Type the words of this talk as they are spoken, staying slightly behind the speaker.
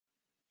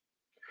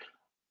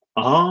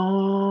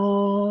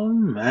Oh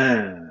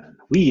man,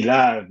 we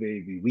live,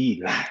 baby.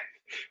 We live.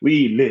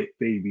 We lit,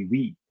 baby.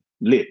 We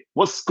lit.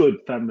 What's good,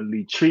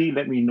 family tree?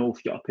 Let me know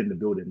if you're up in the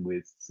building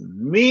with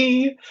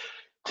me.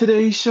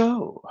 Today's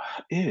show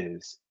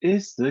is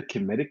the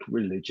Kemetic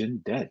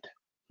religion dead?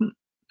 Hmm.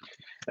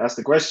 That's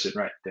the question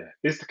right there.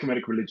 Is the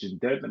Kemetic religion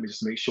dead? Let me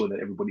just make sure that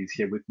everybody's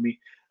here with me.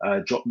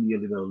 Drop me a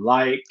little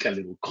like, a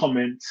little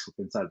comment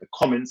inside the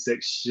comment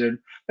section.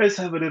 Let's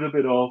have a little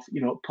bit of,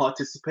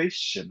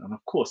 participation. And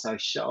of course, I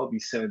shall be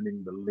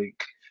sending the link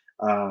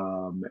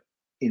um,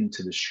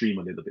 into the stream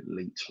a little bit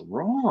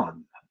later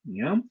on.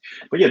 Yeah,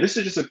 but yeah, this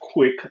is just a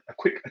quick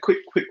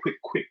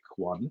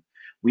one.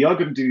 We are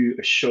going to do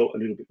a show a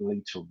little bit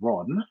later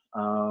on.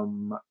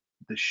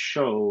 The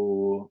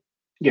show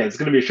yeah, it's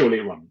going to be a show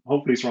later on.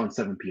 Hopefully, it's around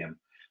 7 p.m.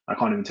 I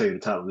can't even tell you the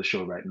title of the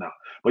show right now.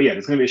 But yeah,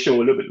 there's going to be a show a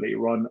little bit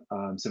later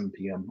on, 7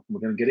 p.m. We're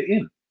going to get it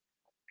in.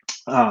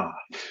 Ah,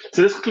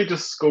 so let's quickly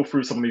just go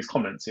through some of these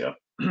comments here.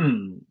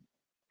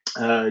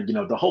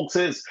 The Hulk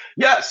says,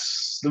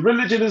 yes, the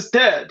religion is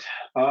dead.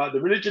 The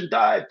religion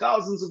died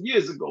thousands of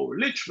years ago.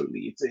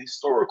 Literally, it's a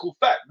historical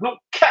fact, no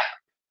cap.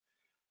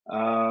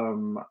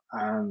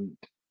 And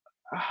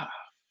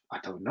I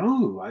don't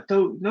know. I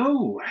don't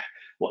know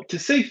what to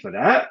say for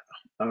that.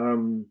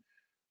 Um,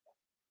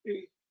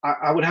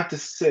 I would have to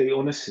say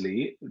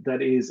honestly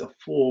that is a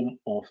form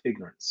of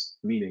ignorance,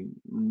 meaning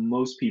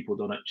most people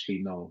don't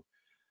actually know.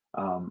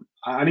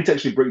 I need to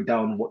actually break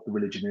down what the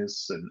religion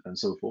is and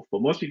so forth,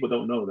 but most people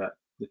don't know that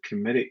the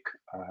Kemetic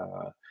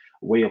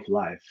way of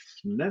life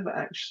never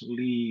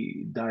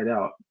actually died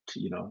out,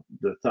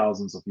 the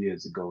thousands of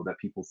years ago that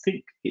people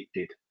think it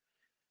did.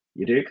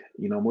 You dig?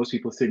 Most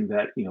people think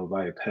that,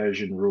 via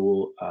Persian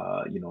rule,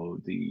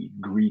 the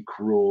Greek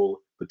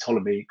rule, the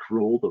Ptolemaic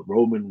rule, the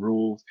Roman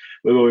rules,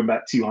 we're going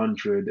back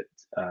 200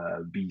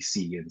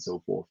 BC and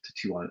so forth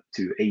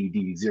to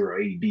AD,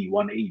 0 AD,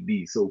 1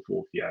 AD, so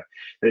forth. Yeah,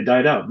 it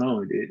died out.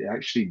 No, it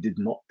actually did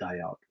not die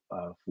out.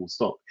 Full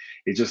stop.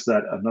 It's just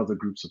that another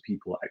groups of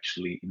people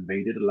actually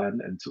invaded the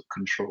land and took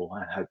control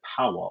and had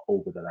power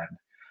over the land.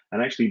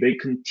 And actually, they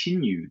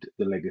continued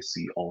the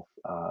legacy of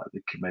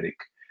the Kemetic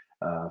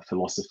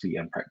philosophy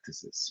and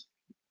practices.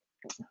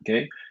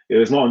 Okay, it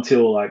was not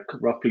until like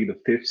roughly the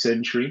 5th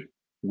century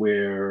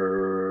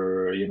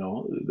where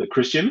the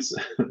Christians,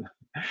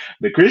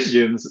 the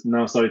Christians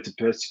now started to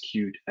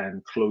persecute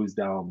and close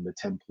down the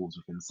temples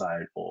within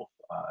inside of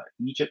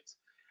Egypt.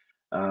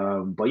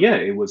 But yeah,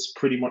 it was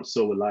pretty much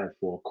so alive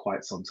for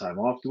quite some time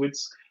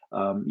afterwards.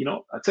 I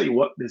tell you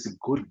what, there's a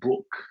good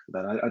book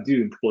that I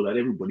do implore that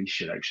everybody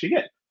should actually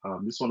get.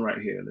 This one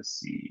right here. Let's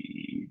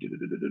see.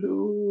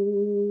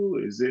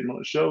 Is it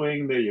not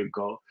showing? There you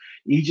go.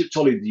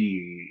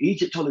 Egyptology,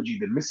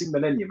 the missing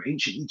millennium,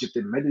 ancient Egypt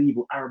and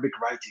medieval Arabic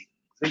writings.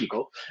 There you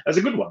go. That's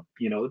a good one.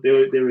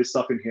 There is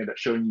stuff in here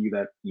that's showing you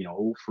that,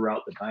 all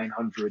throughout the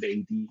 900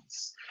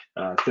 ADs,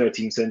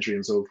 13th century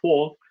and so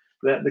forth,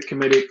 that the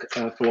Kemetic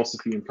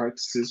philosophy and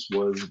practices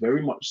was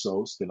very much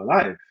so still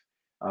alive.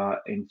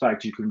 In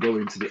fact, you can go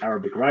into the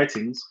Arabic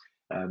writings.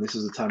 This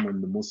is a time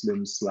when the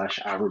Muslims slash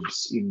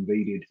Arabs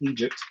invaded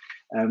Egypt,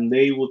 and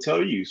they will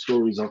tell you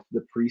stories of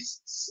the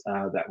priests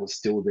that were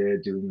still there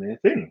doing their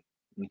thing.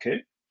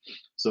 Okay,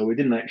 so it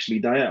didn't actually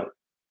die out.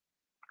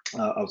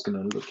 I was going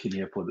to look in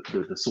here for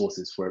the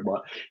sources for it,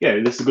 but yeah,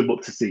 this is a good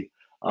book to see.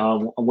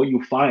 And what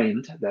you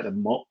find that a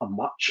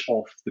much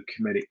of the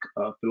Kemetic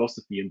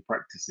philosophy and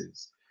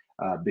practices,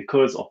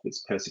 because of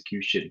its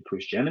persecution in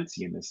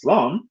Christianity and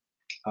Islam,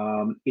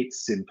 it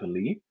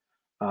simply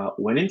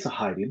went into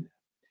hiding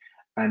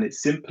and it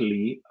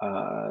simply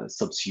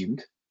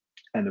subsumed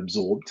and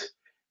absorbed,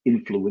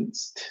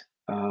 influenced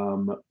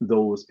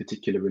those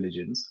particular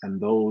religions, and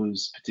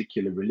those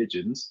particular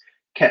religions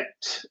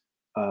kept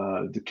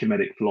the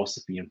Kemetic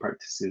philosophy and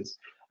practices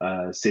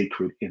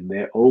sacred in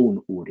their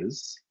own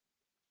orders,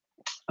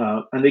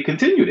 and they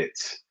continued it,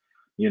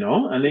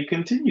 and they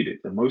continued it.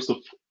 And most of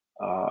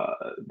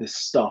this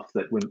stuff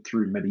that went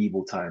through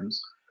medieval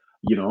times,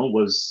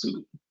 was,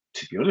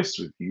 to be honest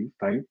with you,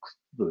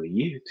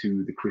 thankfully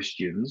to the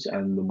Christians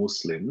and the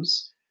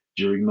Muslims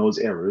during those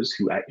eras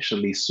who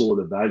actually saw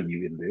the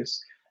value in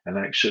this and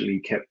actually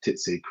kept it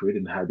sacred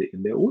and had it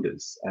in their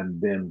orders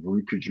and then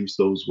reproduced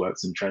those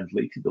works and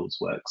translated those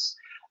works.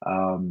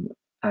 Um,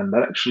 and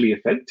that actually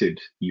affected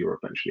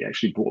Europe,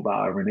 actually brought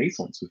about a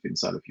renaissance within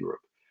inside of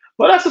Europe.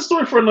 But that's a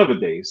story for another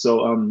day. So,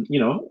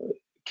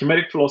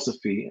 Kemetic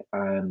philosophy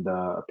and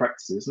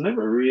practices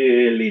never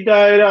really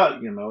died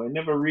out. It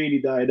never really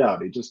died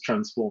out. It just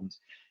transformed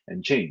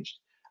and changed.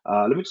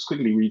 Let me just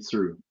quickly read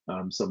through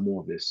some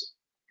more of this.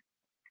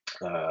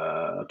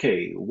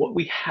 Okay, what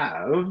we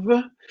have,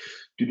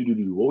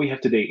 what we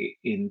have today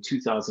in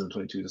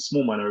 2022 is a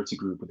small minority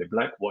group with a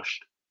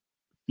blackwashed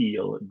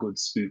feel good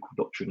spook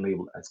doctrine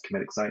labeled as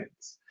Kemetic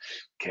science.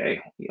 Okay,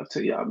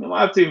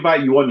 I have to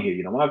invite you on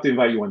here. I have to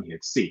invite you on here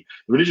to see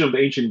the religion of the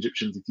ancient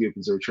Egyptians,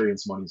 Ethiopians,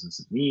 Eritreans, Somalians, and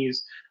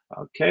Sudanese.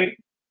 Okay,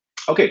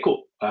 okay,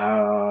 cool.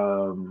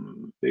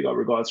 They got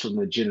regards from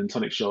the Gin and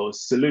Tonic show.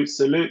 Salute,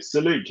 salute,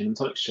 salute, Gin and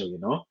Tonic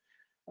show.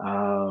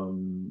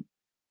 Um,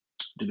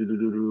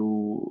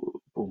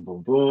 Boom,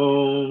 boom,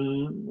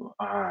 boom.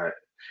 All right.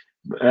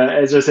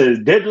 Ezra says,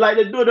 dead like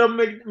the dodo,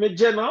 me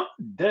Jenna.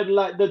 Dead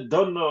like the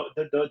dono,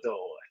 the dodo.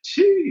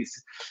 Jeez.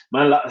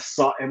 Man, like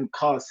Asar M.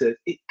 Carr says,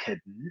 it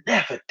could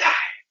never die.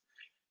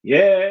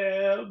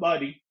 Yeah,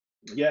 buddy.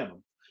 Yeah,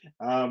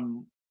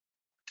 man.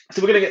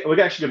 So we're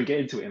actually gonna get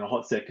into it in a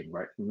hot second,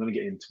 right? We're gonna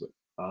get into it.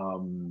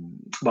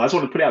 But I just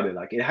want to put it out there,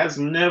 like it has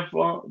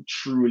never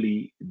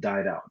truly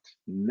died out.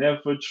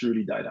 Never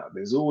truly died out.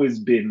 There's always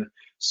been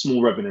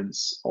small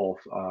remnants of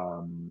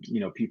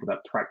people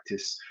that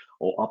practice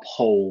or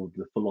uphold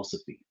the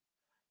philosophy.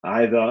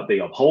 Either they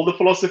uphold the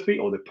philosophy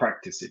or they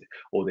practice it,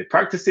 or they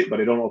practice it but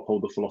they don't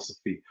uphold the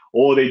philosophy,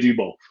 or they do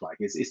both. Like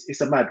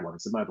it's a mad one.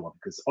 It's a mad one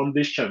because on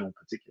this channel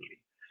particularly,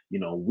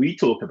 we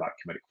talk about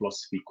Kemetic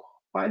philosophy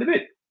quite a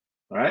bit.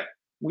 All right,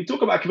 we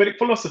talk about Kemetic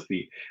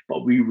philosophy,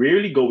 but we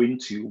rarely go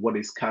into what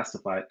is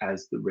classified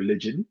as the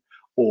religion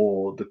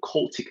or the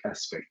cultic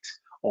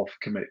aspect of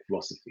Kemetic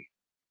philosophy.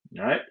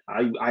 All right,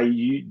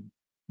 I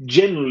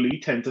generally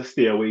tend to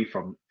stay away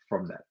from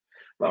that.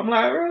 But I'm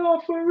like, oh,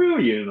 for real,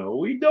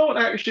 we don't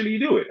actually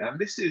do it. And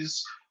this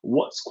is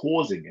what's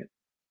causing it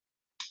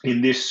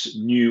in this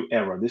new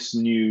era, this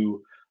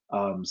new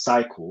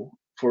cycle,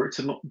 for it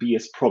to not be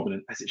as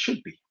prominent as it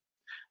should be.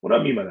 What do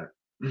I mean by that?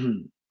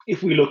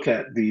 If we look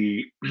at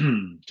the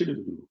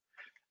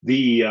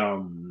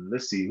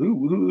let's see,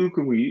 who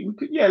can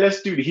yeah,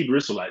 let's do the Hebrew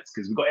Israelites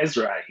because we got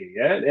Ezra out here,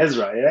 yeah,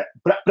 Ezra, yeah,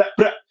 blah, blah,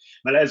 blah.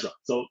 But Ezra.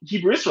 So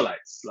Hebrew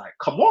Israelites, like,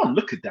 come on,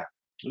 look at that,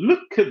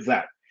 look at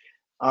that.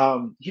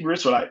 Hebrew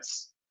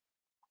Israelites,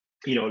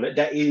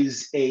 that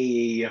is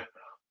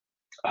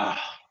uh,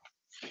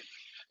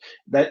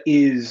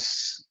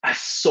 a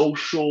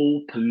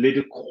social,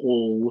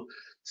 political,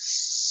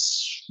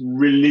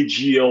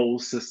 religio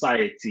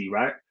society,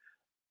 right?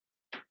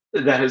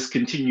 That has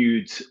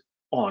continued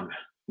on,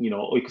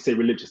 or you could say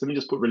religious. Let me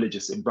just put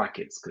religious in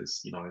brackets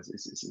because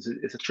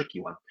it's a tricky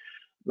one.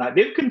 Like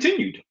they've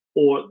continued,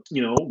 or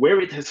where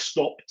it has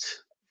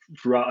stopped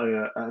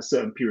throughout a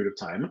certain period of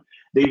time,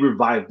 they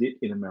revived it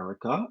in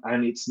America,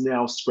 and it's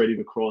now spreading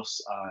across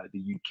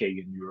the UK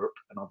and Europe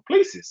and other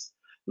places.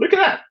 Look at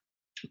that,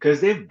 because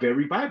they're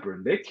very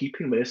vibrant. They're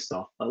keeping their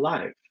stuff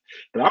alive.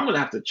 But I'm going to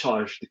have to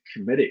charge the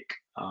Kemetic,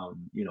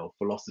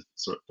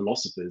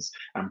 philosophers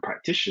and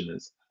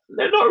practitioners.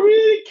 They're not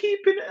really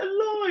keeping it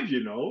alive,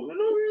 They're not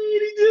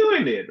really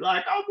doing it.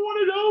 Like I'm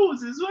one of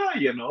those as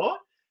well.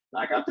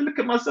 Like I have to look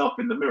at myself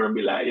in the mirror and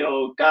be like,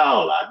 yo,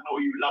 girl, I know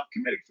you love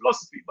Kemetic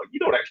philosophy, but you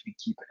don't actually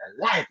keep it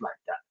alive like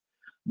that.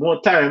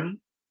 More time,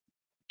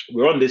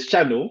 we're on this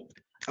channel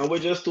and we're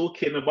just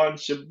talking a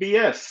bunch of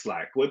BS.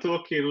 Like we're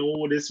talking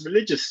all this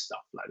religious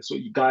stuff. Like that's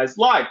what you guys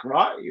like,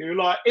 right? You're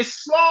like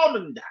Islam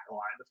and that,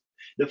 right?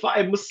 The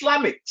fighting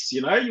Muslimics,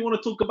 you want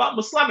to talk about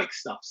Muslimic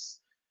stuffs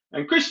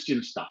and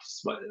Christian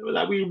stuffs, but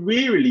like we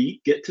rarely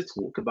get to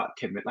talk about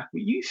Kemet like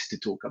we used to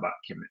talk about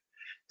Kemet.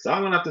 So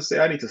I'm gonna have to say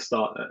I need to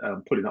start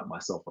putting up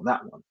myself on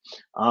that one.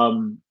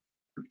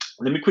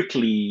 Let me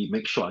quickly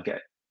make sure I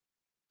get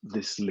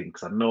this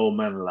link. I know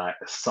man like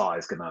Asar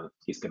he's gonna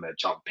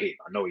jump in.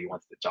 I know he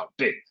wants to jump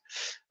in.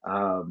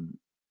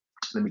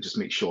 Let me just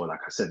make sure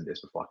like I send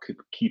this before I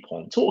keep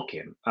on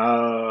talking.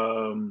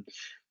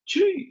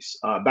 Jeez.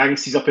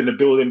 Banksy's up in the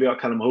building. Be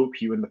kind of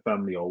hope you and the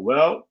family are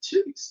well.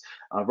 Jeez.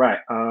 All right.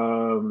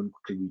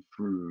 Quickly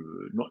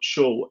through. Not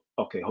sure.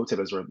 Okay,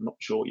 Hotel Ezra. Not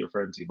sure what you're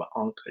referring to, but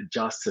aren't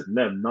adjusted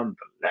them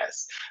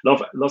nonetheless.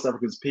 Lots of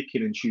Africans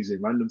picking and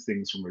choosing random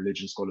things from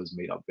religion scholars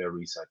made up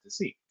very sad to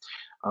see.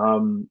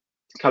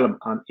 Callum,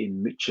 I'm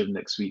in Mitcham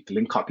next week.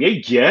 Link up.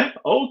 Yeah.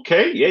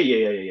 Okay.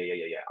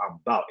 Yeah. I'm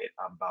about it.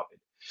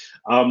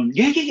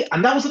 Yeah.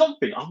 And that was another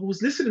thing. I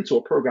was listening to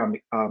a program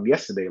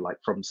yesterday, like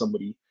from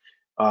somebody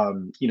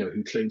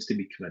who claims to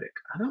be Kemetic.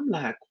 And I'm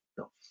like, what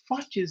the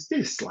fudge is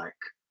this? Like,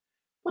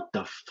 what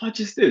the fudge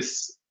is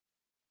this?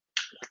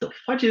 What the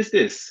fudge is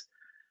this?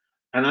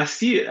 And I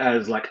see it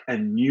as like a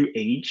new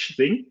age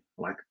thing.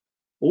 Like,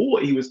 all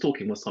what he was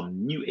talking was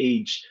some new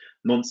age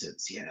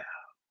nonsense. Yeah.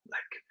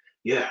 Like,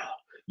 yeah,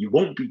 you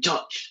won't be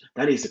judged.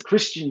 That is a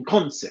Christian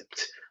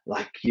concept.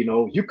 Like,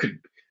 you could,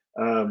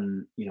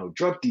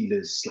 drug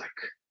dealers, like,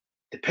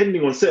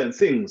 depending on certain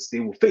things, they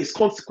will face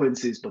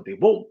consequences, but they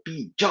won't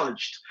be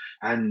judged,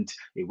 and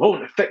it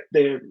won't affect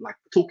their like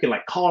talking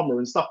like karma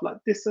and stuff like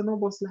this. And I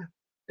was like,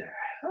 the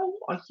hell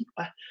are you?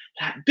 Like,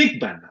 big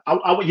man,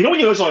 when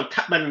you saw a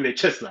tap man in their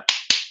chest, like,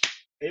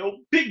 hey, yo,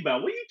 big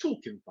man, what are you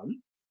talking,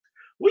 fam?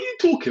 What are you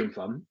talking,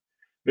 fam?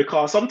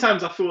 Because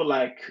sometimes I feel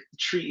like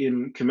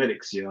treating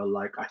Kemetics,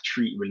 like I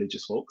treat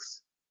religious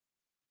folks.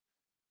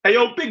 Hey,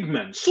 yo, big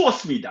man,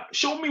 source me that.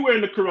 Show me where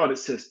in the Quran it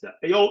says that.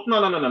 Hey, yo,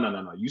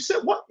 no. You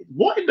said what?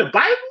 What in the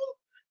Bible?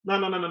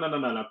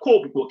 No.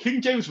 Quote, King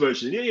James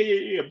Version.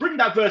 Yeah. Bring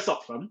that verse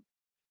up, fam.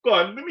 Go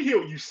on, let me hear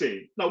what you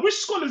say. Now, which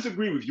scholars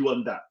agree with you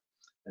on that?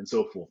 And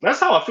so forth. That's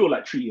how I feel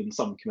like treating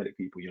some Kemetic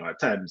people, at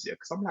times, yeah.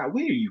 Because I'm like,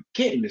 where are you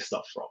getting this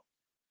stuff from?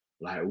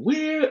 Like,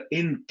 where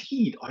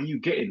indeed are you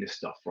getting this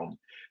stuff from?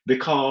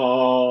 Because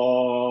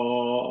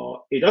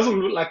it doesn't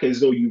look like as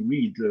though you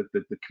read the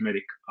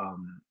Kemetic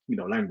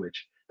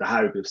language, the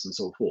hieroglyphs and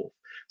so forth.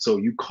 So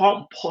you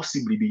can't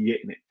possibly be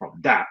getting it from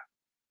that,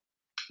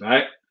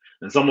 right?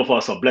 And some of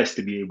us are blessed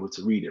to be able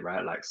to read it,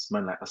 right? Like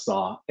man like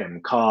Ausar, M.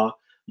 Carr,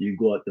 you've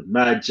got the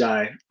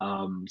Magi,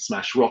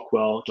 Smash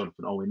Rockwell,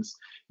 Jonathan Owens,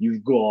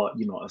 you've got,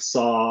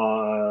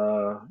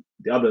 Ausar,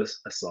 the others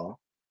Ausar,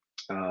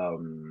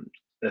 um,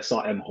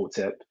 SRM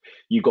Hotep,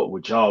 you got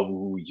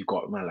Wajawu, you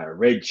got man like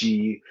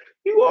Reggy,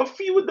 you got a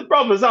few of the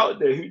brothers out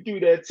there who do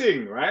their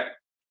thing, right?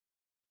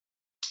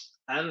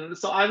 And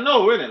so I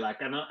know, innit?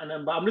 Like, and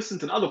then, but I'm listening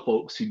to other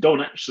folks who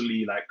don't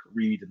actually like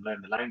read and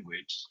learn the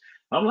language.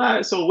 I'm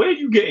like, so where are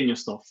you getting your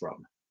stuff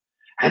from?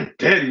 And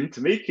then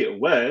to make it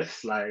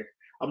worse, like,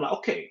 I'm like,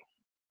 okay,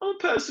 I'm a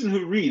person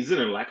who reads,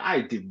 innit? Like,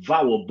 I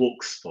devour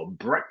books for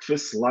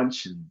breakfast,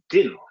 lunch, and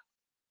dinner.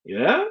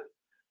 Yeah.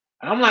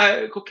 And I'm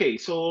like, okay,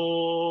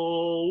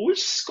 so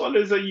which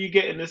scholars are you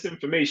getting this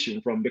information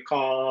from?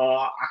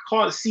 Because I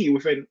can't see it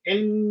within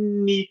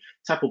any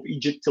type of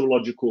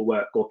Egyptological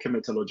work or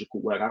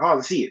Kemetological work. I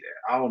can't see it there.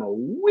 I don't know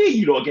where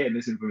you are getting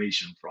this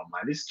information from.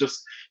 Man, this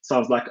just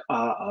sounds like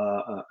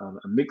a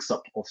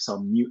mix-up of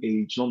some new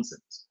age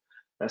nonsense.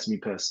 That's me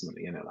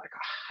personally, like,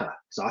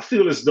 so I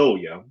feel as though,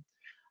 yeah,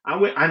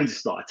 I need to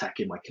start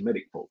attacking my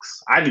Kemetic folks.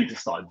 I need to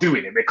start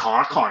doing it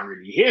because I can't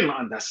really hear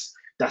nothing that's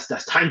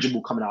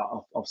tangible coming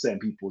out of certain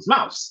people's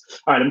mouths.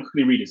 All right, let me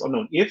quickly read this.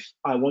 Unknown. If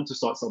I want to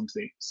start start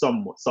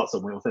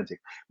somewhere authentic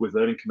with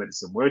learning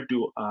Kemeticism, where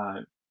do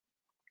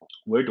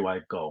I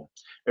go?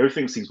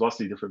 Everything seems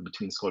vastly different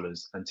between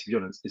scholars, and to be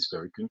honest, it's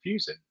very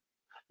confusing.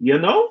 You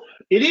know,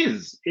 it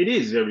is. It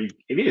is very.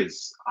 It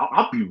is.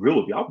 I'll be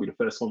real with you. I'll be the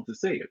first one to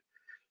say it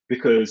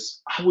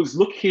because I was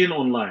looking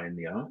online,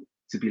 yeah,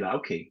 to be like,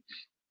 okay,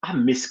 I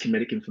miss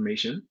Kemetic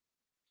information.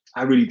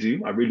 I really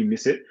do. I really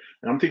miss it.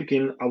 And I'm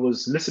thinking, I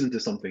was listening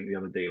to something the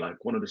other day, like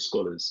one of the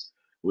scholars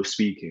was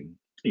speaking,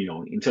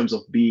 in terms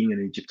of being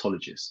an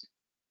Egyptologist.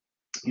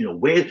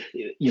 Where,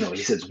 he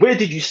says, where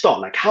did you start?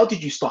 Like, how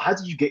did you start? How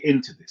did you get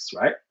into this?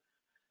 Right.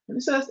 And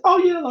he says, oh,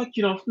 yeah, like,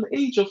 from the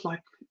age of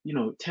like,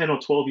 10 or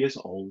 12 years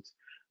old,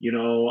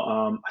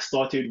 I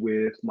started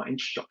with my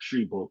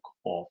introductory book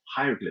of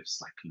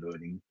hieroglyphs, like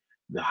learning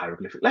the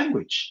hieroglyphic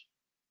language.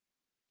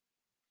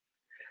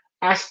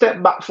 I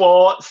stepped back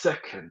for a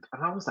second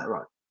and I was like,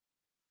 right,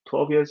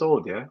 12 years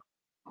old, yeah?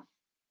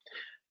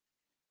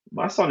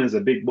 My son is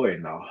a big boy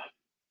now.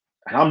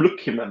 And I'm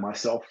looking at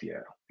myself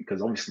here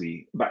because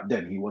obviously back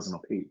then he wasn't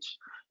of age.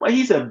 But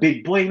he's a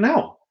big boy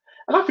now.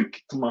 And I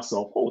think to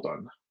myself, hold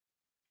on,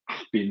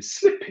 I've been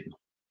slipping.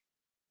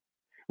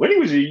 When he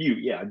was a youth,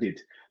 yeah, I did.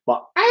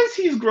 But as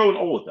he's grown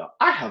older,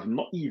 I have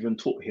not even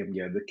taught him,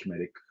 yeah, the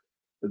Kemetic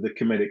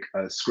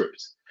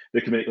script,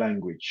 the Kemetic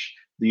language,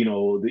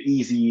 the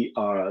easy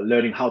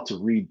learning how to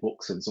read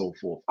books and so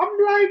forth. I'm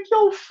like,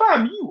 yo,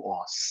 fam, you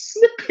are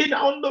slipping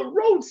on the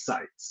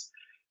roadsides.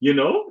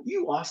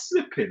 You are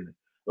slipping.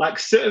 Like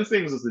certain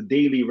things as the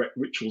daily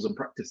rituals and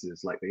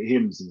practices, like the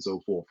hymns and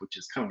so forth, which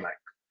is kind of like,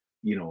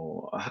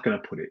 how can I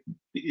put it?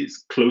 It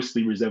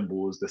closely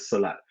resembles the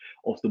salat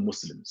of the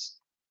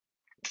Muslims.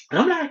 And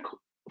I'm like,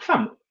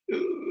 fam,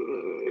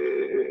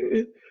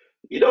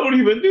 you don't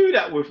even do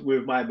that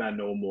with my man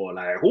no more.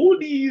 Like all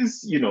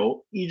these,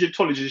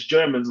 Egyptologists,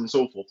 Germans, and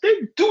so forth,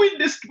 they're doing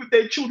this with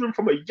their children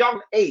from a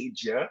young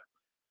age, yeah.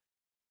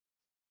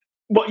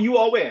 But you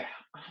are aware.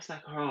 I was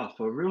like,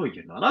 for real,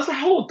 And I was like,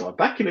 hold on.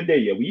 Back in the day,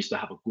 yeah, we used to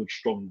have a good,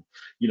 strong,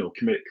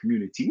 Kemetic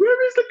community.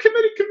 Where is the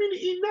Kemetic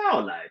community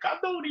now? Like, I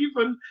don't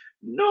even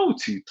know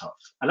too tough.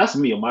 And that's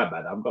me on my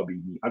bad. I've got to be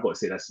me. I got to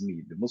say that's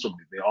me. Most of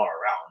them, they are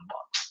around, but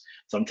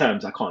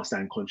sometimes I can't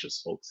stand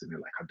conscious folks. And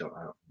like, I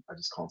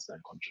just can't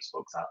stand conscious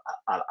folks.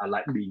 I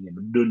like being in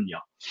the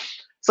dunya.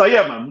 So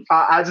yeah, man,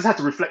 I just had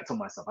to reflect on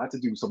myself. I had to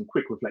do some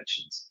quick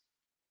reflections.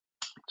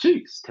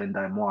 Jeez,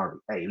 Tendai Mari.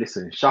 Hey,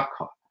 listen,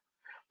 Shakara.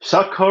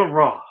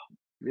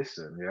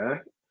 Listen, yeah.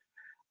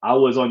 I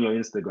was on your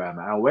Instagram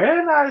and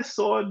when I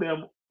saw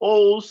them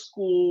old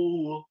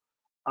school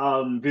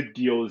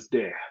videos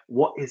there,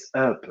 what is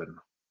urban?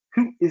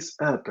 Who is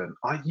urban?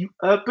 Are you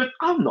urban?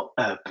 I'm not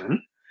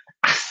urban.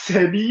 I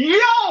said,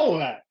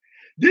 yo,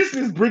 this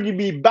is bringing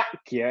me back,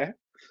 yeah.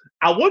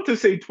 I want to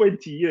say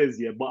 20 years,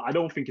 yeah, but I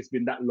don't think it's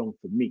been that long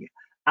for me.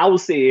 I would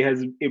say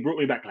it brought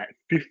me back like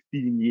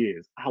 15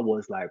 years. I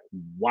was like,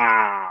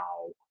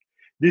 wow,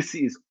 this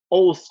is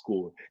old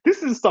school.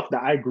 This is stuff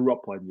that I grew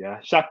up on, yeah.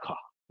 Shaka,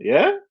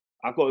 yeah.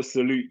 I gotta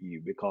salute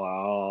you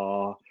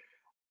because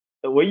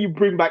when you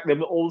bring back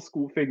them old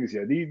school things,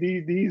 yeah,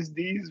 these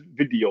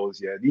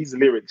videos, yeah, these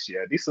lyrics,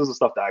 yeah, this is the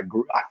stuff that I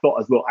thought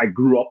as though I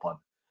grew up on.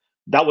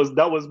 That was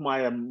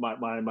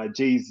my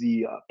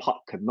Jay-Z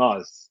Puck and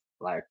Nas.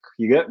 Like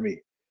you get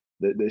me,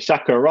 the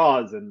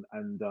Shakaras and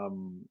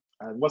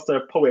what's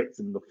the poets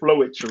and the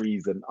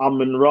Flowetries and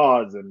Amun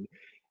Ras and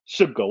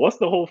Sugar. What's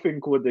the whole thing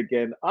called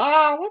again? What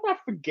am I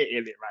forgetting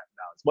it right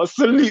now? But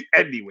salute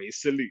anyway.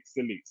 Salute.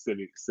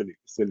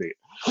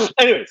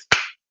 Anyways,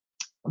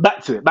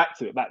 back to it, back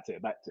to it, back to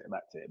it, back to it,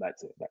 back to it, back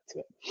to it, back to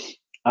it.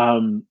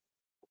 Um,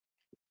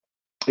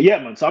 yeah,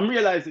 man. So I'm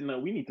realizing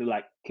that we need to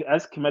like,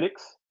 as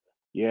Kemetics,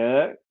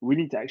 yeah, we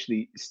need to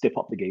actually step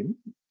up the game,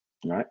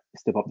 right?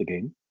 Step up the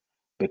game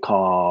because,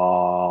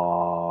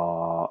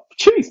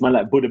 jeez, man,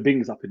 like Buddha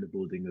Bing's up in the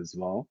building as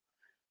well.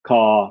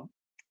 Car,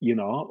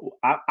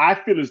 I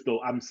feel as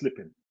though I'm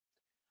slipping,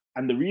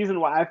 and the reason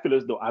why I feel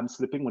as though I'm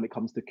slipping when it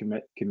comes to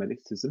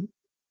Kemeticism,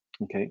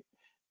 okay,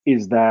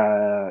 is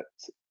that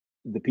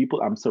the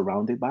people I'm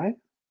surrounded by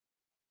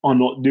are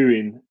not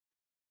doing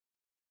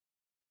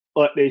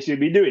what they should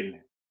be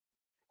doing,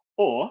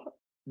 or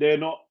they're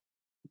not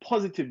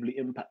positively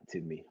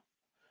impacting me.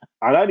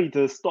 And I need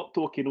to stop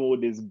talking all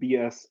this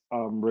BS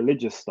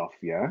religious stuff,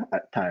 yeah,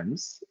 at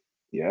times.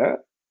 Yeah.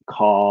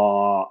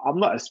 I'm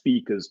not a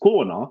speaker's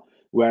corner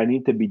where I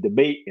need to be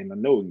debating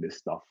and knowing this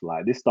stuff.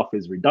 Like this stuff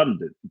is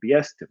redundant.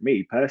 BS to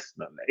me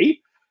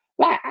personally.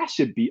 Like I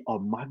should be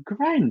on my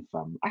grind,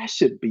 fam. I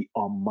should be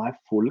on my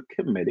full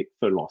Kemetic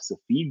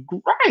philosophy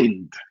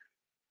grind.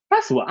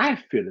 That's what I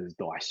feel as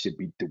though I should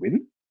be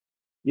doing.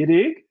 You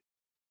dig?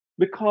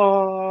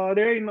 Because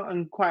there ain't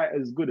nothing quite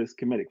as good as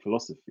Kemetic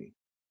philosophy,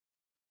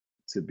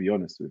 to be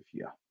honest with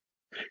you.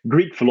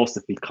 Greek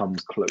philosophy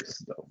comes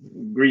close, though.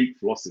 Greek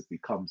philosophy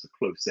comes a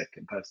close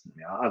second,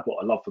 personally. I've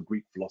got a love for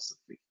Greek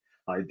philosophy.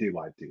 I do,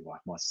 I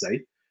must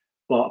say.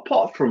 But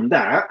apart from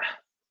that,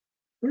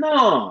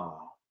 nah.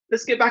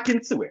 Let's get back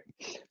into it.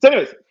 So,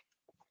 anyways,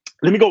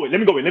 let me go in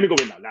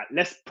now. Like,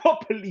 let's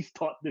properly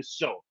start this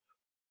show.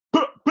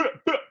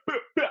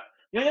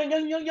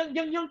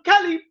 Young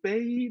Cali,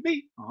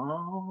 baby.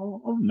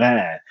 Oh,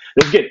 man.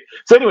 Let's get it.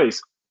 So,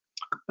 anyways,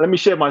 let me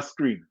share my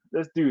screen.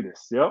 Let's do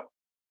this, yeah?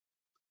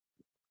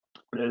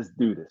 Let's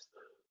do this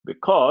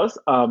because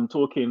I'm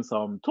talking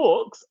some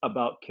talks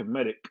about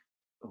Kemetic.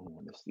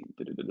 Oh, let's see.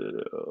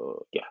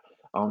 Yeah,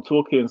 I'm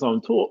talking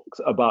some talks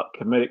about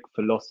Kemetic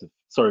philosophy.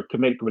 Sorry,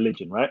 Kemetic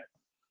religion. Right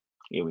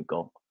here we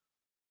go.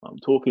 I'm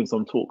talking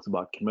some talks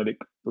about Kemetic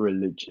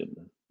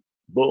religion.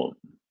 Boom.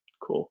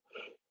 Cool.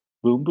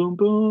 Boom, boom,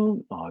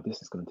 boom. Oh,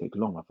 this is going to take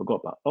long. I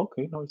forgot about.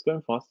 Okay, no, it's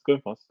going fast. It's going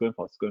fast. It's going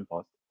fast. It's going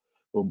fast.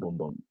 Boom, boom,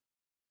 boom.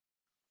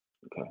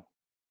 Okay.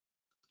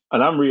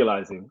 And I'm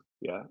realizing,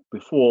 yeah,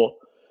 before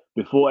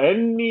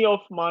any of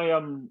my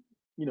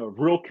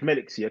real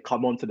Kemetics here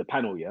come onto the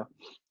panel, yeah,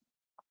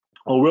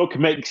 or real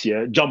Kemetics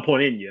here jump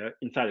on in, yeah,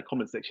 inside the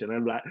comment section. And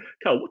I'm like,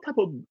 Cal, what type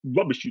of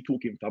rubbish you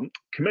talking, fam?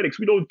 Kemetics,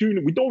 we don't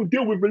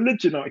deal with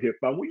religion out here,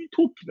 fam. What are you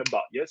talking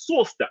about? Yeah,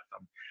 source that,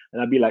 fam.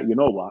 And I'd be like, you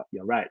know what?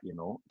 You're right,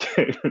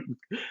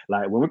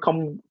 like when we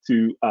come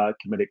to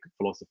Kemetic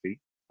philosophy,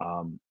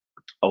 um,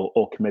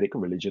 or Kemetic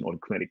religion or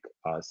Kemetic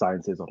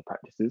sciences or the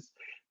practices,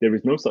 there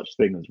is no such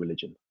thing as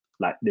religion.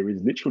 Like there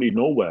is literally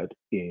no word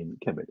in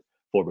Kemet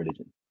for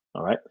religion.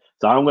 All right.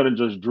 So I'm gonna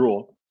just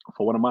draw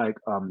for one of my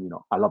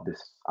I love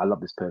this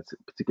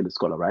particular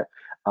scholar, right?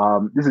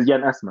 This is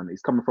Jan Assman.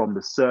 He's coming from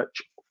the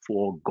Search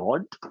for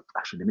God.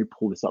 Actually, let me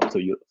pull this up so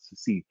you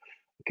see.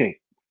 Okay,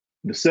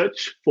 the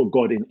Search for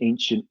God in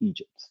Ancient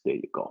Egypt. There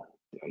you go.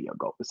 There you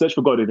go. The Search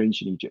for God in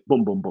Ancient Egypt.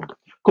 Boom, boom, boom.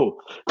 Cool.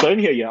 So in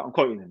here, yeah, I'm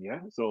quoting him, yeah.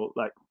 So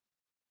like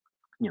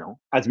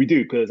as we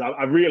do, because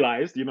I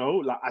realized,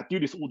 like I do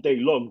this all day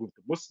long with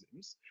the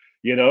Muslims,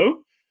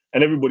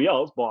 and everybody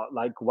else, but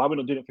like, why we're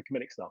not doing it for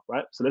Kemetic stuff,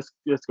 right? So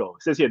let's go.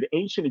 It says here, the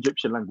ancient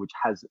Egyptian language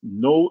has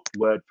no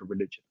word for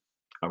religion.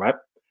 All right.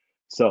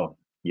 So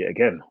yeah,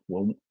 again,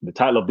 well, the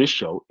title of this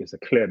show is a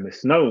clear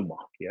misnomer.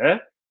 Yeah,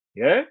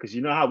 yeah, because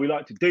you know how we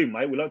like to do,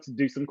 mate. We like to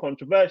do some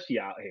controversy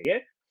out here. Yeah.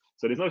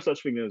 So there's no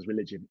such thing as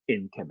religion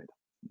in Kemet.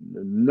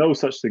 No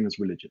such thing as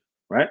religion,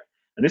 right?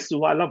 And this is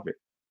why I love it.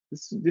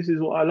 This is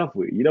what I love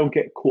with it. You don't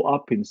get caught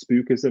up in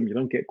spookism. You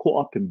don't get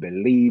caught up in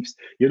beliefs.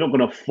 You're not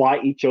gonna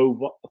fight each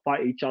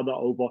other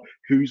over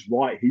who's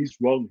right, who's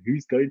wrong,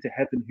 who's going to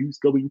heaven, who's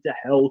going to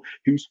hell,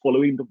 who's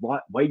following the right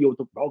way or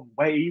the wrong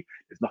way.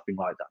 There's nothing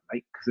like that,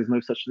 mate, because there's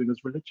no such thing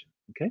as religion.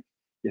 Okay,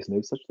 there's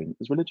no such thing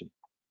as religion.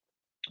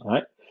 All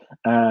right,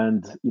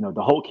 and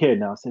the whole here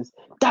now says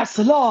that's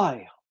a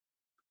lie. It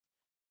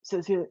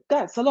says here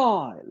that's a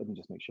lie. Let me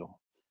just make sure.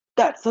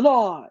 That's a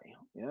lie.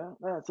 Yeah,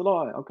 that's a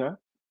lie. Okay.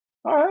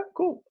 All right,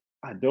 cool.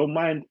 I don't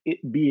mind it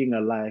being a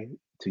lie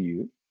to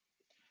you,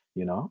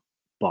 you know.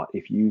 But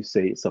if you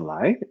say it's a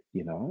lie,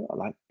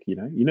 like you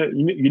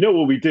know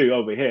what we do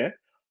over here.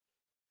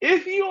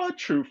 If you are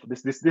truthful,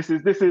 this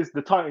is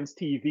the Titans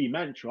TV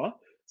mantra.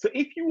 So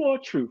if you are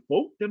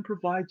truthful, then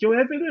provide your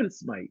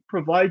evidence, mate.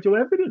 Provide your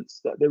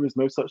evidence that there is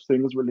no such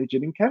thing as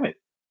religion in Kemet,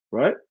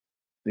 right?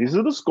 These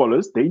are the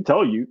scholars. They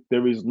tell you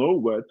there is no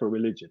word for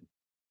religion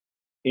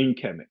in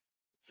Kemet.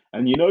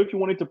 And if you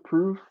wanted to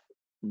prove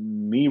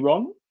me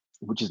wrong,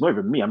 which is not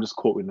even me, I'm just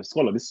quoting the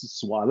scholar. This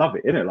is why I love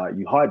it, innit? Like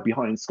you hide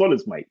behind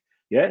scholars, mate.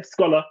 Yeah,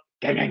 scholar,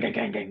 gang, gang, gang,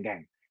 gang, gang,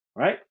 gang.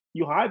 Right?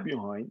 You hide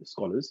behind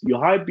scholars. You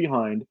hide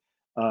behind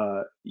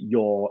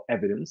your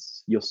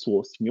evidence, your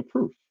source, and your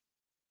proof.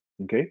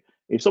 Okay.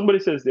 If somebody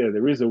says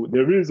there is a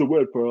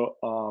word for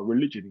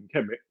religion in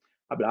Kemet,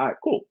 I'll be like, all right,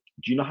 cool.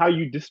 Do you know how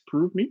you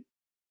disprove me?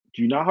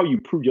 Do you know how you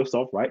prove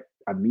yourself right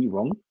and me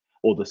wrong,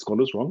 or the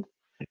scholars wrong?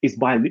 is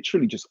by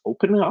literally just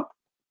opening up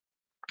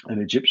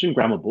an Egyptian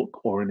grammar book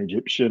or an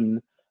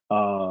Egyptian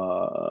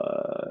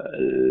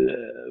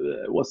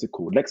what's it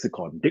called,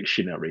 lexicon,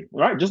 dictionary,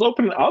 right? Just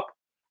open it up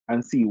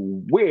and see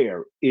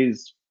where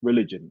is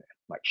religion there.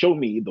 Like, show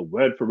me the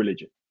word for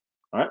religion,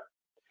 all right?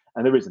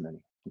 And there isn't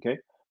any, okay?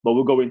 But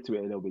we'll go into it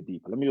a little bit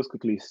deeper. Let me just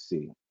quickly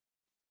see.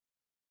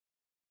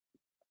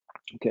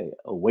 Okay,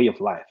 a way of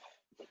life.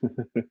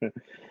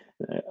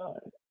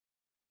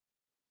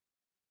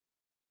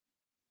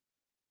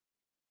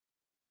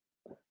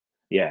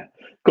 Yeah,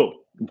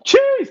 cool.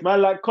 Cheers,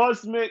 man. Like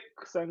Cosmic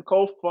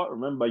Sankofa.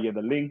 Remember, yeah,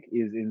 the link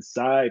is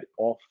inside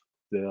of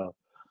the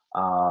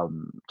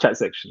chat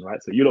section,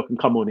 right? So you lot can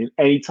come on in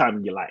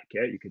anytime you like.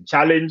 Yeah, you can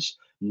challenge,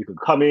 you can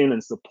come in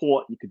and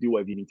support, you can do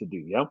whatever you need to do.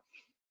 Yeah.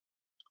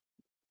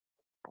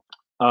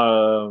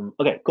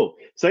 Okay, cool.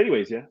 So,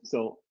 anyways, yeah.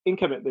 So in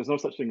Kemet, there's no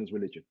such thing as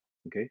religion.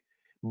 Okay,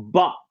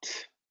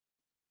 but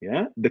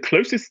yeah, the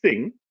closest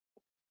thing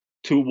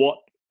to what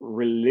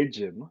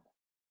religion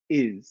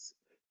is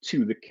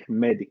to the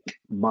Kemetic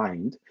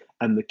mind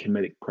and the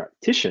Kemetic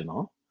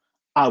practitioner,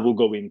 I will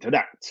go into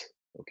that.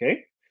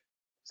 Okay,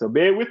 so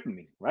bear with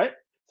me, right?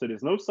 So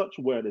there's no such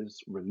word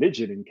as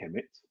religion in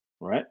Kemet,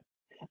 right?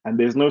 And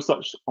there's no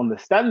such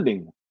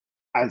understanding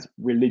as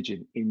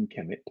religion in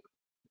Kemet.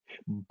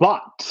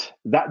 But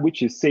that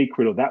which is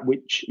sacred, or that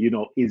which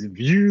is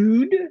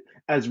viewed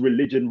as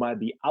religion by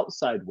the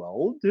outside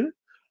world,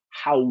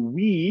 how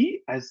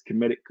we as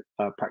Kemetic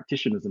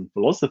practitioners and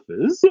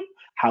philosophers,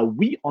 how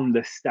we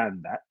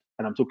understand that,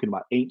 and I'm talking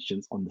about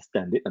ancients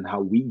understand it and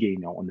how we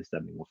gain our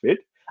understanding of it,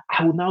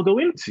 I will now go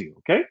into,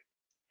 okay?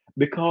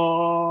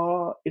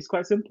 Because it's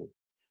quite simple.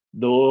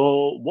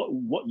 Though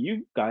what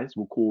you guys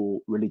will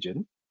call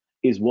religion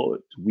is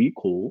what we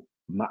call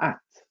ma'at.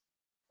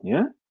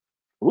 Yeah?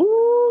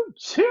 Ooh,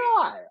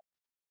 child.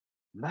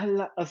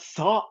 Mala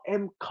Asar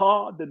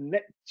MK, the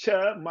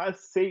lecture, my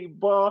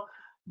saber.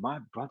 My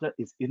brother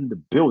is in the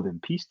building.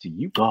 Peace to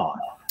you, God.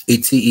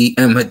 ETEM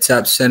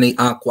Hattab Shani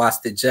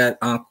Ankwas the Jet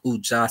Ank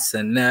Uja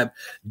Seneb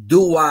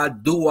Dua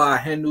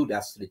Henu,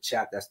 that's the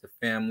chat, that's the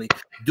family.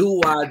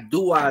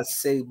 Dua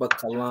Saber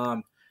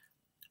Kalam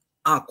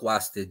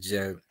Ankwas the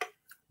Jet,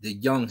 the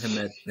young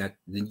him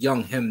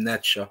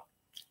Netcha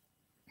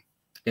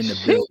in the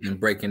building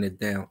breaking it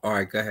down. All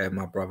right, go ahead,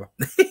 my brother.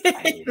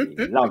 I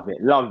love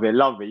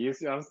it. You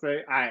see what I'm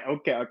saying?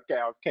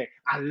 Okay.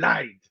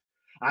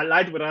 I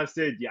lied when I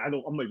said, yeah, I'm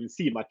not even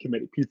seeing my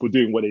Kemetic people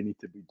doing what they need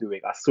to be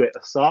doing. I swear,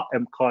 Asar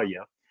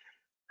Mkaya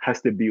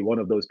has to be one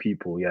of those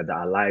people, yeah, that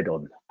I lied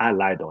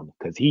on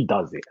because he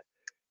does it.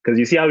 Because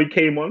you see how he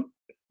came on?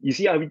 You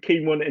see how he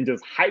came on and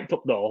just hyped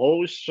up the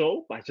whole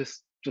show by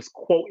just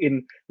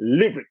quoting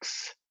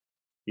lyrics,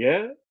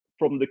 yeah,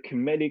 from the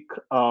Kemetic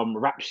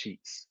rap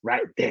sheets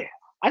right there.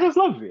 I just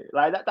love it.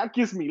 Like that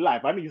gives me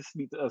life. I need to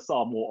speak to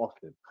Asar more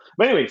often.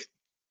 But anyways,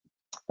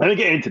 let me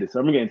get into this.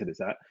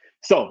 Right?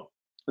 So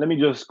let me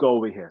just go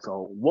over here.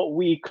 So what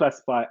we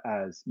classify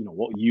as,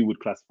 what you would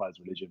classify as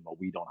religion, but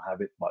we don't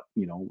have it. But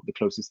the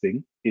closest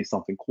thing is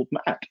something called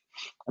ma'at.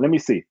 And let me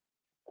see.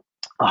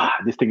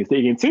 This thing is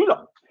taking too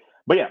long.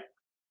 But yeah,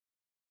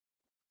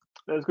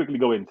 let's quickly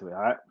go into it.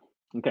 All right.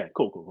 Okay.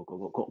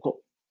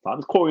 Cool. So I'm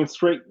just quoting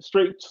straight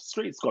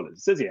scholars.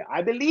 It says here,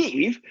 I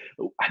believe.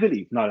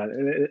 No,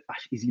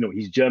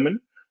 he's German,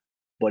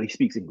 but he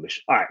speaks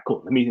English. All right,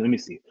 cool. Let me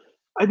see.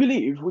 I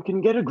believe we can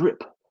get a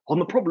grip on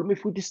the problem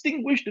if we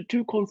distinguish the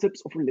two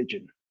concepts of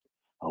religion,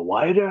 a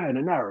wider and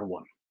a narrow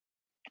one.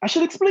 I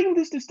shall explain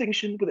this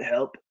distinction with the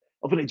help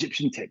of an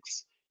Egyptian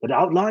text that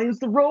outlines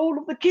the role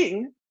of the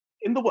king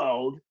in the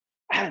world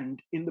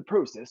and, in the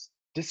process,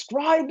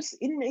 describes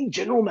in a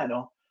general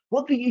manner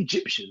what the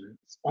Egyptians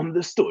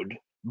understood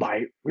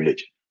by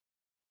religion.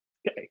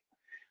 Okay,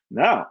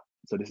 now,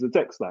 so this is the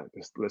text. Like,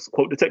 let's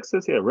quote the text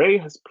says here: Re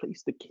has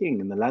placed the king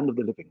in the land of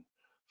the living,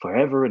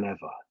 forever and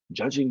ever,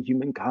 judging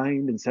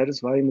humankind and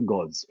satisfying the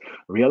gods,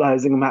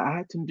 realizing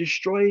Ma'at and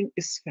destroying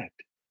Isfet.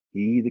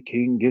 He, the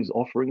king, gives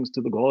offerings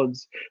to the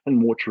gods and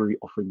mortuary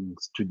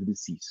offerings to the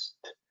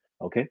deceased.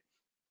 Okay,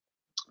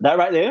 that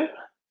right there,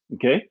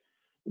 okay,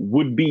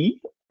 would be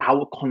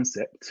our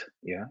concept,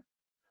 yeah,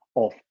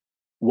 of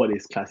what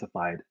is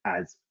classified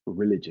as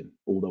religion,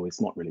 although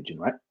it's not religion,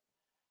 right?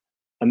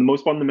 And the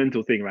most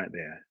fundamental thing right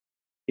there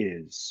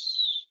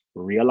is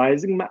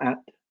realizing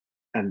Ma'at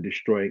and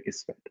destroying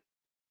Isfet.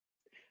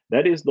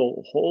 That is the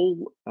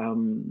whole.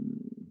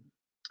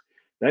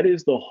 That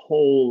is the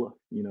whole.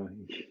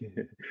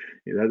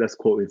 That's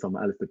quoting some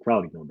Alistair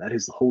Crowley. That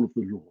is the whole of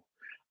the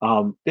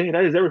law.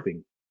 That is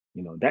everything.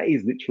 That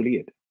is literally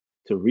it.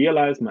 To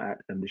realize Ma'at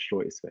and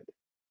destroy Isfet.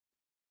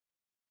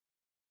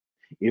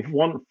 If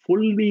one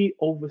fully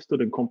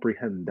understood and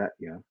comprehend that,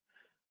 yeah,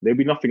 there'd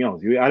be nothing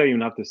else. I don't even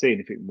have to say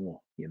anything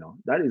more.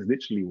 That is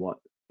literally what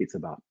it's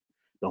about.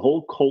 The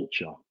whole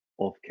culture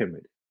of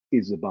Kemet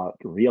is about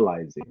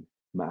realizing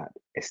Ma'at,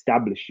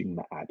 establishing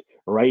Ma'at,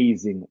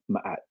 raising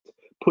Ma'at,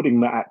 putting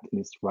Ma'at in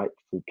its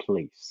rightful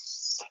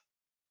place.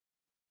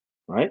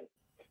 Right?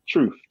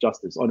 Truth,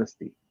 justice,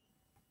 honesty.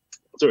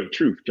 Sorry,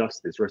 truth,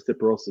 justice,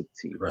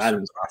 reciprocity,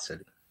 balance.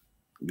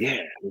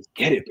 Yeah, let's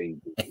get it, baby.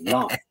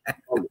 Love,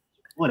 knowledge,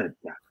 what a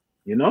that.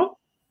 You know,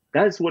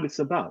 that's what it's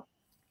about.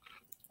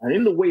 And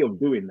in the way of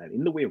doing that,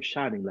 in the way of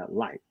shining that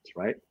light,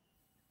 right?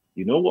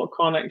 You know what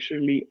can't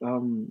actually,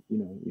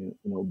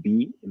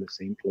 be in the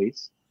same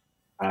place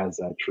as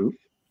truth,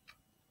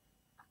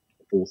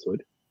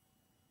 falsehood.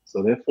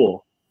 So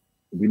therefore,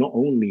 we not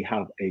only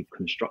have a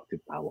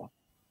constructive power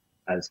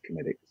as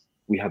Kemetics,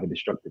 we have a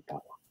destructive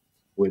power.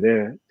 We're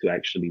there to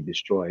actually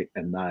destroy,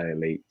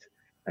 annihilate,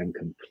 and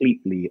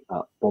completely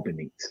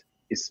abominate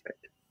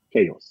Isfet,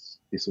 chaos,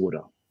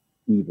 disorder,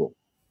 evil,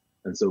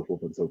 and so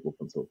forth and so forth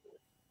and so forth.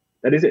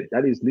 That is it.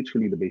 That is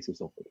literally the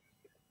basis of it,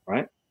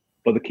 right?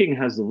 But the king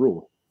has the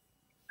rule,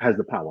 has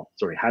the power,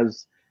 sorry,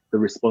 has the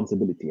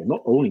responsibility, and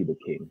not only the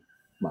king,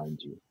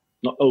 mind you,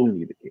 not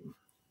only the king,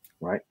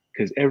 right?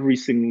 Because every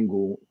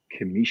single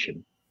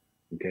commission,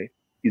 okay,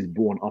 is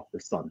born of the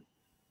sun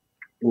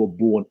or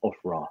born of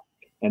Ra.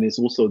 And it's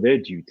also their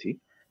duty,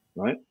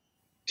 right?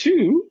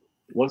 To,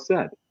 what's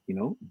that?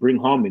 Bring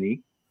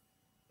harmony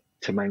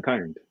to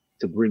mankind,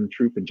 to bring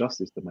truth and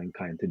justice to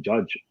mankind, to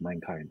judge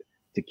mankind,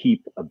 to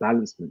keep a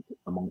balancement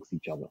amongst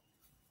each other.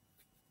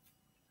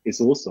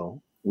 It's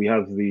also, we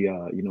have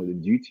the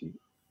duty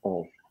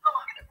of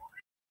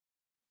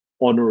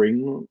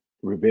honoring,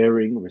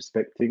 revering,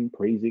 respecting,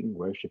 praising,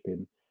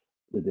 worshiping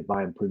the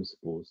divine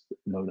principles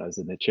known as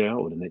the Necher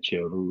or the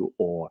Necheru,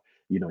 or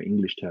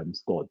English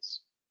terms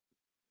gods,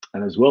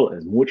 and as well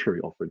as mortuary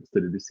offerings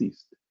to the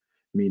deceased,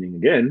 meaning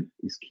again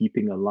is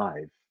keeping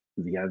alive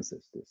the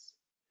ancestors,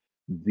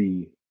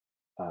 the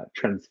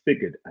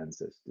transfigured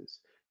ancestors,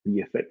 the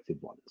effective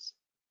ones,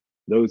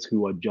 those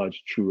who are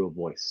judged true of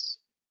voice,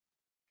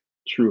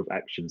 true of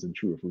actions, and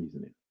true of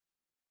reasoning.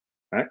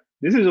 Right?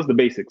 This is just the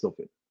basics of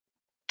it.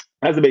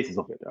 That's the basis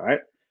of it. All right.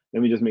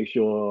 Let me just make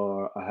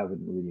sure I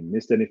haven't really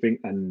missed anything,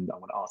 and I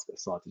want to ask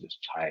Ausar to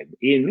just chime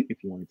in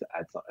if you wanted to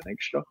add something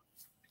extra.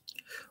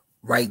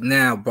 Right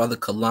now, Brother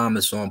Kalam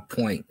is on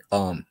point.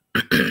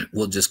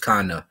 We'll just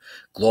kind of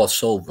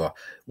gloss over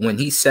when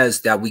he says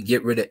that we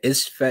get rid of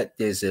Isfet.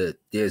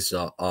 There's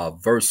a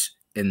verse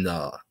in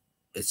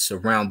it's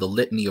around the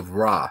litany of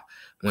Ra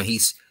when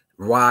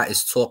Ra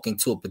is talking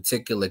to a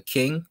particular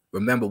king.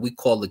 Remember, we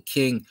call the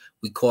king,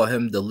 we call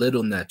him the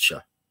little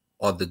Necha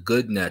or the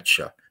good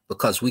Necha,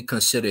 because we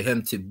consider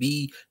him to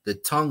be the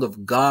tongue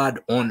of God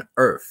on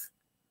earth.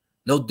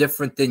 No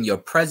different than your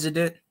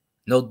president,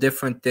 no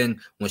different than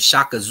when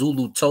Shaka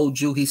Zulu told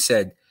you. He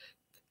said,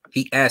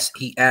 he asked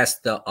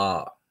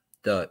the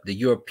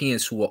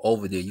Europeans who were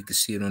over there, you can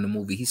see it on the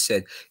movie. He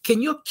said,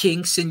 can your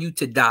king send you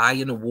to die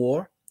in a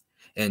war?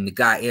 And the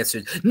guy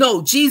answered,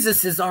 no,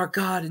 Jesus is our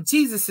God, and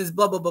Jesus is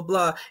blah, blah, blah,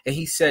 blah. And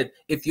he said,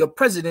 if your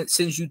president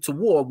sends you to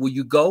war, will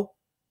you go?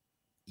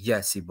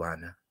 Yes,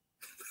 Ibana.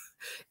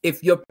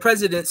 If your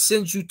president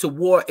sends you to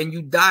war and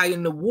you die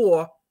in the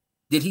war,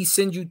 did he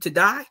send you to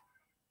die?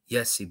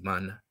 Yes,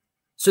 Ibana.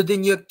 So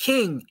then your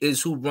king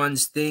is who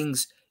runs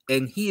things,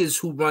 and he is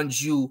who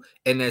runs you.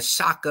 And as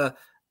Shaka,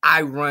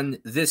 I run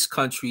this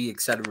country,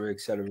 etc.,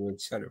 etc.,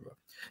 etc.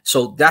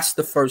 So that's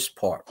the first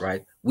part,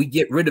 right? We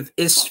get rid of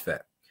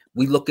Isfet.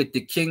 We look at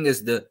the king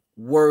as the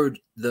word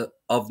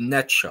of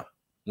Necha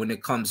when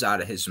it comes out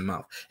of his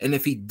mouth. And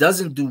if he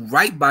doesn't do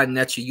right by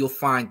Necha, you'll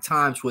find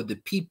times where the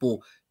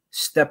people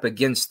step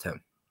against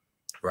him,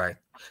 right?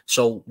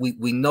 So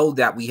we know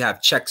that we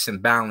have checks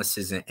and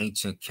balances in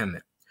ancient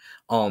Kemet.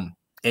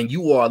 And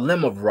you are a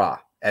limb of Ra,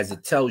 as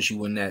it tells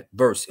you in that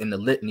verse in the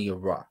litany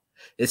of Ra.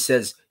 It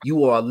says,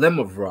 you are a limb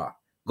of Ra.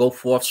 Go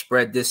forth,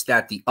 spread this,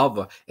 that, the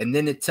other. And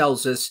then it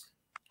tells us,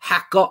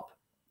 hack up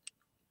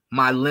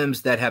my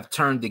limbs that have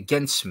turned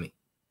against me.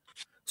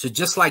 So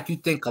just like you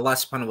think Allah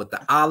subhanahu wa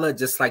ta'ala,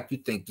 just like you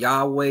think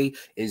Yahweh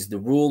is the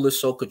ruler,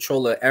 sole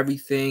controller of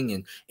everything,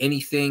 and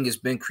anything has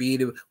been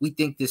created, we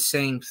think the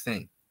same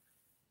thing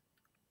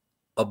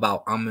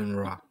about Amun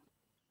Ra.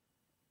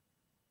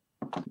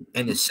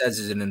 And it says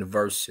it in the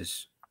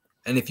verses.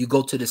 And if you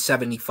go to the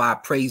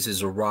 75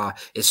 praises of Ra,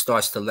 it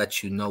starts to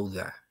let you know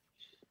that.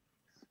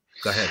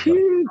 Go ahead,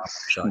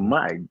 brother.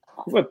 My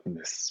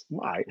goodness.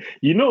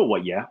 You know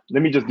what, yeah?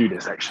 Let me just do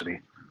this,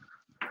 actually.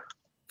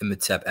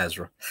 Imitep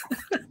Ezra.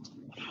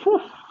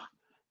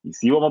 You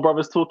see what my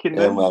brother's talking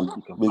there? Yeah,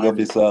 man. Big up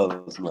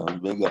yourselves, man.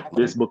 Big up.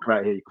 This book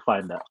right here, you can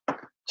find that.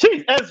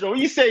 Jeez, Ezra, what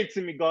you saying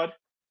to me, God?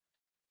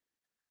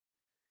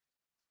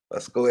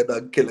 Let's go ahead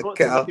and kill a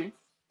cow.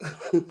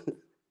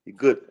 You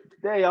good?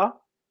 There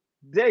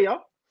you.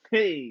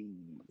 Hey.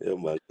 Yeah,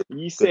 man.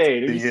 You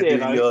saying? You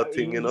saying? Your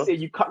thing, you know?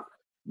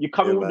 You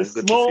coming with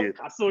the smoke?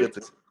 I saw it.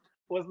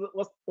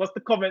 What's the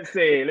comment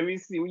saying? Let me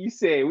see. What you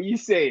say? What you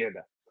saying?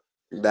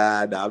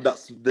 Nah. I'm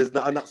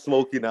not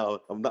smoking now.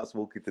 I'm not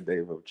smoking today.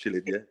 I'm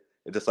chilling. Yeah.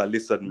 I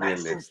listen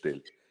mainly still.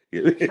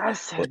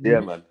 Yeah,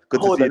 man.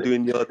 Good to see you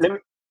doing your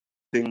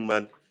thing,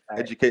 man.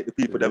 Educate the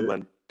people, them,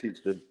 man.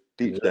 Teach them.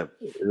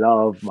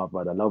 Love my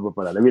brother.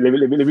 Let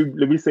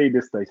me say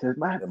this though. He says,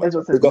 man,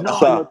 Ezra says, no,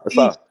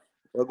 Ausar.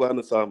 We're going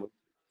to Ausar, man.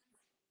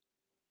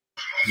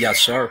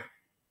 Yes, sir.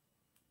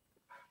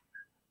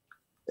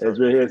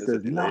 Ezra here says,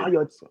 no,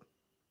 you're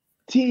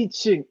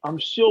teaching. I'm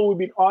sure we've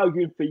been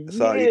arguing for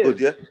So you good,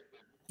 years. yeah?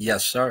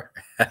 Yes, sir.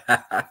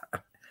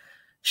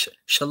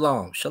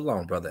 Shalom,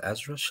 shalom, brother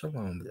Ezra.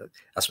 Shalom.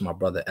 That's my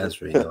brother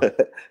Ezra, yo.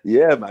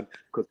 Yeah, man.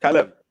 Because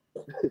Callum,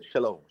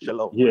 shalom,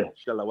 Yeah. man.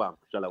 Shalom.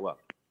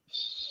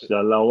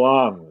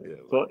 Shalom. Yeah,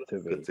 Talk man. to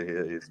me. Good to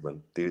hear this,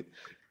 man. Dude,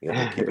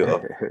 yeah, keep it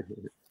up.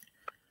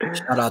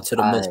 Shout out to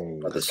the Muslim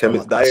brothers.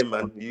 Kemet's dying,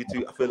 man. You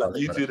two, I feel like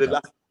you two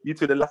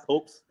the last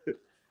hopes.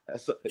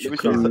 Let me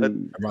show you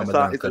something.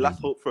 Ausar is the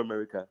last hope for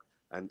America,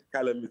 and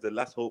Callum is the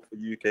last hope for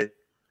UK.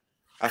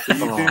 After you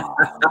two,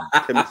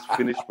 Kemet's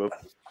finished, bro.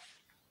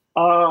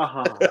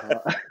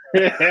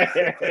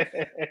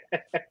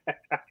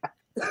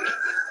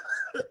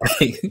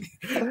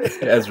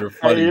 Ezra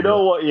funny. Hey, you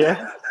know what?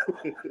 Yeah,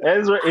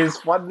 Ezra is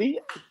funny.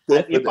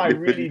 And if I Definitely.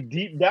 really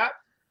deep that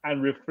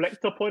and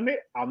reflect upon it,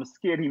 I'm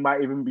scared he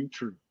might even be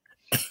true.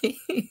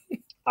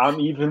 I'm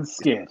even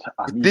scared.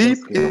 I'm even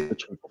scared of the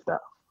truth of that.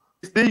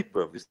 It's deep,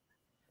 bro. It's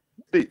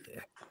deep.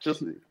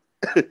 Just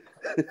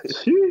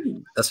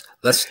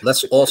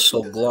let's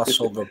also gloss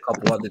over a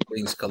couple other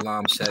things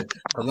Kalam said.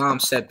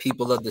 Kalam said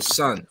people of the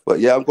sun. But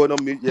yeah, I'm going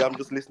on mute. Yeah, I'm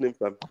just listening,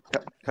 fam.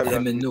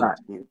 Him and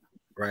Nuke,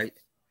 right?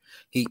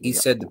 He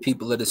said the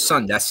people of the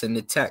sun. That's in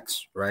the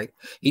text, right?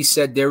 He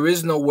said there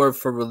is no word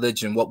for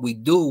religion. What we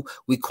do,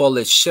 we call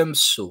it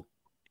shemsu.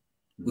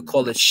 We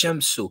call it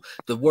shemsu.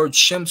 The word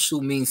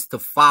shemsu means to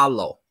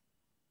follow.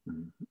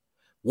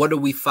 What are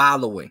we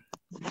following?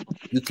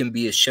 You can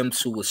be a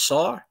shemsu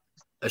Ausar,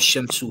 a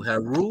shemsu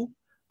Heru,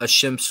 a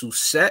shemsu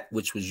Set,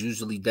 which was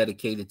usually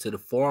dedicated to the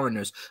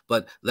foreigners.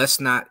 But let's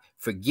not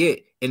forget,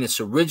 in its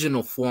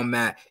original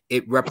format,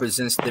 it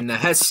represents the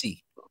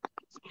Nehesi.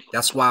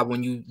 That's why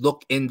when you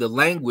look in the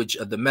language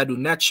of the Medu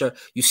Neter,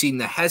 you see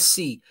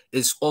Nehesi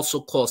is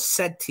also called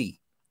Seti.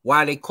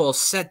 Why are they called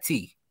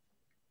Seti?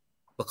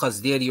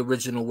 Because they're the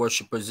original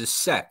worshippers is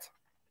Set.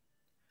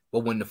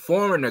 But when the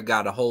foreigner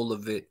got a hold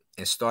of it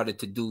and started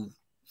to do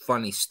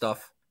funny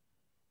stuff,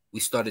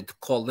 we started to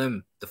call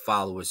them the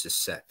followers of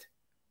Set,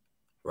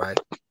 right?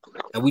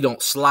 And we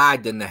don't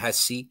slide the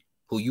Nehesi,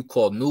 who you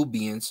call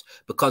Nubians,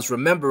 because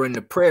remember in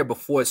the prayer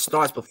before it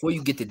starts, before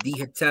you get to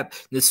Dihatep,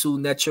 Nesu,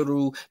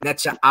 Necheru,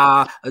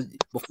 Necha,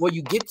 before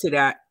you get to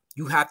that,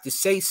 you have to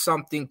say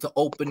something to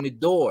open the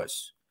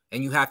doors.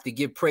 And you have to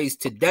give praise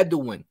to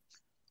Deduin,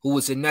 who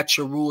was a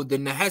Necheru of the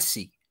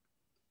Nehesi.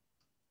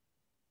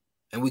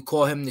 And we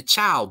call him the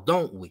child,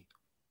 don't we?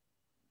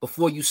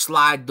 Before you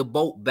slide the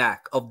boat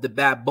back of the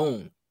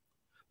baboon,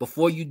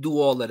 before you do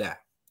all of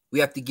that, we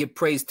have to give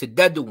praise to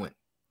Deduin.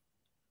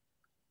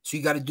 So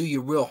you got to do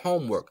your real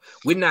homework.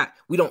 We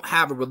don't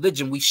have a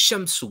religion. We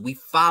shemsu. We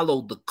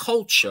follow the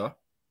culture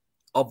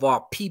of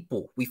our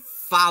people. We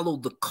follow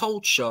the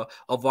culture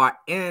of our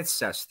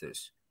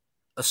ancestors.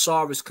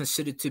 Ausar is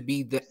considered to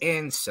be the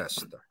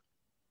ancestor.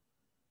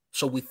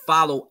 So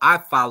I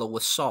follow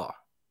Ausar.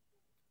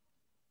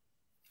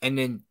 And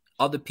then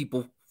other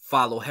people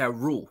follow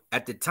Heru.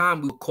 At the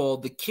time, we were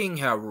called the King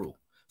Heru.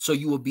 So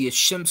you will be a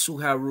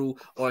Shemsu Heru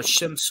or a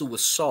Shemsu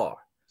Ausar,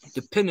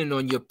 depending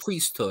on your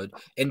priesthood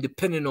and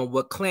depending on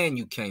what clan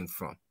you came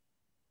from.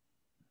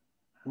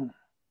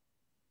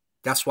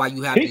 That's why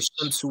you have the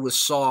Shemsu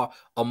Ausar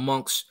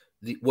amongst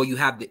you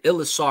have the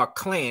Ilisar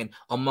clan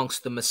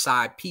amongst the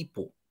Maasai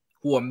people,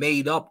 who are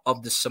made up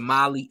of the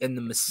Somali and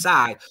the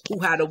Maasai, who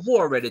had a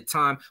war at a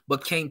time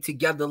but came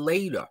together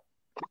later.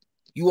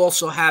 You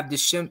also have the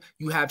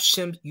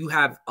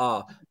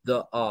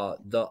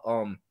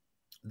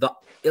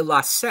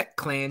Ilaset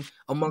clan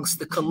amongst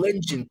the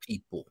Kalenjin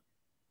people.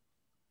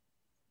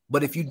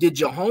 But if you did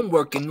your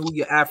homework and knew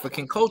your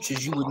African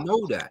cultures, you would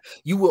know that.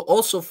 You will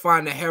also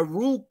find a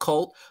Heru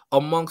cult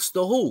amongst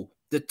the who?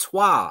 The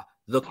Twa,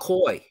 the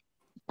Khoi.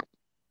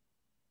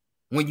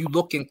 When you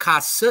look in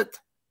Kasut,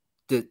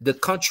 the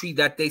country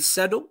that they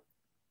settled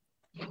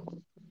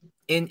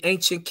in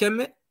ancient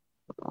Kemet,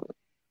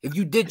 if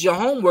you did your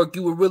homework,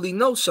 you would really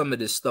know some of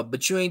this stuff,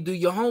 but you ain't do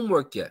your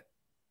homework yet.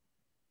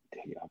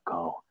 There you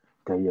go.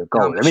 There you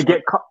go. Let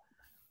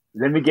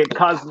me get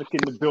Cosmic in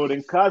the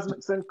building.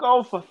 Cosmic and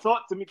Golfer,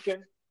 talk to me,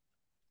 Ken.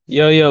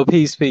 Yo,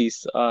 peace.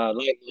 Peace and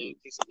blessings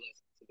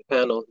to the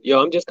panel. Yo,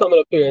 I'm just coming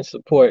up here in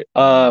support.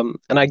 And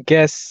I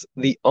guess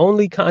the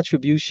only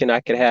contribution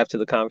I could have to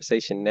the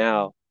conversation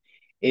now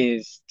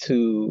is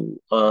to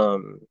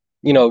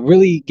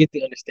really get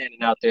the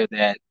understanding out there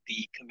that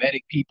the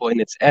Kemetic people in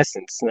its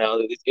essence, now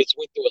it's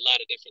went through a lot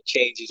of different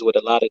changes with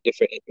a lot of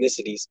different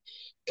ethnicities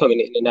coming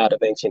in and out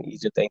of ancient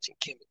Egypt, ancient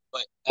Kemet,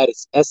 but at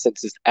its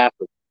essence is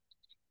Africa.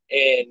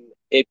 And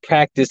it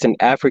practiced an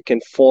African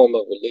form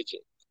of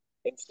religion.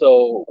 And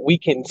so we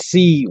can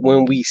see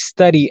when we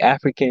study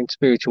African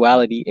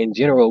spirituality in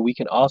general, we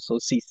can also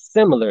see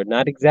similar,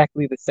 not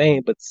exactly the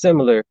same, but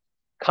similar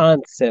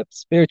concepts,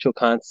 spiritual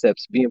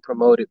concepts being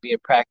promoted, being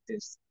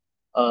practiced,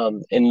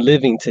 and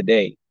living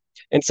today.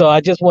 And so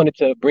I just wanted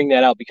to bring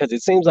that out because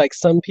it seems like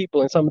some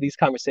people in some of these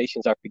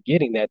conversations are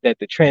forgetting that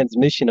the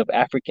transmission of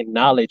African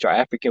knowledge or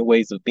African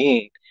ways of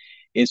being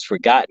is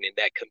forgotten, and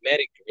that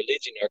Kemetic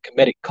religion or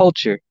Kemetic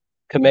culture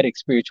Kemetic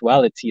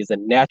spirituality is a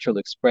natural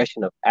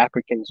expression of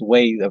Africans'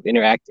 ways of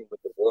interacting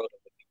with the world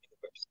and with the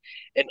universe.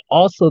 And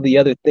also the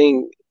other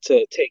thing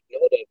to take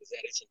note of is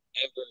that it's an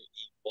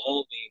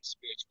ever-evolving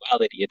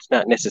spirituality. It's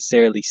not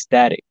necessarily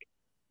static,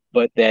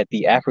 but that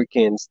the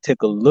Africans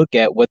took a look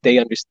at what they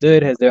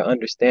understood as their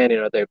understanding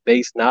or their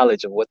base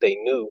knowledge of what they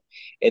knew,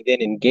 and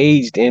then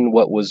engaged in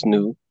what was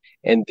new,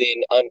 and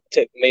then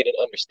made an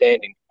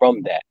understanding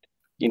from that.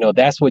 You know,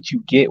 that's what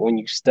you get when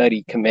you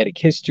study Kemetic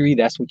history.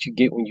 That's what you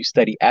get when you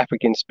study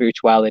African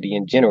spirituality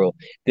in general.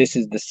 This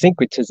is the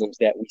syncretisms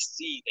that we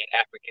see that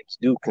Africans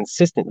do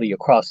consistently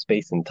across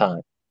space and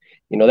time.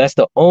 You know, that's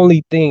the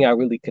only thing I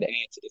really could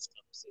add to this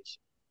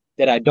conversation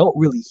that I don't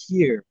really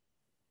hear,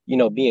 you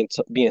know, being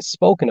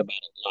spoken about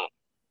a lot.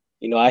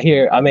 You know,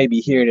 I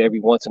maybe hear it every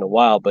once in a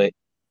while, but,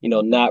 you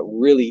know, not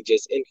really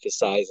just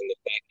emphasizing the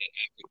fact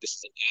that this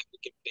is an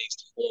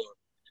African-based form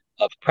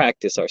of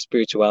practice or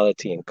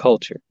spirituality and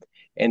culture,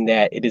 and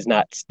that it is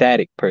not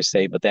static per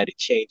se, but that it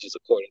changes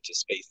according to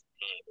space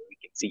and time. And we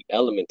can see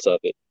elements of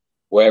it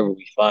wherever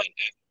we find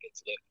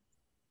Africans living.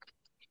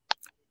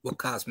 What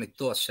Cosmic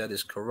Thought said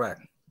is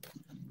correct.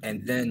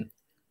 And then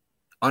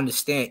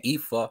understand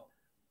Ifa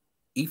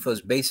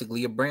is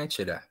basically a branch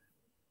of that.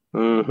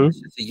 Mm-hmm. This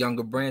is a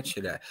younger branch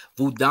of that.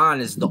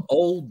 Vudan is the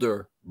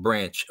older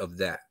branch of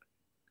that.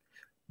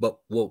 But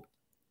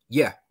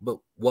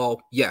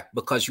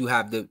because you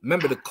have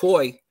remember the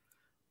Khoi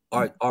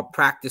are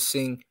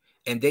practicing,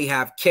 and they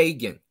have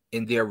Kagan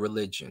in their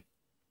religion,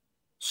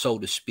 so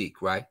to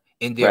speak, right?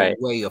 In their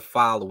way of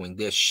following,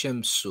 their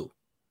Shimsu,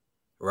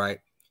 right?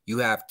 You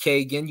have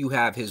Kagan, you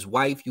have his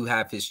wife, you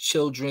have his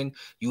children,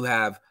 you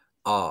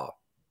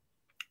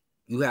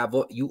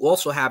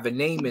also have a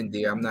name in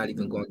there. I'm not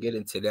even going to get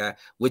into that,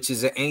 which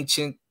is an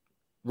ancient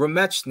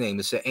Ramech name.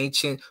 It's an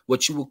ancient,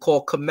 what you would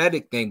call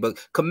Kemetic name, but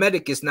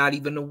Kemetic is not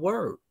even a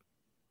word.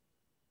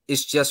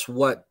 It's just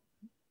what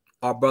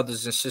our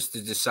brothers and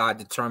sisters decide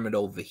to term it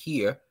over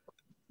here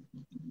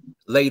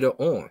later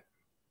on.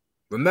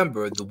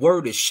 Remember, the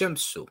word is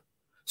Shimsu.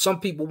 Some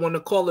people want to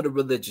call it a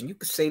religion. You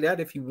can say that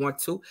if you want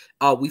to.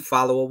 We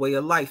follow a way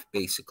of life,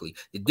 basically.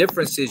 The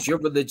difference is your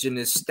religion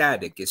is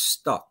static, it's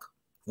stuck.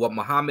 What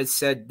Muhammad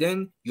said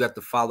then, you have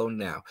to follow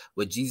now.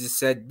 What Jesus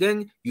said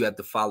then, you have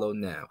to follow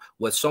now.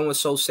 What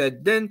so-and-so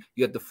said then,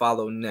 you have to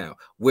follow now.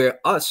 Where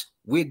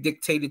we're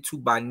dictated to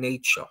by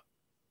nature.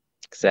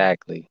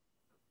 Exactly.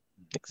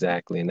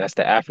 And that's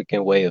the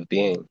African way of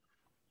being.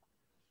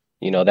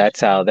 You know,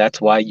 that's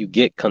why you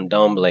get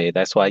candomblé.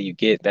 That's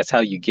how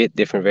you get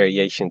different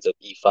variations of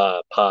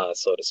Ifa, Pa,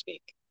 so to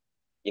speak.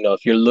 You know,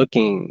 if you're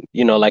looking,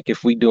 you know, like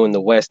if we do in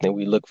the West and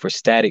we look for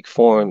static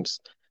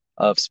forms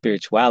of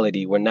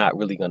spirituality, we're not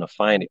really going to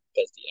find it,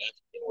 because the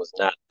African was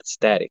not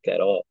static at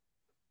all.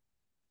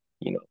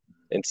 You know,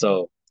 and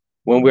so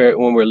when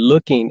we're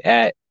looking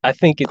at, I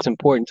think it's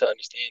important to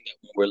understand that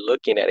when we're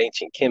looking at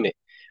ancient Kemet,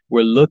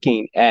 we're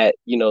looking at,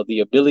 you know, the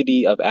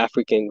ability of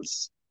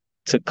Africans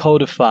to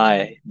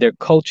codify their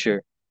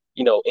culture,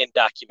 you know, in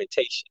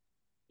documentation,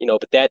 you know,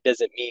 but that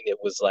doesn't mean it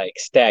was like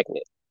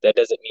stagnant. That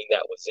doesn't mean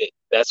that was it.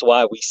 That's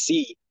why we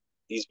see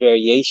these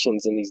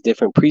variations in these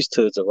different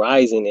priesthoods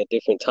arising at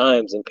different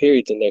times and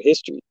periods in their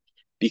history,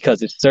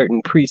 because if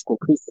certain priests and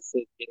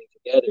priestesses getting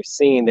together,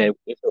 seeing that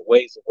different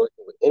ways of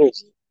working with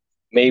energy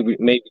may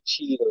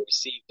achieve and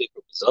receive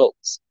different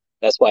results.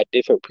 That's why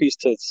different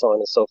priesthoods, so on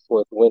and so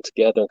forth, went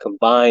together and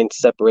combined,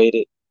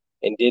 separated,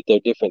 and did their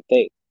different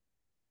things.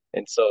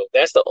 And so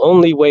that's the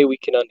only way we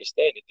can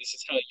understand it. This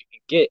is how you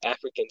can get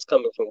Africans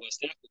coming from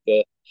West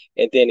Africa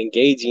and then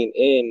engaging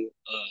in,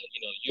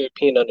 you know,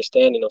 European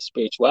understanding of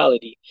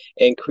spirituality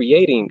and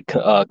creating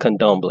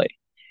candomblé,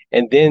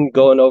 and then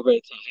going over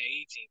into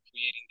Haiti and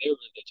creating their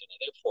religion or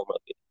their form of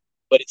it.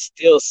 But it's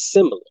still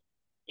similar.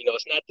 You know,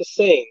 it's not the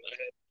same. I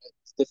had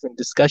different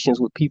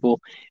discussions with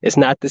people. It's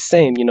not the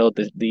same. You know,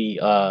 the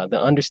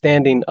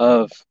understanding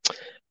of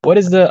what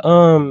is the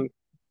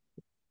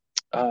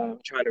I'm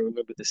trying to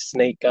remember the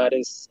snake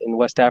goddess in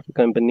West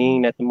Africa and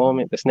Benin at the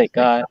moment. The snake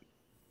god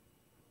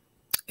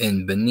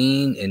in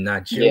Benin, in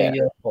Nigeria.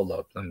 Yeah. Hold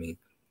up, I'm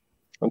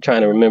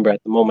trying to remember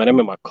at the moment. I'm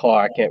in my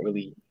car. I can't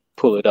really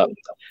pull it up.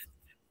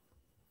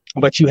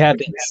 But you have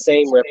that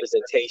same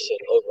representation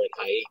over in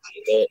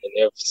Haiti in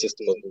their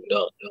system of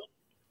Voodoo.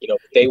 You know,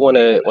 they want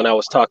to. When I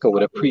was talking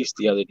with a priest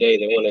the other day,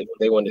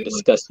 they want to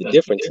discuss the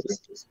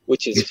differences,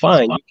 which is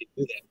fine. You can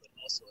do that, but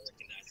also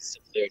recognize the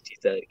similarities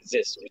that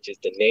exist, which is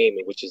the name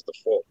and which is the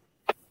form.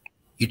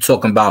 You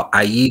talking about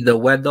Aida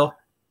Wedo?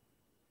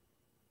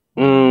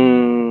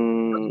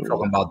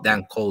 Talking about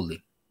Dan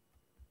Coley.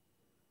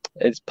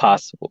 It's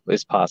possible.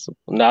 It's possible.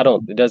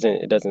 No, it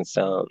doesn't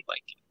sound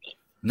like it.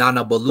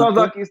 Nana Baluku. Sounds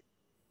like he's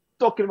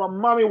talking about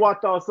Mommy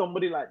Wata or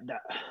somebody like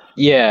that.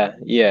 Yeah.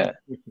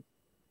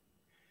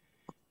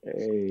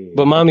 Hey.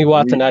 But Mommy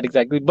Wata, not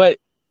exactly. But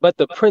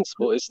the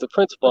principle, it's the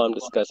principle I'm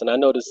discussing. I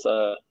notice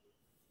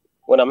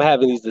when I'm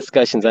having these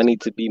discussions, I need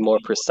to be more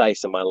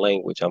precise in my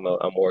language. I'm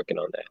working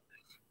on that.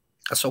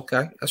 That's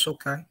okay.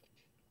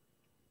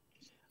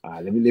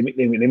 Let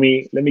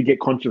me get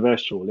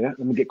controversial. Yeah,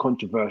 let me get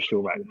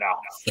controversial right now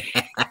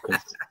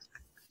because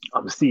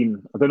I'm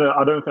seeing. I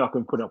don't think I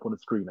can put it up on the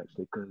screen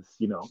actually because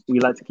we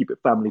like to keep it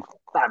family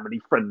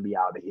friendly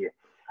out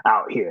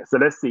here. So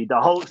let's see. The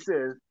Hulk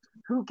says,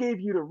 "Who gave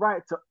you the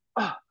right to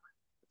how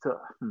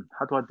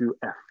do I do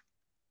F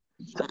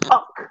to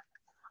uck?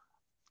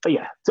 Oh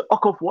yeah, to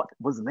uck off what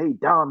was laid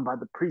down by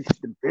the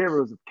priests and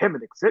pharaohs of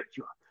Kemet, etc.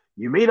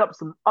 You made up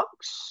some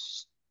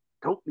ucks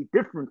totally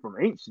different from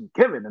ancient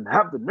Kemet and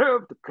have the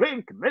nerve to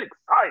claim Kemetic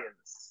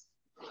science."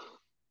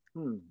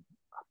 I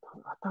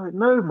don't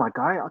know, my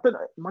guy. I don't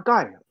know, my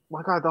guy,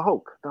 the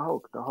Hulk,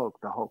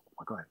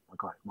 my guy.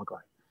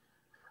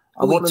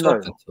 I want to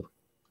know.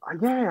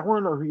 Yeah, I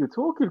want to know who you're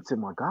talking to,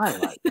 my guy.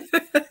 Like,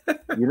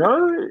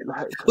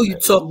 who you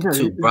talking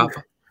to,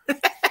 brother?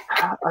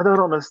 I don't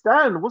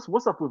understand.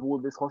 What's up with all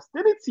this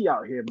hostility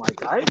out here, my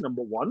guy?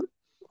 Number one.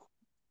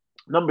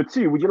 Number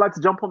two, would you like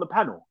to jump on the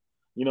panel?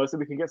 So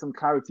we can get some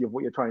clarity of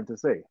what you're trying to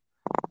say.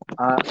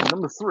 And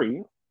number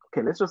three,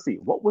 okay, let's just see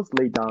what was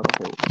laid down.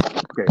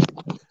 Okay.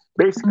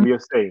 Basically, you're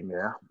saying,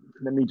 yeah.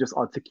 Let me just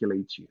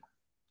articulate you.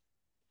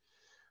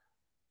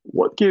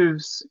 What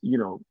gives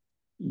you,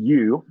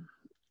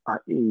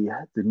 i.e.,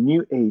 the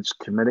New Age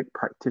Kemetic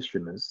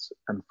practitioners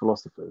and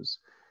philosophers,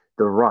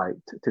 the right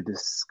to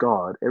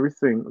discard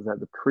everything that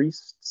the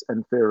priests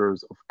and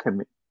pharaohs of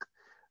Kemet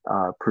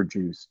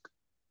produced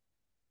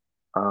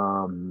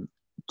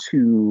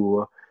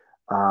to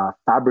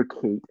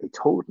fabricate a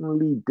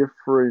totally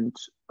different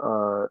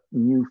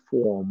new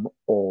form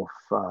of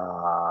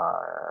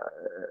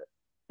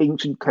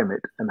ancient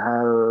Kemet and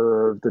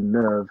have the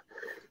nerve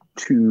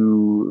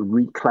to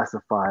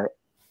reclassify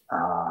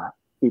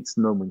its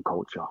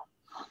nomenclature?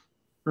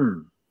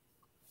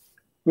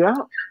 Yeah,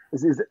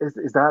 is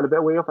that a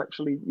better way of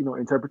actually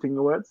interpreting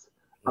the words?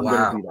 I'm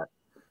going to do that.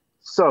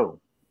 So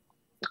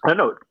I don't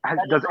know.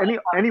 Does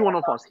any one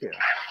of us here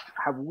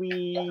have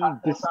we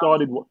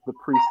discarded what the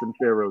priests and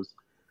pharaohs?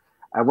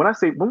 And when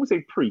we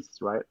say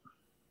priests, right?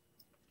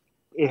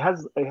 It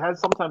has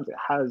sometimes it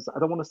has. I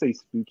don't want to say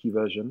spooky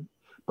version,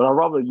 but I'd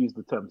rather use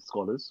the term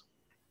scholars.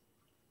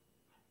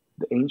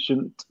 The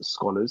ancient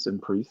scholars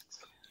and priests,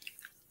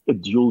 a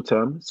dual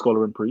term,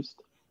 scholar and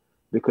priest,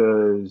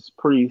 because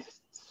priests.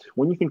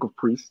 When you think of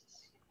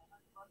priests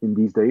in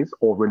these days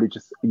or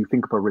religious, you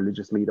think of a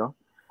religious leader,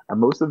 and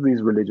most of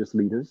these religious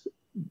leaders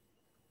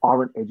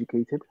aren't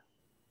educated.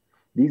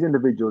 These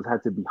individuals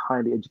had to be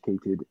highly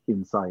educated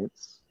in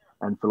science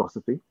and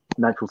philosophy,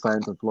 natural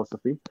science and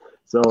philosophy.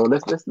 So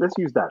let's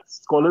use that.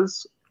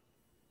 Scholars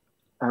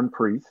and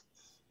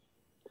priests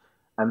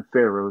and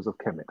pharaohs of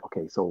Kemet.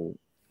 Okay, so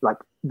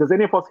does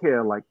any of us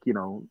here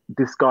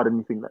discard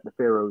anything that the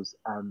pharaohs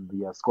and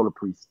the scholar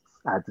priests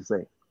had to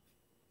say?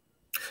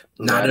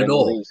 Not at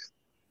all.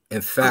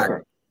 In fact,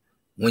 okay.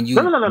 When you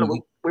no.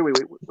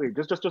 Wait.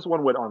 Just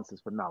one word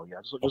answers for now.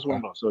 Yeah, just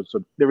one more. So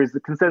there is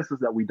the consensus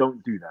that we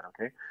don't do that.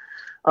 Okay.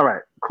 All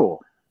right.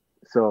 Cool.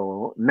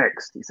 So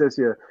next, he says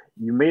here,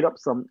 you made up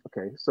some.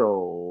 Okay.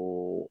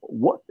 So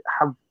what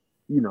have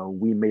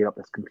we made up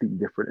that's completely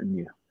different and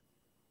new?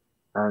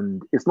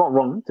 And it's not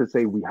wrong to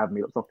say we have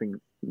made up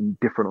something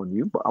different or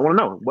new, but I want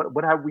to know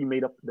what have we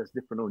made up that's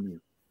different or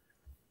new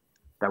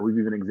that we've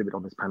even exhibited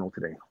on this panel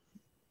today.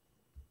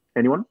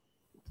 Anyone?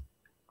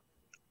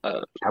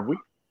 Have we?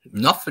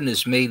 Nothing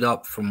is made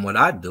up from what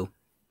I do.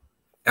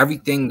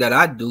 Everything that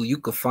I do, you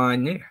could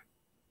find there.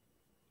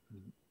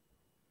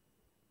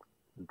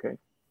 Okay.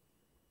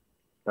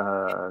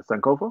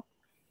 Sankofa?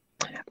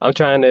 I'm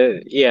trying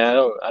to.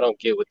 Yeah, I don't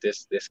get what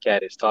this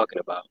cat is talking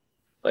about.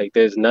 Like,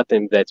 there's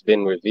nothing that's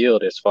been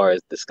revealed as far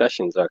as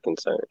discussions are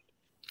concerned.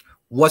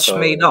 What's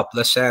made up?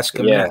 Let's ask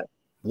him that.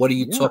 What are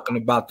you talking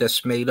about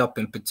that's made up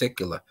in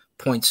particular?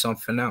 Point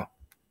something out.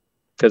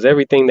 Because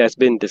everything that's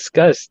been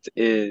discussed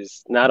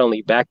is not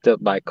only backed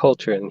up by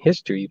culture and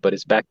history, but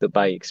it's backed up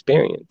by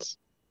experience.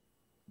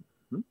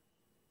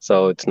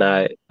 So it's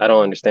not. I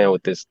don't understand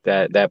what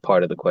that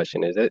part of the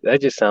question is.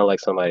 That just sounds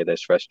like somebody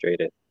that's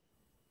frustrated.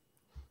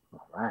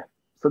 All right.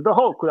 So the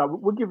whole,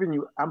 we're giving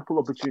you ample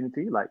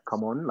opportunity. Like,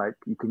 come on,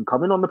 you can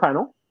come in on the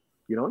panel.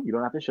 You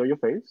don't have to show your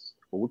face.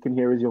 All we can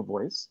hear is your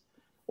voice.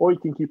 Or you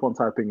can keep on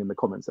typing in the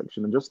comment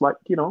section and just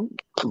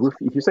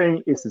if you're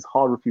saying this is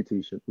hard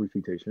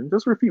refutation,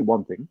 just refute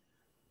one thing.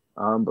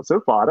 But so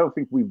far, I don't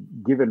think we've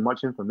given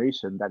much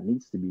information that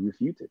needs to be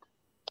refuted.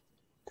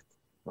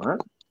 All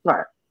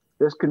right.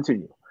 Let's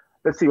continue.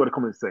 Let's see what the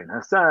comments saying.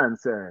 Hassan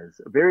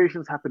says,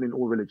 variations happen in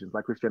all religions,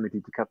 like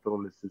Christianity to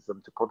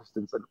Catholicism to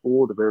Protestants and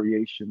all the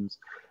variations,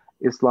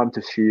 Islam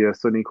to Shia,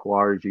 Sunni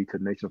Khawariji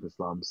to Nation of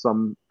Islam.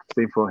 Some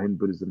same for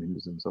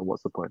Hinduism. So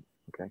what's the point?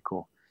 Okay,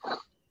 cool.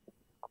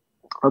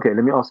 Okay,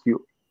 let me ask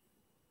you.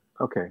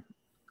 Okay,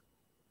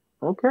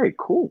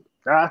 cool.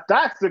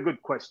 That's a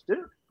good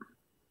question.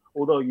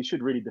 Although you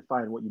should really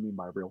define what you mean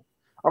by real.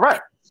 All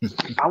right,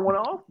 I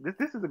want to ask.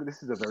 This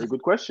is a very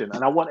good question,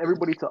 and I want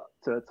everybody to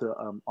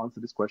answer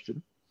this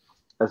question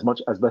as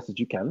best as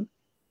you can.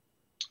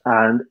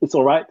 And it's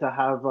all right to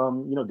have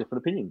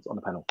different opinions on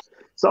the panel.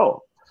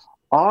 So,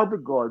 are the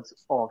gods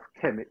of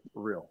Kemet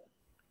real?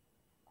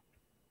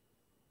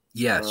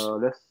 Yes.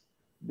 Let's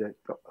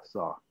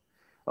Ausar.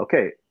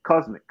 Okay,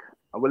 cosmic.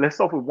 Well, let's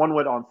start with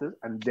one-word answers,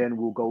 and then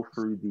we'll go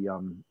through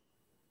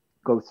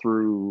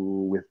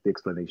with the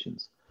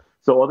explanations.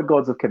 So, are the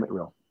gods of Kemet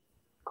real?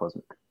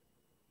 Cosmic.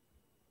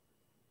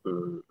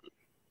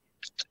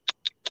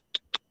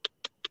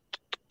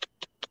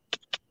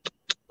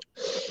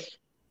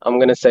 I'm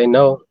gonna say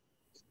no.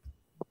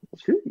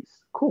 Jeez,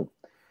 cool.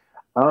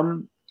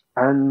 And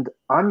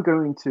I'm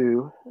going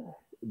to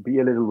be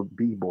a little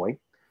b-boy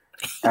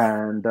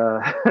and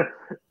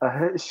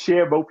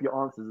share both your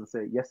answers and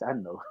say yes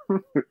and no.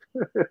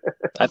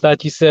 I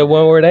thought you said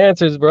one-word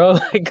answers, bro.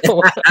 Like, come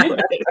on.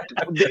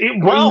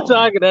 What are you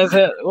talking? That's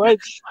what?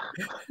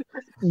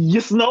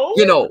 Yes, no.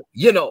 You know.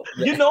 Yeah,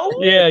 you know.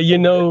 Yeah. You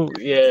know.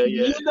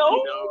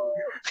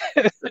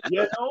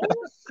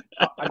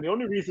 And the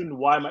only reason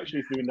why I'm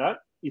actually doing that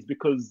is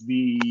because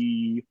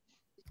the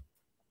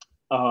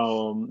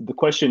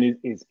question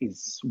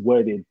is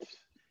worded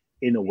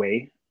in a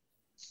way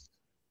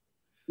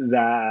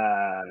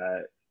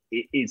that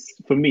it's,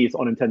 for me, it's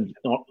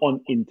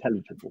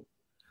unintelligible.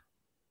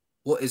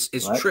 Well, it's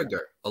right?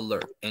 Trigger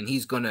alert, and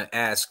he's gonna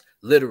ask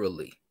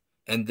literally,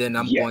 and then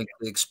I'm going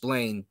to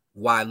explain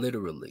why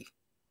literally,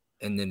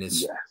 and then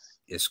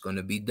it's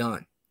gonna be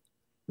done.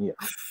 Yeah.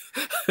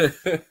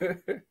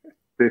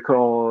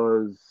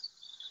 Because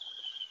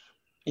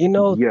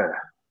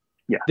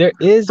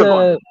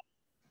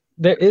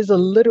there is a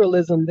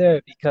literalism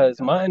there, because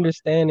my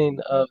understanding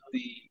of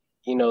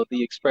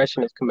the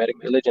expression of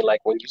Kemetic religion,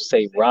 like when you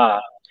say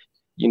Ra,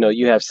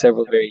 you have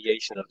several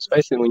variations of,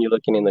 especially when you're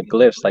looking in the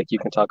glyphs, like you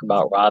can talk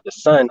about Ra the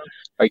sun,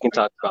 or you can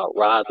talk about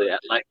Ra the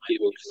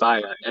life-giving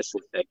fire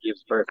essence that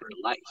gives birth to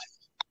life.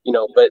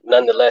 But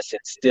nonetheless,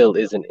 it still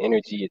is an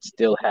energy. It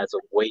still has a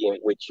way in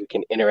which you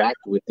can interact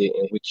with it,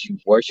 in which you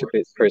worship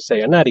it per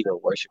se, or not even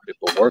worship it,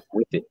 but work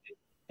with it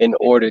in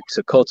order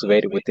to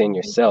cultivate it within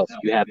yourself.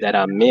 You have that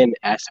Amen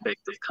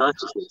aspect of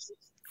consciousness,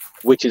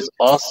 which is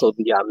also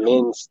the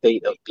Amen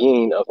state of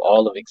being of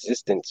all of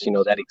existence,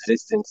 that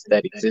existence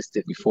that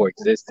existed before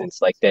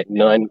existence, like that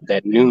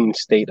noon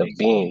state of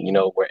being,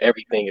 where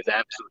everything is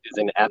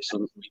in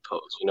absolute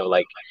repose,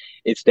 like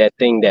it's that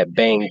thing that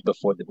banged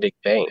before the Big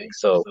Bang.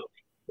 So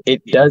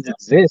it does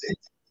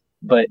exist,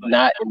 but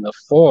not in the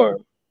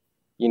form,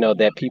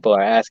 that people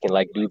are asking,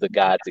 like, do the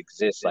gods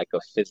exist like a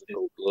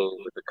physical being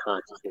with a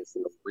consciousness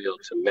and a will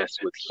to mess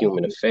with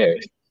human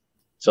affairs?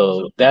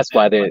 So that's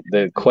why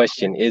the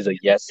question is a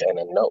yes and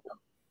a no.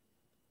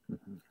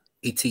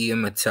 ET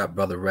in my top,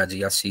 brother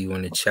Reggie. I see you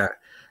in the chat.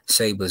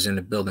 Saber's in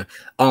the building.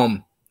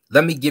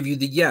 Let me give you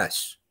the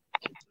yes,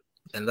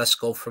 and let's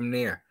go from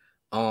there.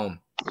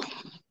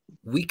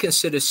 We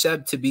consider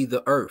Seb to be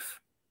the earth.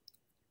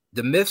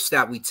 The myths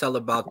that we tell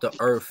about the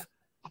earth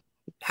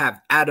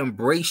have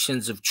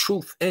adumbrations of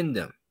truth in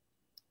them,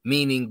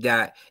 meaning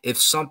that if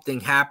something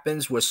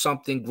happens where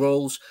something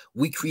grows,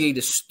 we create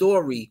a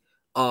story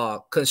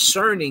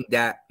concerning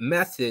that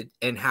method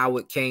and how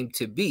it came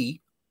to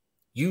be.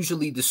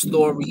 Usually the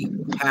story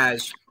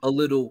has a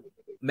little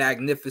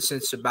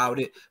magnificence about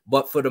it,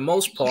 but for the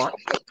most part,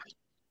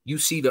 you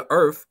see the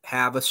earth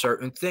have a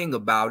certain thing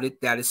about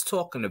it that it's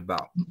talking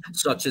about,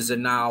 such as a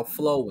Nile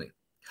flowing,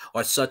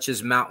 or such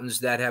as mountains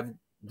that have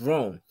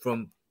grown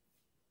from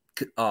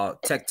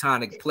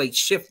tectonic plates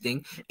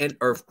shifting and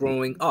earth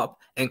growing up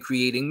and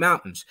creating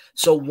mountains.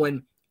 So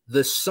when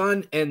the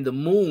sun and the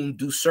moon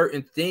do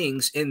certain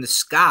things in the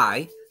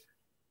sky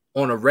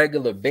on a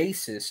regular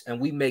basis, and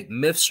we make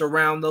myths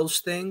around those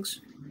things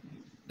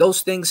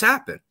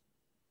happen.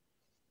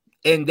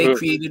 And they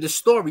created a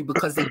story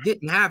because they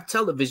didn't have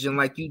television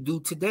like you do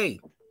today.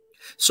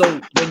 So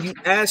when you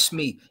ask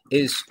me,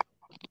 is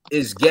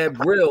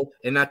Geb real?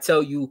 And I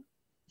tell you,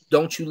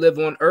 don't you live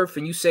on Earth?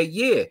 And you say,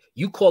 yeah,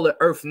 you call it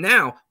Earth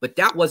now, but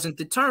that wasn't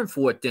the term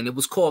for it then. It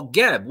was called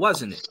Geb,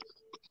 wasn't it?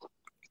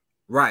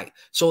 Right.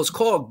 So it's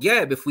called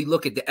Geb if we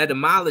look at the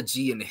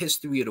etymology and the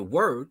history of the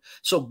word.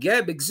 So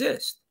Geb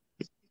exists.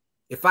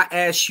 If I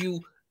ask you,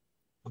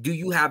 do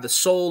you have a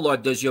soul, or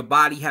does your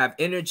body have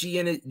energy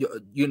in it?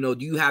 Do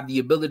you have the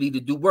ability to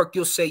do work?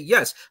 You'll say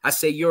yes. I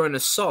say you're an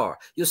Ausar.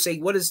 You'll say,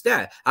 what is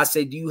that? I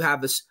say, do you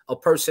have a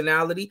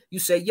personality? You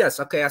say yes.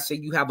 Okay, I say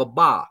you have a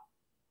Ba,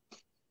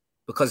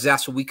 because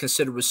that's what we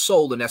consider a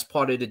soul, and that's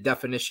part of the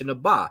definition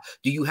of Ba.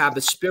 Do you have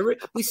a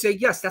spirit? We say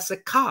yes, that's a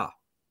Ka.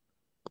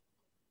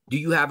 Do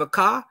you have a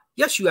Ka?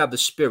 Yes, you have a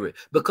spirit,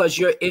 because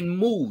you're in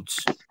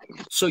moods.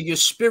 So you're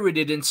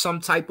spirited in some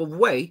type of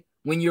way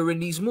when you're in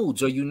these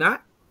moods, are you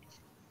not?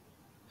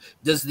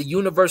 Does the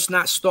universe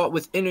not start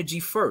with energy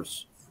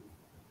first?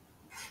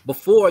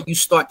 Before you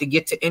start to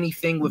get to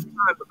anything with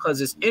time,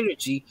 because it's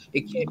energy,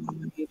 it can't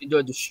be created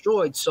or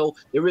destroyed. So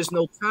there is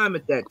no time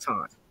at that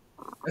time.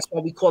 That's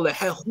why we call it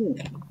Hehu.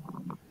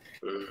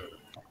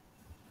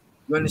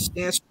 You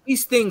understand? So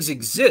these things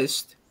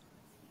exist.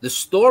 The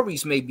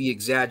stories may be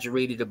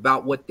exaggerated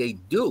about what they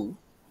do.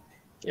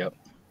 Yep.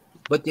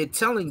 But they're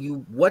telling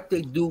you what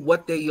they do,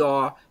 what they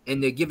are,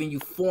 and they're giving you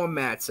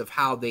formats of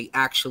how they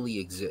actually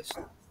exist.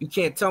 You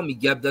can't tell me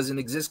Geb doesn't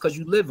exist because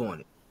you live on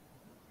it.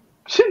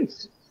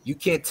 Jeez. You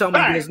can't tell me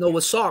there's no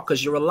Ausar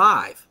because you're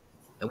alive.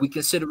 And we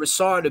consider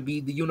Ausar to be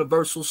the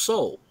universal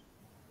soul.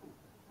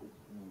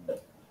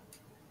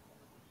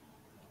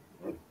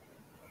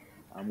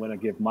 I'm going to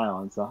give my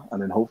answer,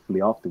 and then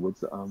hopefully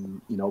afterwards,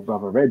 you know,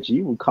 brother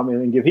Reggie will come in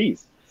and give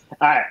his.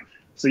 All right.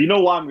 So you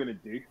know what I'm going to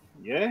do,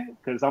 yeah?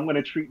 Because I'm going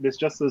to treat this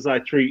just as I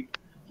treat,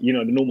 you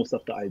know, the normal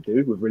stuff that I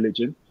do with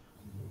religion.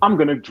 I'm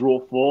going to draw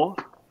for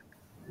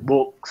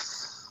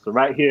books. So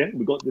right here,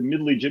 we got the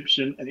Middle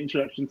Egyptian, An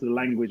Introduction to the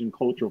Language and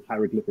Culture of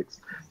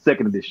Hieroglyphics,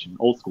 2nd edition,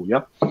 old school,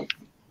 yeah?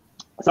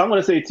 So I'm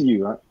going to say to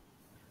you, right?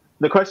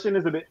 The question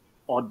is a bit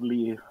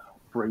oddly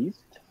phrased,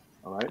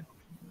 all right?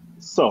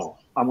 So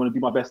I'm going to do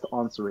my best to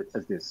answer it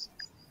as this.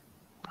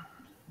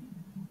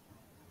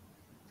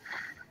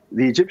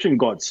 The Egyptian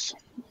gods,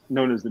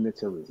 known as the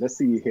Neteru. Let's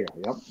see here,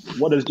 yeah?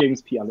 What does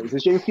James P. Allen? Is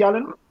this James P.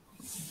 Allen?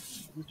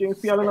 Is this James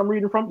P. Allen I'm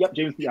reading from? Yep,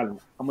 James P. Allen.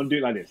 I'm going to do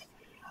it like this.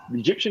 The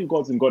Egyptian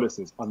gods and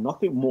goddesses are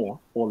nothing more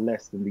or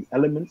less than the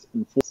elements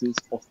and forces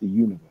of the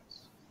universe.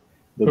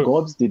 The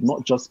gods did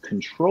not just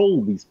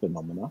control these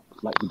phenomena,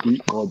 like the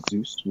Greek god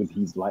Zeus with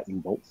his lightning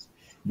bolts.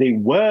 They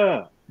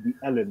were the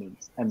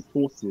elements and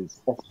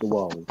forces of the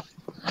world.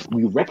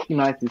 We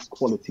recognize this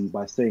quality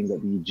by saying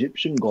that the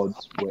Egyptian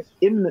gods were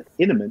immanent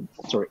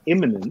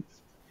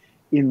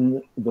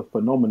in the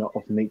phenomena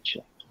of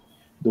nature.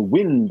 The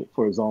wind,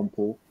 for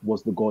example,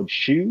 was the god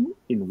Shu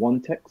in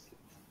one text.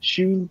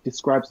 Shu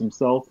describes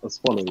himself as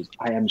follows: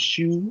 I am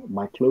Shu,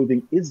 my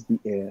clothing is the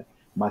air,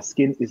 my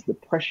skin is the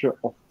pressure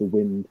of the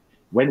wind.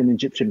 When an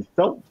Egyptian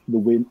felt the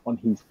wind on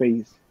his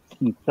face,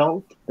 he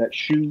felt that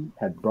Shu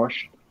had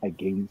brushed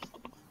against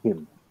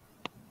him.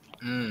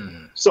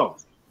 So,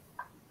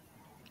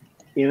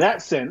 in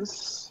that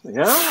sense,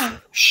 yeah,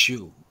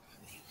 Shu.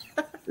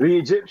 The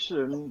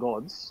Egyptian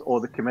gods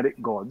or the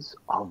Kemetic gods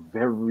are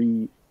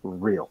very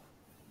real.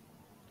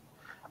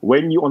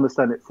 When you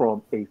understand it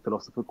from a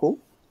philosophical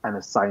and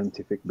a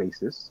scientific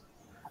basis,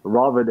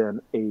 rather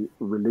than a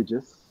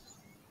religious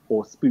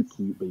or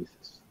spooky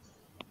basis,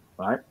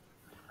 right?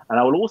 And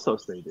I will also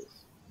say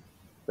this,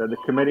 that the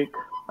Kemetic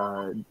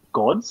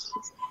gods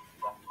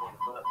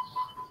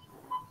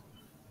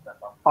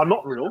are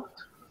not real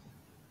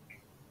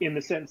in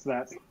the sense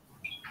that,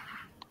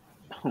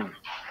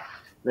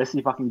 let's see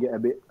if I can get a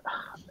bit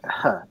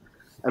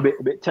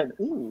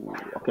ooh,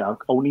 okay,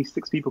 only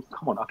 6 people,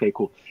 come on, okay,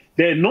 cool.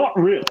 They're not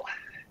real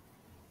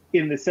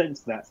in the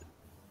sense that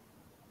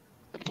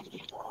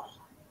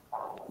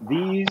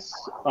these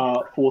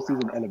forces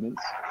and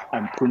elements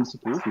and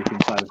principles within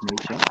inside of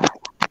nature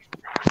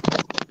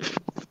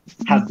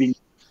have been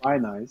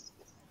divinized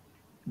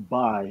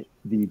by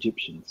the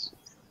Egyptians.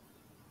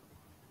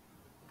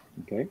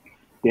 Okay,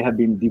 they have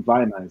been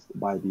divinized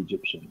by the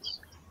Egyptians,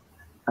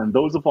 and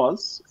those of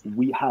us,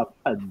 we have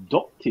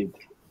adopted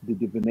the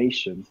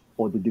divination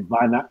or the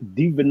how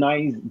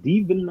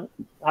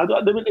do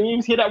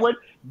I hear that word?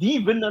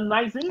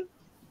 Divinizing.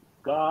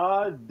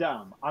 God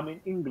damn, I'm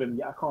in England,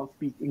 yet I can't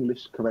speak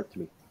English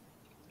correctly.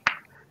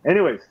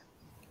 Anyways,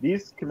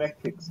 these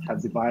Kemetics have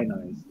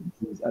divinized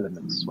these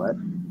elements, right?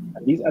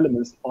 And these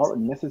elements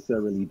aren't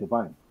necessarily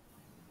divine.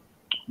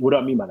 What do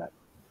I mean by that?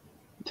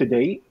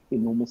 Today,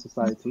 in normal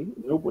society,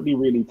 nobody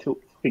really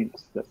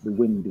thinks that the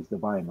wind is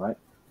divine, right?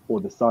 Or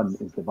the sun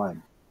is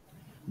divine.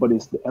 But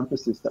it's the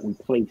emphasis that we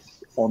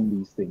place on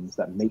these things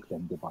that make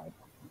them divine.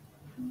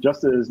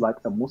 Just as like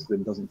a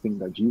Muslim doesn't think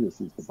that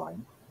Jesus is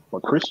divine,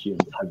 but Christians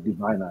have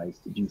divinized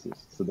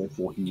Jesus, so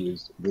therefore he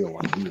is real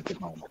and he is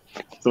divine.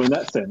 So in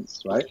that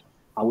sense, right,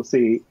 I would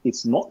say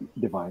it's not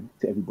divine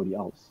to everybody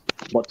else,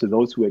 but to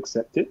those who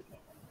accept it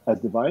as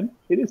divine,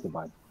 it is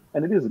divine,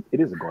 and it is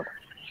a God.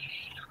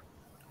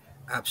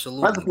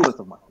 Absolutely. That's the fullest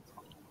of my answer.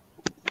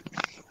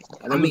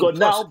 And then we got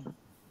now.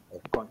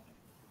 Go on.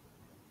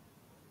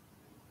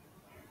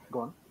 Go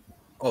on.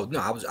 Oh no,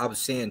 I was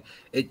saying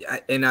it,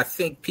 and I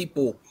think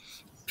people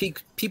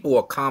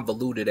are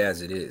convoluted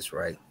as it is,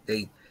 right?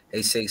 They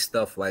say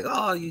stuff like,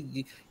 "Oh,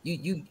 you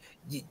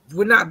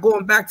we're not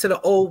going back to the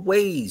old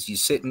ways." You're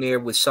sitting there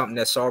with something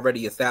that's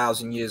already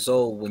 1,000 years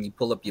old when you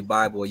pull up your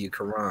Bible or your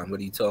Quran. What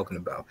are you talking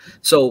about?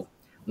 So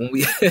when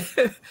we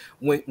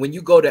when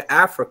you go to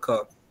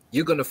Africa,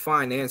 you're gonna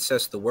find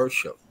ancestor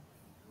worship.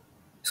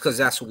 It's because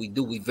that's what we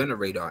do. We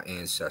venerate our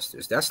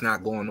ancestors. That's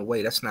not going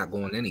away. That's not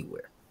going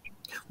anywhere.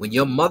 When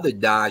your mother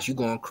dies, you're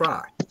gonna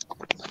cry.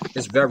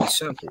 It's very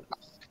simple.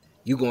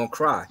 You're gonna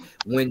cry.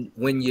 When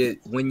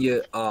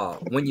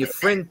your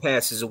friend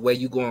passes away,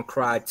 you're gonna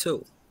cry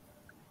too.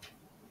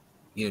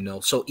 You know,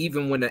 so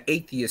even when an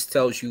atheist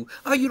tells you,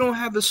 "Oh, you don't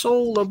have a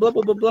soul," or blah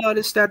blah blah blah,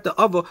 this, that, the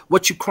other,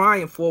 what you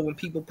crying for when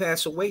people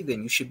pass away?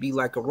 Then you should be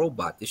like a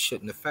robot. This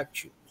shouldn't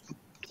affect you.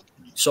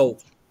 So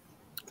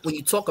when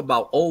you talk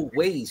about old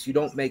ways, you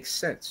don't make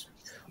sense.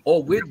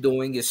 All we're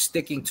doing is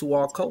sticking to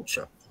our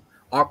culture.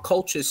 Our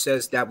culture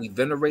says that we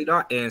venerate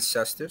our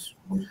ancestors.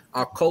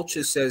 Our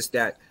culture says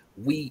that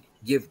we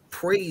give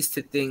praise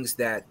to things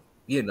that,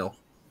 you know,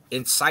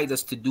 incite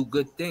us to do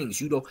good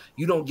things. You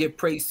don't give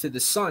praise to the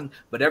sun,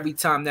 but every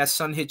time that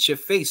sun hits your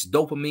face,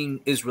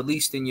 dopamine is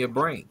released in your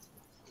brain.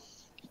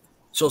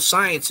 So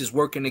science is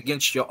working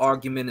against your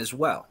argument as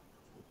well.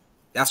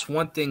 That's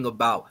one thing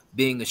about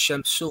being a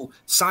Shemsu.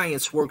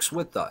 Science works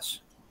with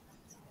us.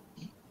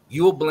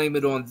 You'll blame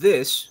it on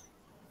this.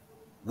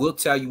 We'll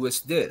tell you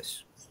it's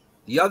this.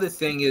 The other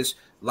thing is,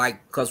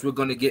 like, because we're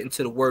going to get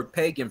into the word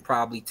pagan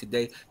probably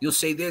today, you'll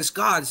say there's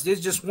gods.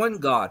 There's just one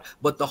God,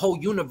 but the whole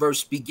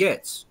universe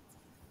begets.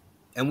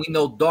 And we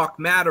know dark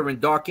matter and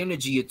dark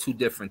energy are two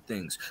different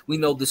things. We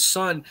know the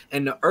sun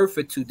and the earth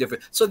are two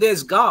different. So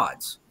there's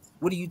gods.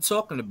 What are you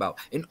talking about?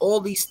 And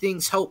all these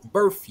things help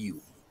birth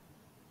you.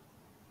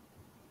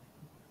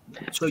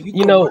 So you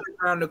can run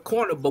around the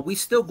corner, but we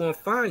still gonna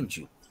find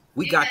you.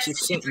 We got you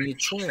scent in your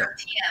trail.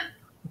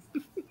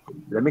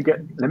 Let me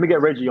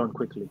get Reggie on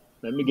quickly.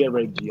 Let me get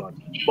Reggie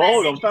on. But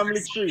hold on,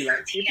 family tree.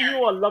 Like, if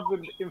you are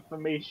loving the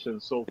information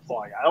so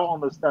far, I don't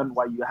understand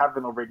why you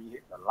haven't already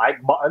hit the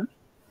like button,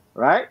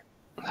 right?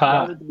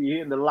 You need to be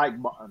hitting the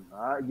like button.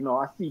 You know,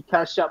 I see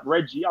Cash App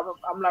Reggie.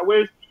 I'm like,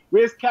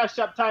 where's Cash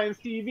App Times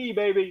TV,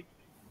 baby?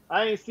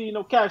 I ain't seen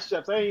no Cash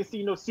Apps. I ain't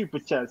seen no super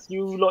chats.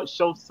 You lot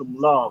show some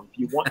love. If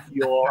you want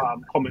your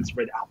comments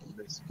read out on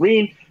the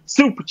screen,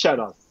 super chat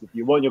us. If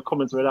you want your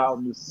comments read out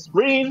on the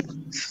screen,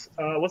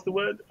 what's the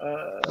word?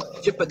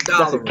 Chip a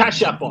dollar.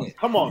 Cash App us.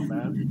 Come on,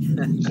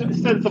 man.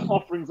 Send some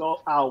offerings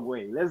our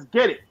way. Let's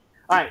get it.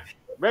 All right,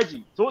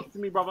 Reggie, talk to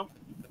me, brother.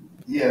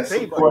 Yeah,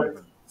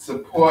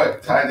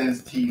 support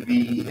Titans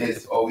TV.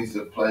 It's always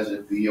a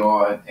pleasure to be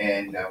on,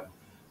 and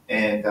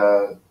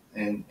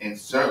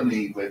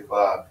certainly with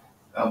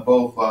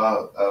both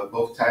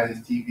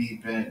Titans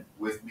TV been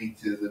with me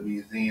to the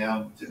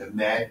museum, to the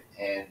Met,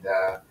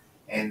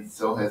 and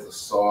so has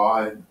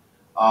Ausar.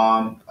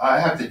 I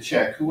have to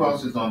check who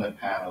else is on the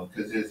panel,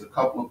 because there's a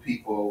couple of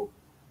people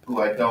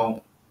who I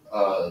don't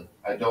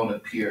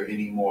appear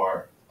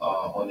anymore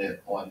on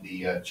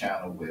the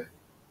channel with.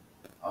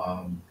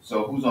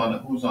 So who's on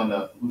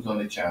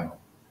the channel?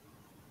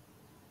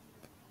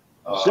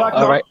 Shakara.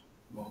 All right.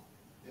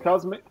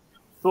 Cosmic.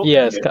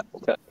 Yes.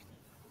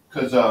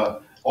 Because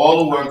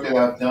all the work that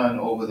I've done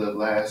over the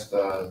last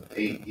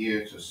 8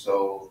 years or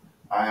so,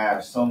 I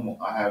have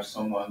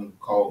someone who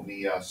called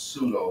me a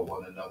pseudo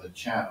on another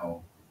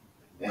channel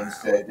and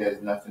said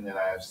there's nothing that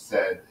I have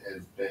said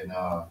has been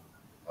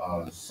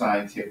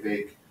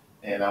scientific,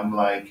 and I'm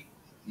like,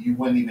 you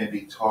wouldn't even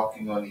be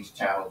talking on these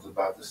channels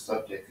about the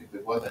subject if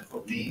it wasn't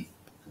for me,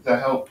 because I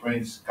help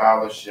bring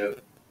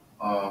scholarship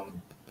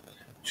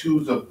to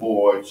the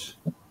boards,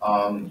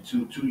 to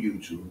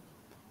YouTube,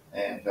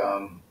 and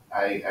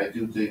I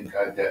do think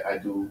that I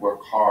do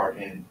work hard,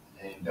 and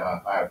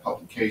I have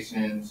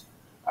publications,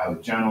 I have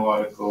a journal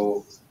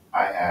article,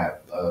 I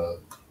have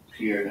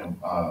appeared in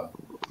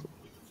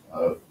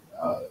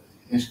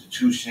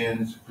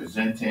institutions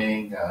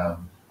presenting.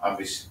 I'm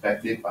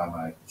respected by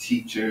my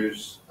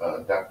teachers,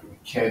 Dr.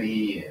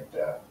 Reggy and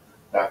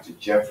Dr.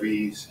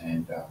 Jeffries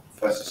and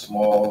Professor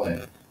Small,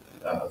 and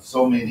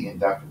so many, and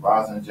Dr.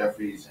 Rosalind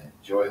Jeffries and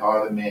Joy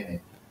Hardiman,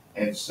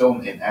 and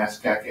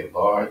ASCAC at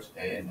large.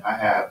 And I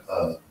have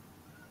a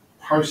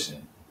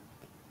person,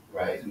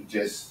 right, who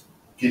just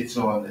gets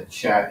on the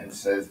chat and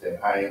says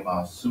that I am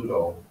a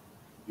pseudo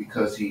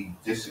because he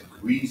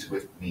disagrees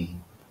with me.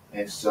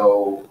 And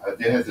so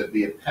there has to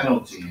be a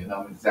penalty, and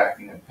I'm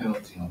exacting a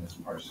penalty on this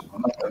person.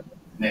 I'm not going to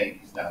name,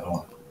 he's not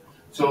on.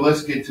 So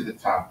let's get to the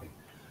topic.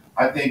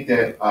 I think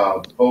that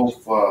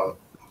both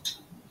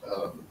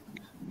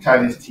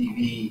Titans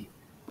TV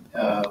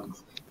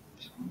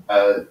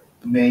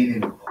made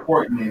an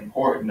important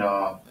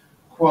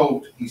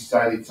quote. He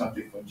cited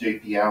something from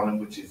J.P. Allen,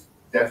 which is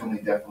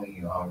definitely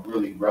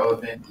really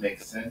relevant,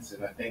 makes sense.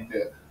 And I think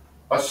that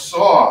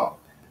Ausar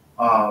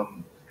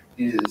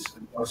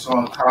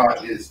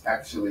is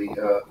actually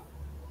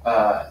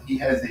he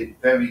has a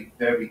very,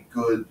 very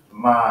good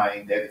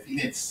mind, that if he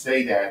didn't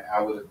say that,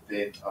 I would have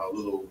been a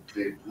little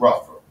bit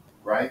rougher,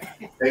 right?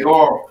 They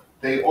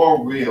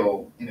are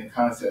real in the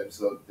concepts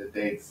of that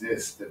they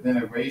exist. The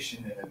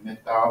veneration and the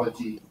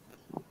mythology,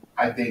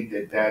 I think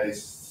that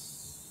is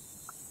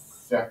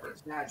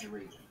separate.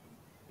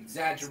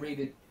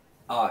 Exaggerated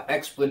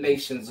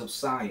explanations of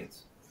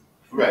science.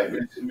 Right,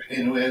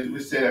 and we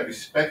say that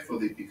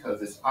respectfully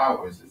because it's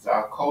ours, it's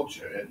our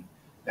culture, and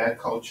that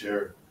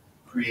culture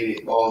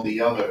created all the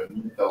other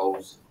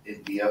mythos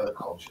in the other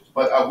cultures.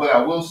 But what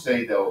I will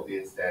say though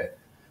is that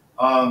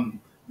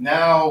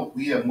now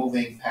we are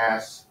moving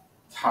past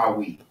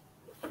Tawi.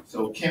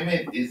 So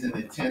Kemet is in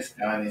the 10th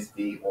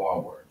dynasty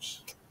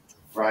onwards,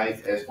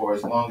 right? As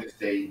long as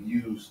they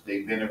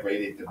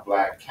venerated the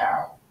black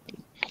cow,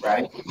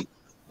 right?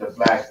 The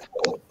black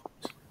bull.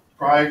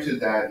 Prior to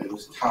that, it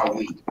was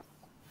Tawi.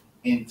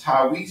 In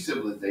Tawi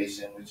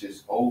civilization, which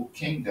is Old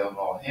Kingdom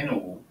or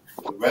Hinu,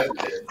 the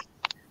residents,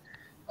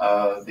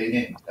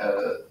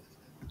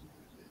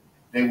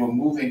 they were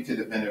moving to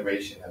the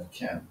veneration of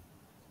Kem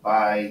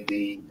by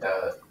the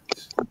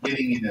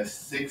getting in the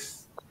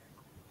 6th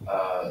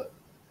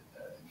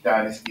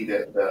dynasty,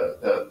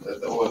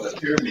 the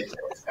pyramid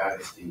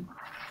dynasty.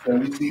 So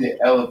we see the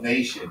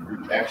elevation.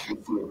 We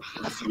actually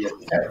see a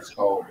text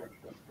called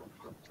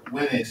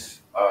Winnis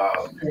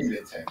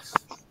pyramid text.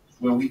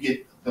 where we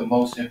get the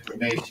most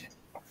information.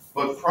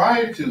 But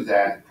prior to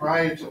that,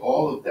 prior to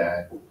all of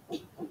that,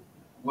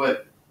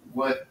 what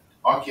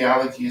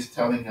archaeology is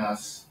telling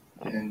us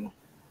and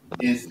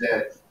is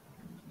that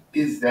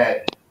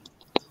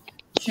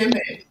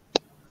Kemet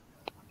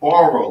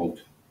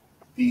borrowed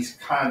these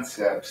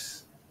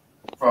concepts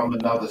from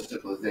another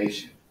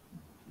civilization,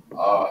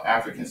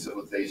 African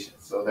civilization.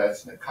 So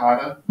that's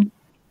Nakata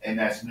and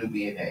that's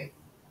Nubian A.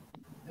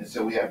 And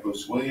so we have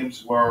Bruce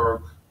Williams'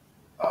 work,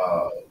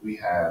 we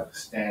have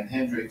Stan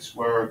Hendricks'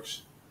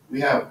 works, we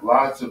have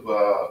lots of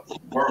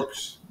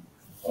works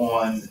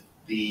on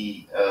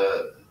the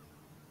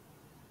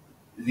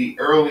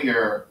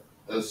earlier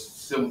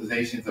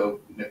civilizations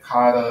of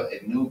Nakata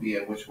and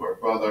Nubia, which were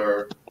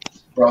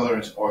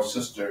brothers or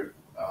sister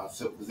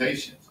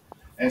civilizations.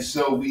 And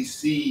so we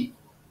see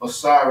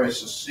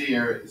Osiris or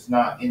Seer is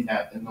not in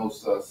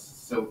those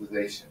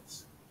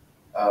civilizations.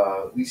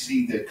 We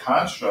see the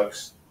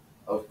constructs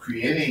of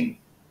creating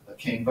a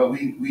king, but but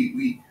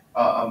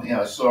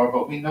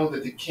we know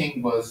that the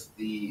king was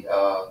the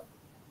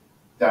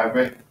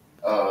direct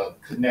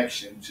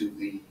connection to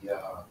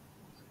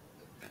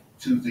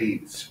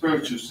the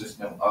spiritual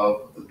system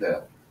of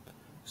them.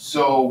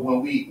 So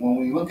when we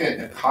look at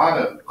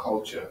Nakata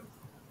culture,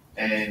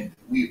 and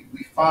we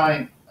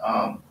find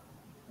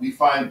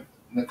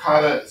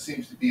Nakata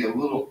seems to be a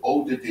little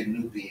older than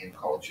Nubian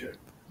culture,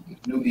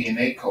 Nubian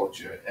A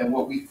culture, and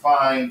what we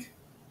find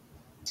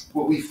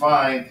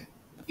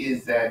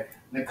is that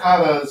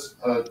Nakata's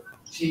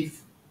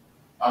chief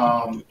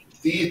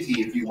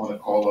deity, if you want to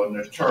call it,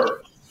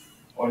 Neter,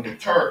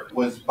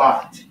 was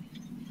Bat.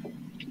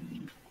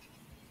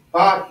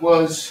 Bat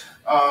was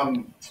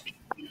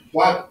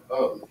Bat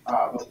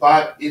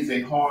is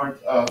a horned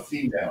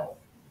female,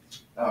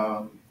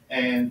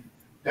 and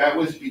that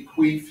was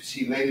bequeathed.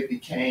 She later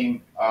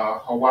became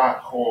Hawat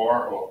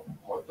Hor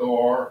or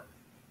Thor,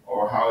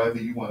 or however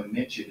you want to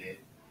mention it.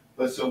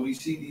 But so we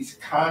see these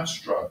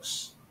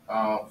constructs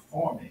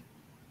forming.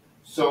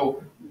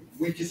 So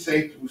we could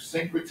say through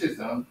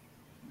syncretism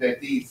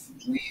that we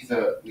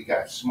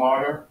got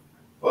smarter,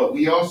 but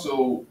we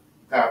also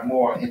got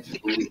more into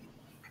belief.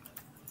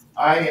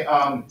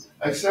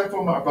 Except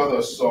for my brother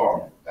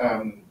Ausar,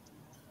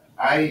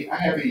 I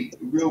have a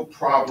real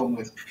problem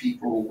with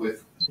people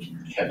with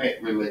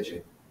Kemet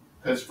religion.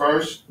 Because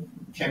first,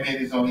 Kemet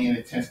is only in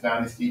the 10th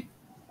dynasty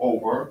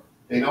over.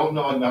 They don't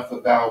know enough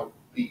about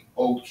the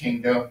Old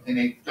Kingdom, and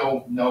they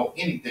don't know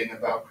anything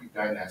about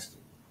pre-dynastic.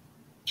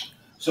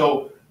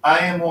 So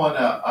I'm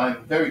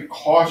very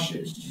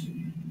cautious.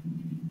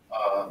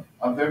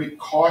 I'm very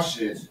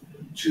cautious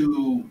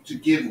to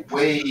give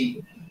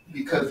way,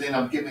 because then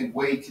I'm giving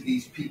way to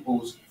these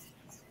people's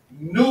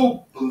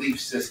new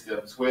belief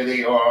systems where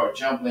they are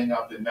jumbling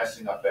up and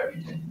messing up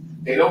everything.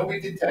 They don't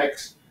read the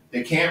text.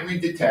 They can't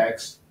read the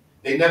text.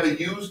 They never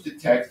use the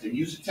text. They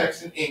use the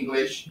text in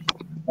English,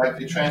 like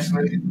the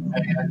translated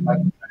man,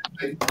 like the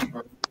translated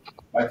Hebrew,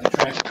 like the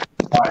translated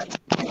Bible,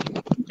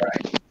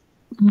 right?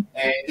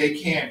 And they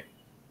can't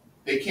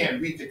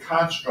read the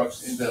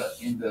constructs in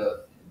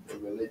the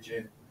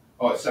religion,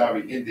 or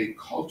sorry, in the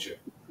culture.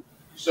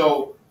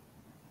 So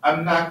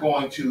I'm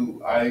going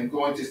to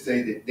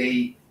say that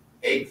they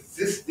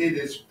existed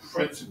as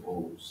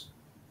principles,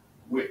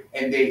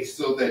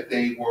 so that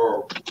they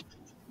were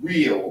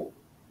real.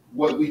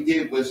 What we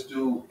did was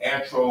do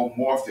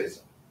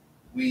anthropomorphism.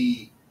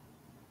 We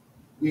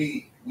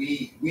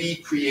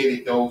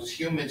created those,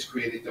 humans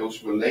created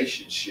those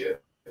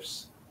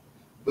relationships,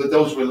 but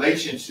those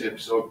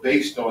relationships are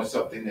based on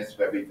something that's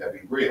very,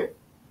 very real.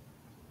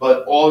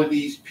 But all of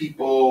these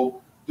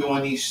people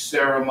doing these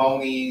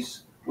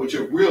ceremonies, which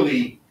are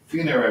really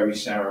funerary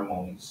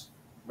ceremonies,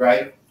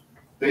 right?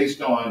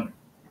 Based on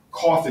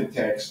coffin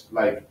text,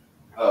 like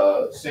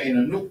saying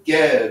a Nuk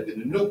Geb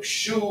and a Nuk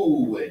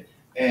Shu.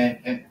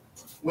 And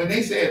when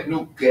they said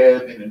Nuk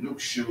Geb and a Nuk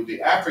Shu,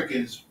 the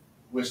Africans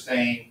were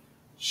saying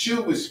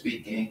Shu was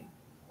speaking,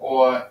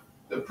 or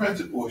the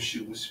principal of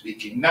Shu was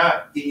speaking,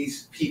 not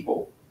these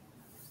people.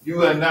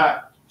 You are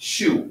not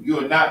Shu.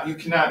 You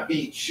cannot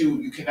be Shu.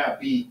 You cannot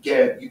be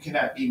Geb. You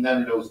cannot be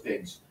none of those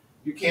things.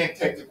 You can't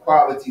take the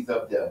qualities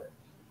of them.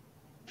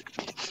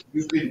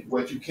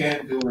 What you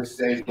can do is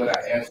say what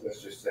our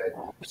ancestors said.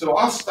 So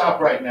I'll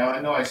stop right now.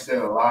 I know I said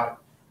a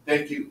lot.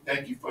 Thank you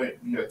for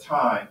your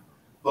time.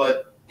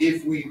 But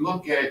if we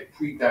look at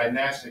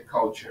pre-dynastic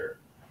culture,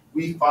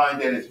 we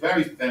find that it's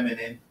very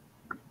feminine,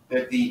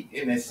 that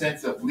in a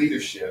sense of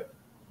leadership,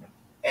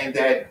 and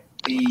that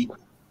the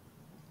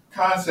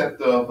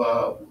concept of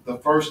the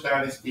first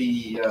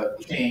dynasty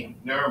king,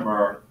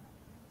 Nermer,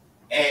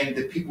 and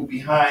the people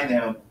behind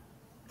him,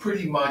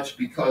 pretty much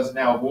because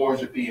now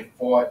wars are being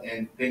fought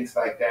and things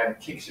like that, and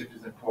kingship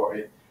is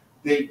important,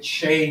 they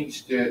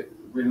changed the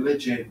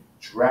religion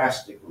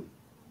drastically.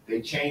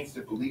 They changed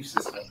the belief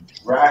system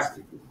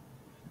drastically.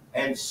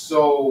 And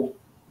so,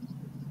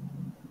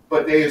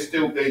 but they are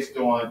still based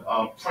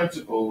on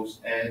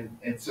principles, and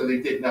so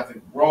they did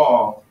nothing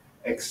wrong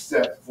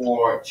except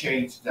for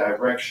change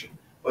direction.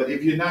 But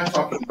if you're not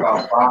talking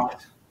about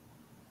Bach,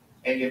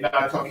 and you're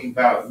not talking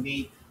about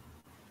Neat,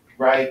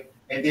 right?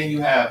 And then you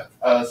have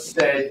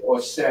said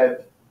or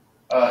Seb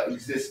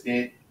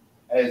existed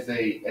as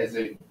a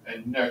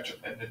nurture.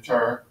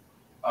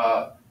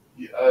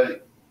 You- uh,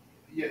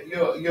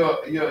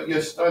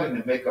 you're starting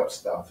to make up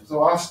stuff.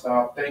 So I'll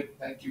stop.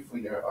 Thank you for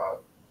your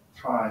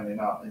time,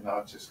 and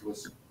I'll just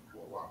listen for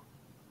a while.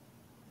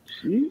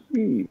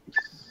 Jeez.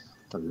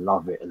 I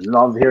love it. I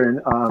love hearing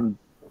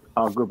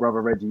our good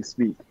brother Reggie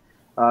speak.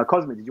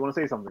 Cosmic, did you want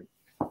to say something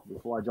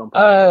before I jump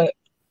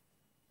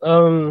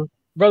in?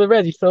 Brother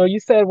Reggie, so you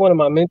said one of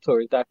my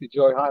mentors, Dr.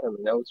 Joy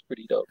Hardiman. That was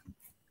pretty dope.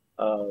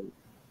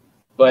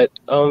 But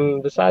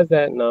besides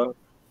that, no,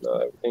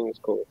 everything is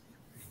cool.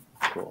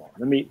 Cool.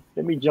 Let me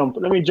jump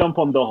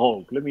on the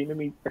Hulk. Let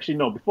me actually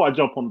no, before I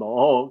jump on the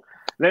Hulk,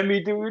 let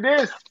me do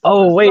this.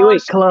 Oh, wait,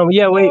 Kalam.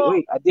 Yeah,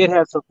 wait. I did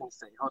have something to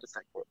say. Hold a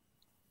second.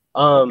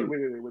 Okay,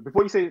 wait.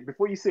 Before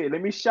you say it,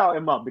 let me shout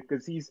him up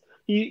because he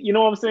you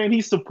know what I'm saying?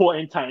 He's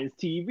supporting Titans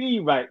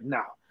TV right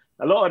now.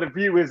 A lot of the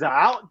viewers are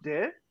out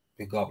there,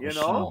 you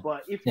know,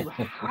 but if you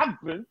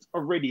haven't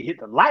already hit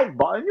the like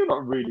button, you're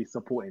not really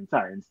supporting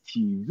Titans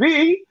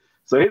TV.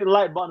 So hit the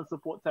like button and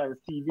support Titans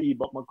TV.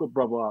 But my good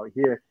brother out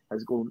here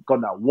has gone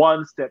that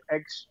one step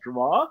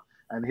extra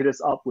and hit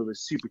us up with a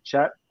super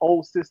chat.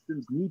 All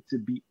systems need to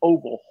be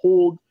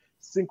overhauled,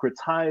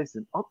 synchronized,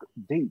 and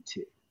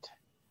updated.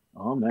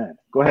 Oh man,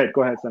 go ahead,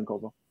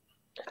 Sankofa.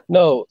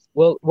 No,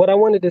 well, what I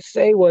wanted to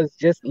say was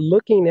just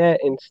looking at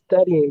and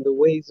studying the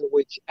ways in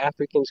which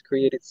Africans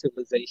created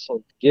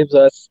civilization gives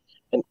us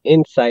an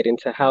insight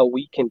into how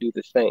we can do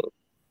the same.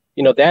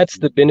 You know, that's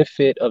the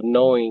benefit of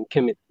knowing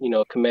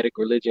Kemetic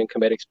religion,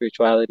 Kemetic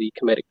spirituality,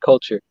 Kemetic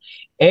culture.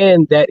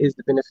 And that is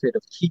the benefit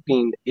of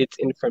keeping its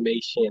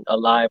information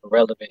alive,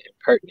 relevant, and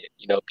pertinent,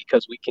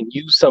 because we can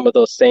use some of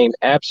those same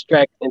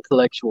abstract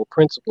intellectual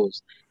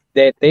principles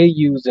that they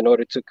use in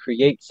order to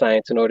create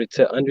science, in order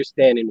to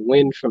understand and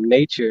win from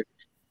nature,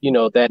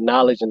 that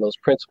knowledge and those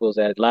principles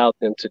that allowed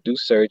them to do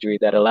surgery,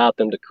 that allowed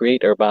them to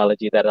create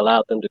herbology, that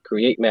allowed them to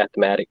create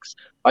mathematics,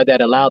 or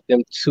that allowed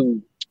them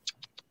to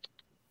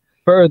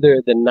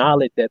further the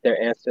knowledge that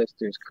their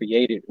ancestors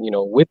created,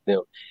 with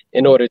them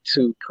in order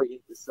to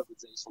create the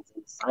civilizations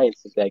and the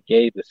sciences that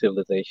gave the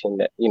civilization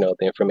that, the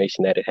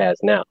information that it has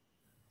now.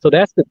 So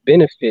that's the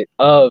benefit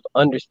of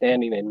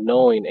understanding and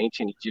knowing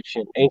ancient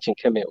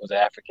Kemet was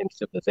African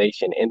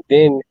civilization, and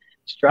then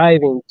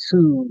striving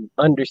to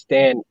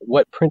understand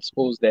what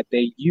principles that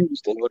they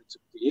used in order to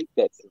create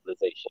that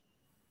civilization.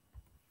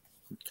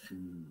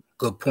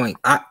 Good point.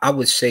 I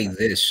would say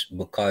this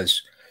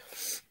because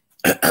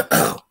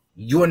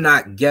you're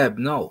not Geb.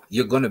 No,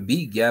 you're gonna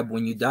be Geb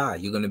when you die.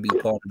 You're gonna be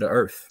part of the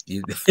earth.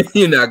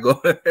 You're not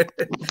going.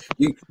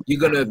 You're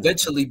gonna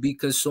eventually be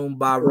consumed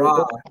by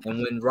Ra,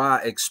 and when Ra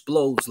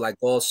explodes, like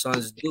all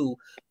suns do,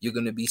 you're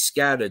gonna be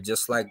scattered,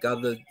 just like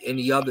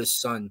any other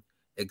sun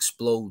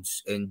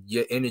explodes, and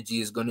your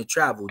energy is gonna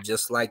travel,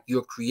 just like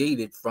you're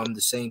created from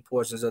the same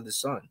portions of the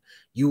sun.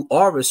 You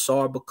are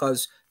Asar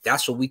because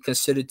that's what we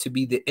consider to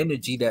be the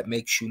energy that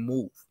makes you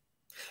move.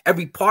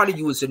 Every part of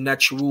you is a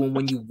natural, and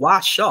when you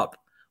wash up,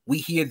 we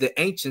hear the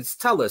ancients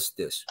tell us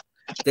this.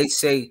 They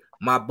say,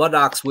 my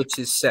buttocks, which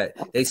is set.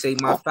 They say,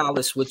 my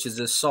phallus, which is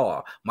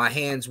Asar. My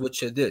hands,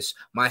 which are this.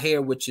 My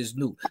hair, which is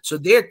new. So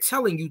they're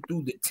telling you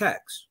through the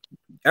text.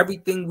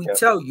 Everything we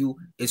tell you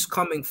is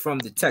coming from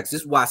the text.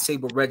 This is why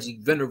Saber Reggie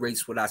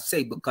venerates what I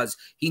say, because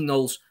he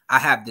knows I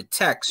have the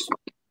text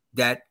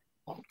that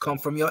come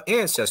from your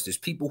ancestors,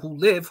 people who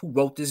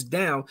wrote this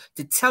down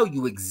to tell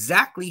you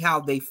exactly how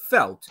they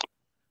felt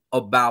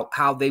about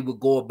how they would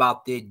go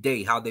about their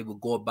day, how they would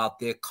go about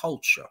their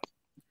culture.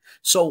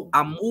 So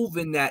I'm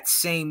moving that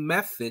same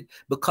method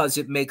because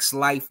it makes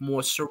life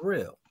more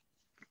surreal.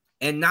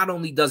 And not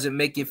only does it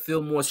make it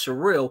feel more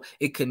surreal,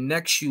 it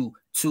connects you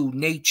to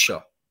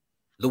nature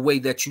the way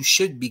that you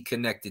should be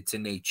connected to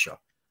nature.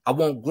 I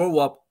won't grow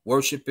up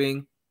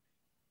worshiping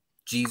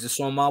Jesus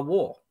on my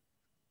wall.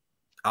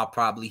 I'll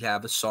probably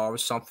have Asar or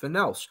something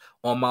else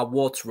on my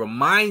wall to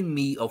remind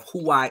me of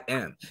who I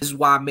am. This is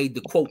why I made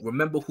the quote,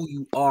 remember who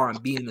you are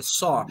and being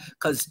Asar,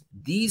 because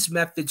these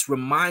methods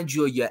remind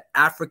you of your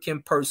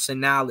African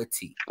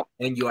personality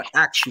and your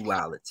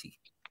actuality.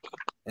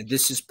 And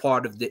this is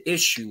part of the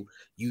issue.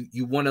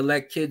 You want to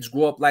let kids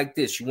grow up like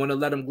this. You want to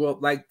let them grow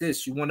up like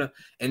this. And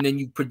then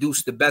you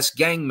produce the best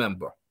gang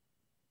member.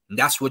 And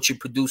that's what you're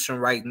producing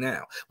right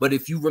now. But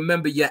if you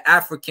remember your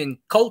African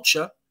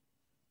culture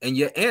and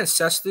your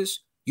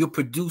ancestors, you'll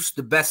produce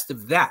the best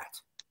of that.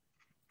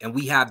 And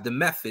we have the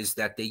methods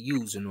that they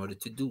use in order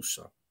to do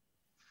so.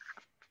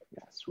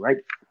 That's right.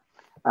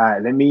 All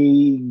right, let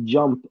me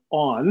jump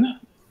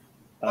on.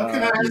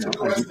 Can I ask a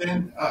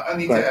question? I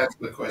need to ask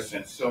a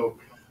question. So,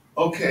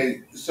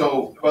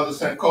 Brother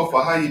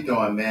Sankofa, how you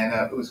doing, man?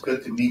 It was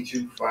good to meet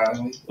you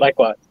finally.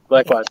 Likewise,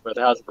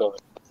 brother. How's it going?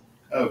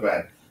 All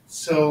right.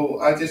 So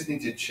I just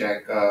need to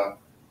check.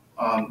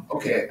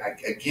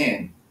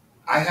 Again,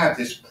 I have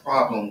this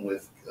problem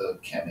with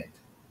Kemet,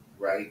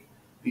 right?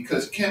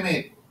 Because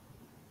Kemet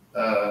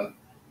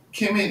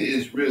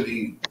is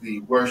really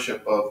the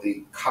worship of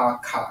the Ka,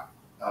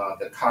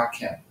 the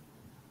Kakem,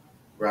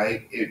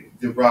 right? It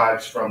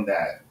derives from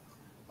that.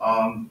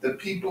 The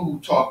people who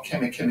talk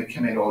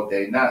Kemet all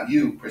day, not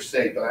you per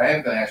se, but I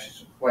am going to ask you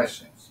some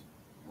questions,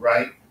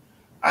 right?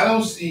 I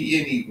don't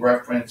see any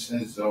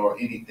references or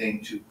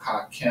anything to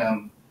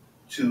Kakem,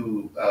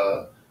 to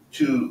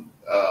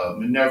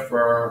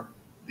Minerva,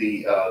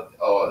 the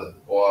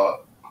or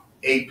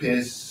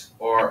Apis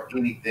or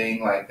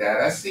anything like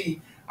that. I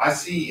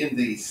see in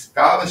the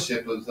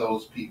scholarship of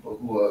those people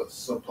who are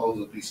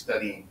supposedly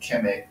studying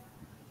Kemet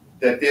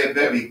that they're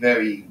very,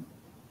 very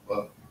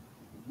uh,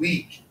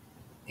 weak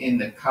in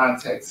the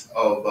context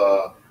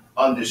of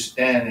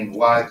understanding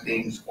why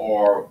things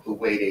are the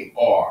way they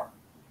are.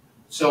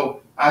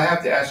 So I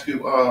have to ask you,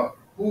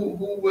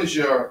 who was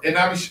your? And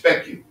I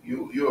respect you.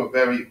 You're a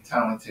very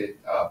talented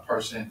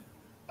person,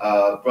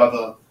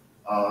 brother.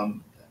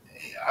 Um,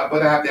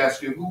 but I have to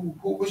ask you,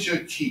 who was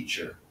your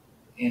teacher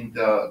in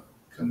the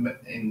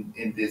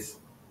in this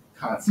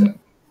concept?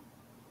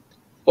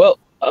 Well,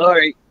 all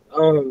right.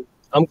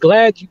 I'm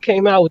glad you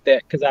came out with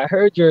that because I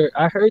heard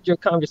your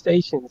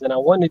conversations and I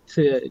wanted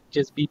to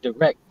just be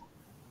direct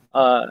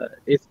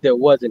if there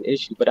was an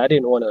issue, but I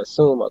didn't want to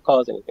assume or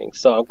cause anything.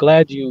 So I'm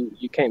glad you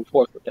came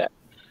forth with that.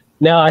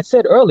 Now, I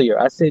said earlier,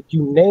 I said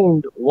you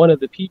named one of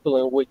the people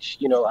in which,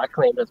 I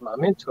claimed as my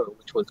mentor,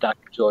 which was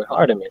Dr. Joy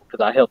Hardiman, because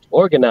I helped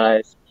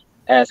organize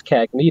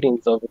ASCAC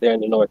meetings over there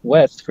in the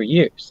Northwest for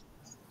years.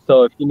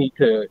 So if you need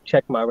to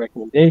check my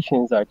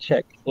recommendations or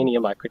check any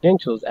of my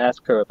credentials,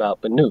 ask her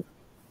about Banu.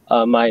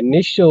 My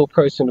initial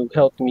person who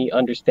helped me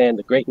understand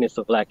the greatness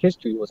of Black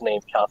history was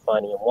named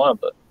Kalfani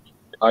Mwamba.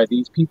 Are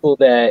these people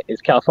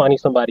is Kalfani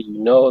somebody you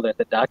know that's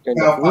a doctor in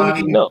the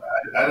community? Kalfani, No.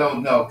 I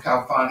don't know.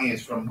 Kalfani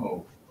is from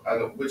who? I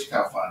don't. Which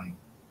Kalfani?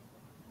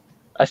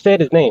 I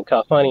said his name,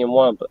 Kalfani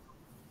Mwamba.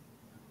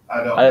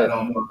 I don't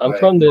know. I'm I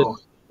from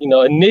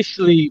know.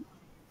 initially,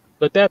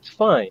 but that's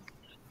fine.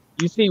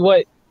 You see,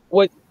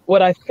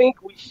 what I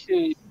think we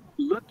should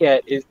look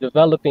at is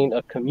developing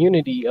a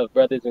community of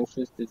brothers and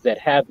sisters that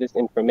have this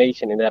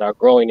information and that are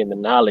growing in the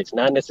knowledge,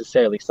 not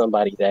necessarily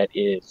somebody that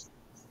is,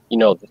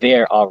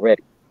 there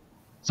already.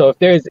 So if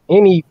there's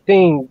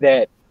anything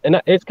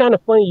it's kind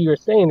of funny you're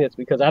saying this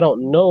because I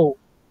don't know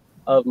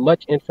of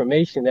much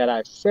information that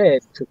I've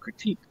said to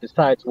critique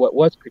besides what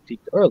was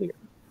critiqued earlier.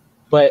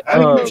 But I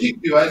didn't critique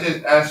you. I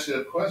just asked you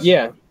a question.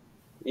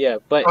 Yeah,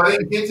 but I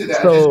didn't get to that.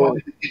 I just so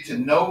wanted to get to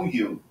know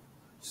you.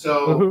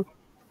 So, mhm,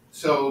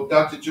 so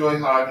Dr. Joy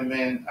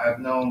Hardiman, I've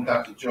known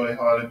Dr. Joy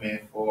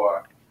Hardiman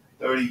for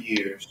 30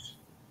 years.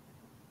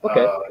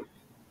 okay.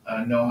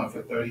 I know her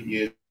for 30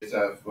 years.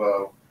 I've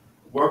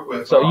worked with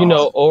her So on.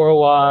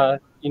 Orawa,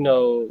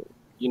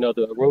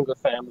 the Arunga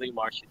family,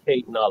 Marsha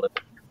Tate, and all of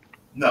them.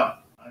 No,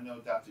 I know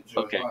Dr.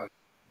 Joy Okay, Hardiman.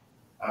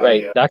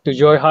 right. Dr.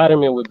 Joy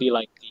Hardiman would be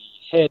like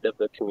the head of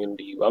the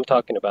community. I'm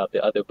talking about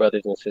the other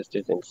brothers and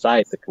sisters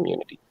inside the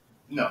community,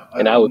 No, I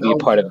and I don't would be a know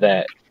part them. of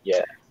that.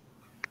 Yeah.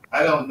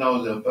 I don't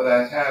know them, but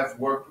I have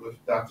worked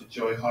with Dr.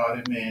 Joy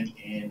Hardiman,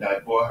 and I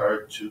brought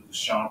her to the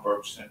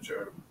Schomburg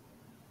Center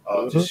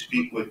to Hmm.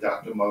 speak with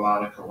Dr.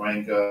 Malana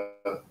Karenga.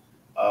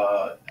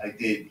 I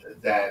did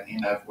that,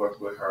 and I've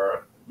worked with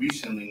her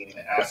recently in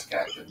the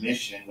ASCAC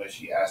commission where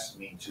she asked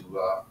me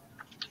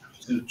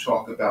to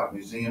talk about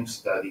museum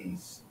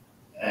studies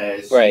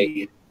as Right.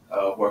 she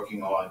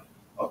working on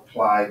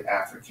applied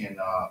African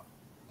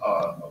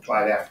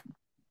applied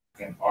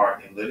African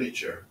art and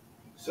literature.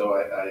 So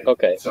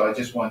Okay. I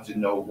just want to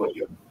know what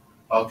your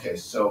okay.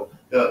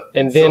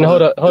 And then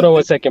hold on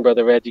 1 second,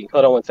 brother Reggie.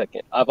 Hold on 1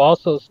 second. I've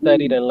also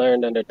studied and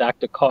learned under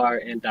Dr. Carr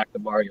and Dr.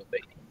 Mario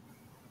Beatty.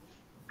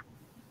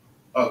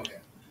 okay.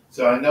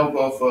 So I know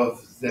both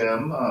of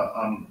them.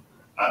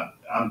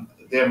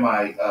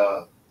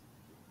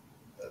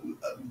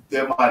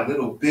 They're my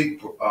little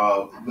big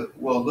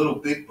little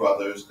big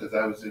brothers because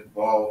I was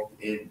involved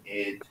in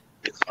it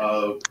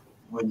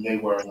when they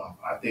were in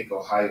I think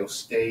Ohio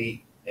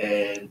State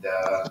and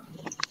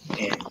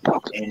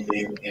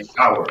then in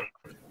Howard,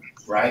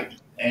 right?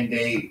 And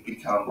they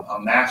become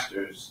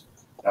masters.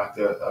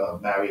 Dr.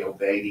 Mario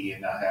Beatty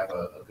and I have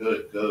a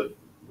good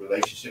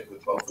relationship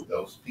with both of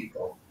those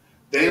people.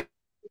 They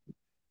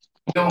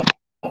don't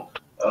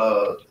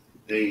uh,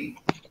 they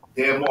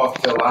they're more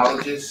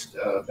philologists,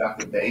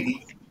 Dr.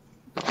 Beatty.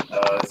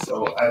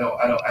 So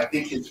I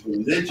think his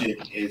religion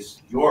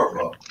is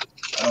Yoruba.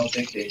 I don't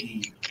think that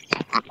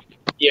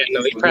Yeah, no,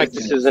 his he religion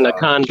practices is an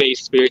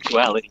Akan-based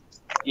spirituality.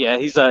 Yeah,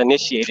 he's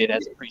initiated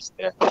as a priest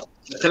there.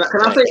 Can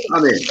I say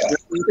something? Can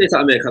I say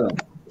something,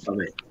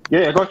 Kalam?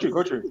 Yeah, got you.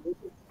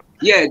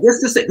 Yeah,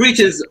 just to say,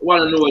 greetings,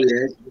 one and all.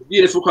 Yeah,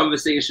 beautiful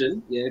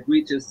conversation. Yeah,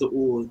 greetings to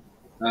all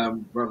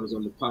brothers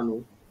on the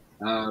panel.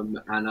 And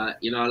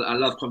I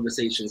love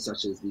conversations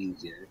such as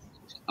these. Yeah.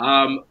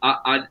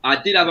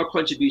 I did have a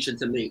contribution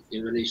to make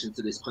in relation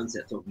to this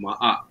concept of my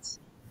art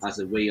as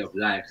a way of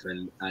life,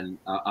 and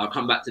I'll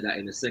come back to that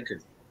in a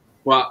second.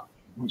 But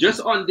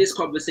just on this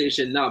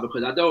conversation now,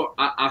 because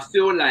I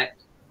feel like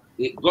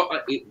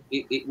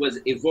it was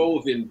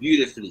evolving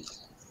beautifully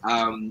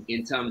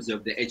in terms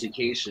of the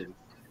education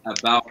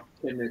about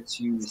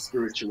Kemetic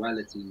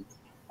spirituality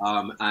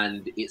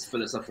and its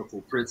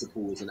philosophical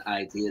principles and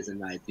ideas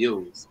and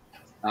ideals.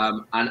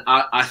 And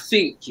I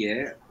think,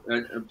 yeah,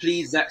 and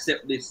please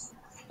accept this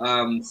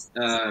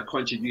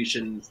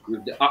contribution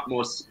with the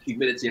utmost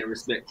humility and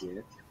respect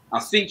here. I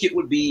think it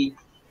would be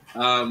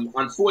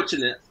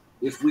unfortunate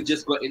if we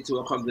just got into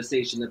a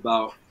conversation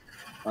about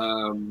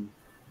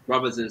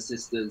brothers and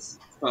sisters'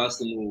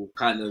 personal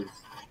kind of,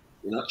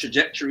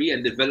 trajectory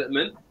and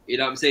development. You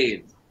know what I'm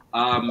saying?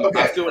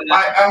 Okay, I feel like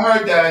I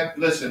heard that.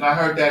 Listen, I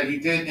heard that you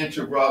did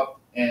interrupt,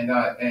 and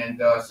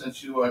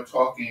since you are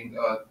talking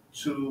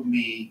to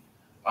me,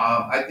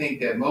 I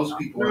think that most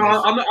people. no,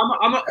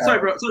 I'm not. Sorry,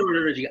 bro.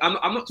 Sorry, Reggie.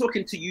 I'm not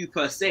talking to you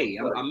per se.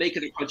 I'm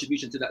making a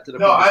contribution to the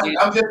No, conversation.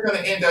 I'm just going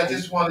to end. I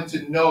just wanted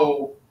to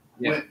know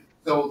Yeah.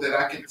 so that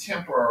I can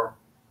temper,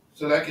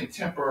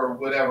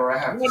 whatever I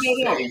have to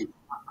say.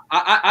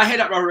 I hear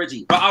that, bro,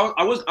 Reggie. But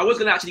I was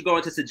going to actually go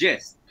on to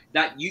suggest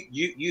that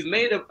you've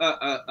made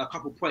a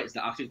couple points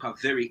that I think are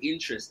very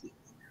interesting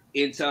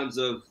in terms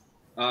of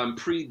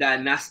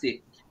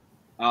pre-dynastic,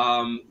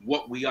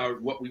 what we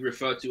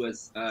refer to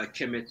as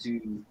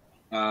Kemetic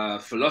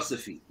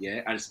philosophy,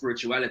 yeah, and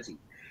spirituality.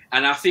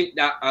 And I think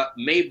that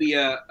maybe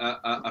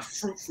a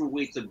fruitful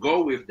way to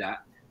go with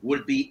that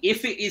would be,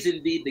 if it is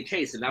indeed the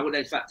case, and I would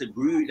in fact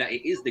agree that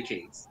it is the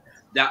case,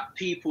 that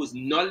people's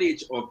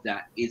knowledge of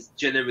that is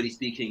generally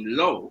speaking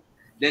low,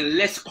 then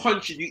let's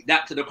contribute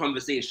that to the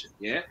conversation.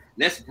 Yeah,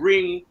 let's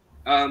bring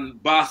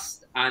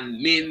Bast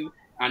and Min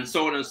and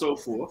so on and so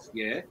forth,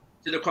 yeah,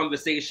 to the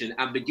conversation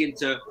and begin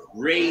to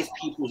raise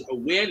people's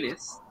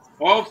awareness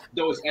of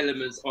those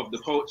elements of the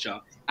culture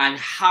and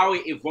how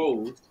it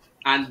evolved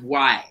and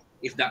why,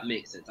 if that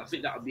makes sense. I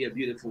think that would be a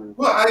beautiful.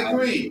 Well, I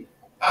agree.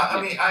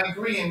 I mean, I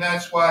agree, and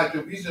that's why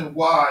the reason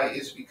why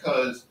is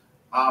because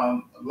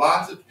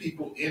lots of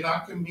people in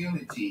our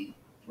community,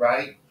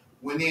 right,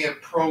 when they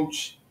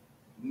approach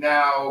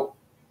now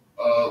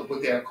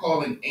what they're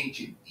calling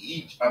ancient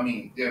Egypt,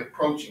 they're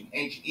approaching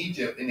ancient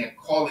Egypt and they're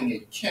calling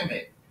it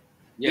Kemet.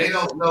 Yes. They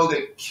don't know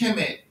that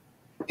Kemet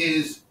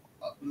is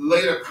a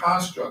later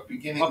construct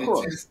beginning the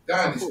 10th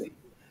dynasty.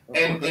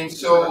 And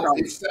so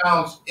it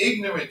sounds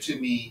ignorant to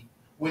me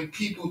when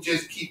people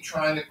just keep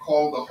trying to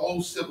call the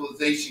whole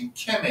civilization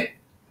Kemet,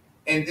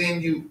 and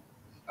then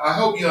I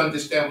hope you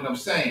understand what I'm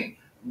saying,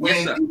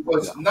 when it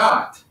was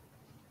not,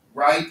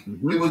 right?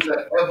 It was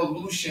an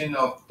evolution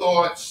of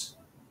thoughts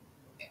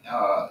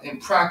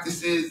and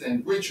practices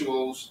and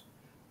rituals,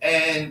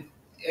 and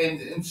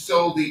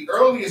so the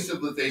earliest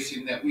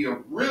civilization that we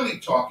are really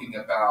talking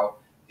about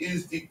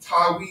is the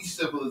Tawi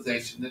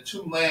civilization, the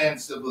two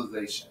land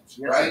civilizations,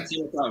 right?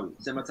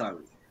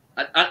 Kemetologists.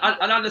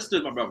 I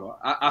understood, my brother.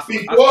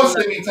 Before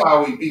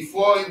Kemetology,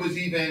 before it was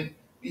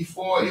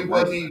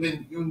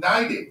even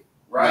united,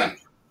 right?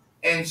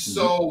 And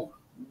so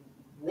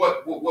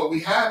what we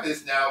have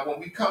is now when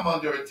we come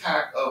under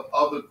attack of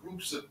other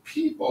groups of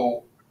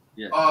people,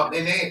 and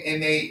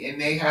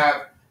they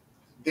have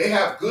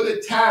good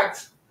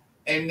attacks,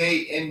 and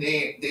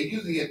they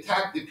usually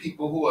attack the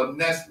people who are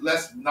less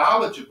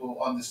knowledgeable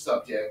on the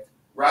subject,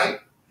 right?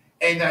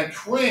 And I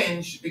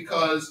cringe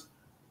because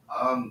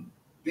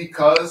they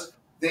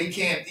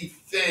can't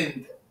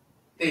defend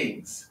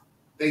things.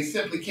 They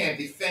simply can't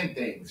defend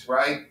things,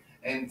 right?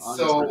 And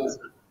so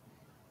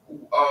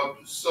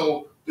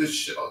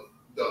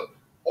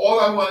all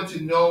I wanted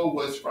to know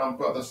was from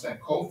Brother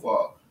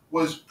Sankofa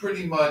was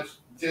pretty much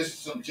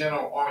just some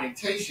general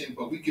orientation,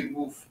 but we can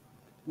move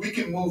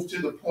to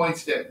the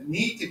points that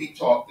need to be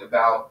talked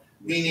about,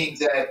 meaning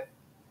that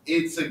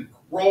it's a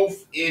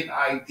growth in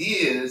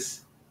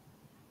ideas,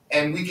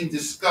 and we can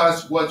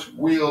discuss what's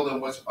real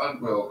and what's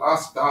unreal. I'll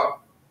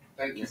stop.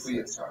 Thank you for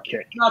your time.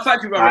 Okay. No,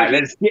 thank you, brother. Right,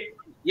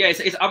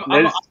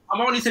 I'm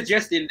only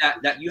suggesting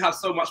that you have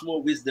so much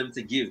more wisdom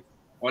to give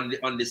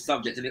on this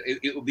subject, and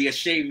it would be a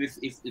shame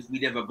if we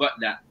never got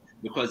that,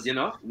 because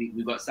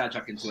we got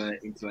sidetracked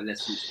into a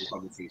less fruitful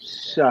conversation.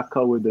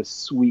 Shaka with the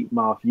sweet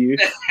mouth, you.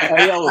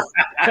 Hey, yo.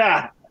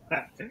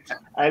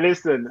 Hey,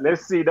 listen.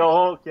 Let's see the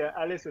Hulk. Yeah,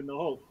 the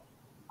Hulk.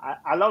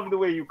 I love the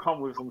way you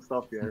come with some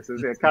stuff here. It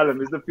says,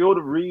 Callum, is the field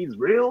of reeds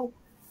real?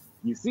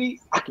 You see,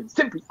 I can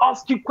simply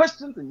ask you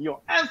questions, and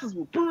your answers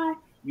will prove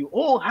you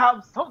all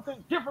have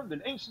something different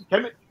than ancient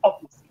Kemet,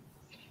 obviously.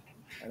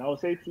 And I will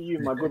say to you,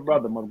 my good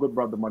brother.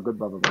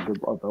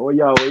 Oh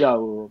yeah.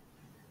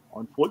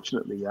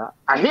 Unfortunately, yeah.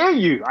 I hear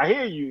you,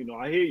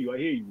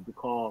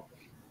 because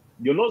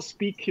you're not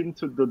speaking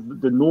to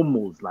the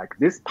normals. Like,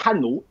 this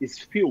panel is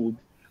filled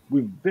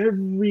with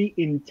very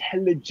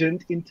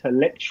intelligent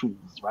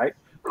intellectuals, right?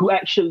 Who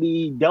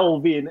actually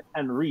delve in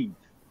and read,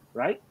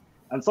 right?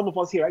 And some of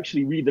us here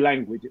actually read the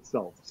language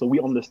itself, so we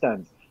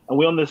understand. And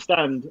we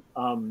understand,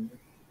 some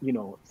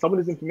of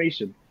this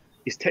information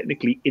is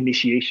technically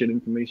initiation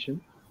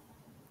information.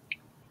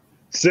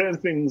 Certain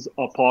things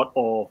are part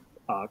of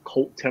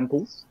cult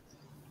temples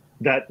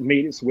that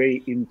made its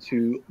way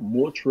into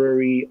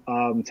mortuary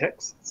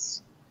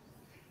texts.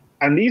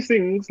 And these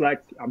things,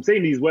 like, I'm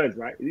saying these words,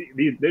 right?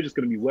 They're just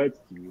going to be words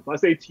to you. If I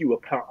say to you a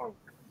parent,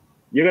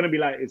 you're gonna be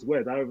like, it's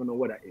weird. I don't even know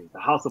what that is. The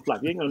House of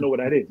Life. You ain't gonna know what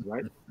that is,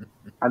 right?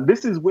 And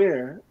this is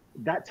where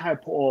that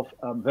type of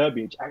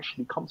verbiage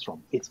actually comes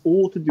from. It's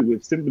all to do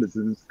with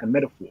symbolisms and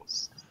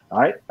metaphors, all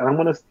right? And I'm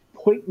gonna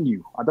point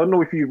you. I don't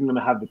know if you're even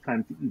gonna have the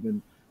time to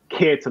even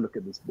care to look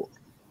at this book.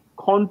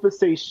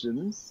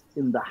 Conversations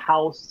in the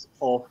House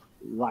of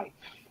Life.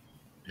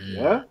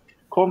 Yeah?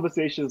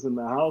 Conversations in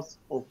the House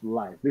of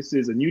Life. This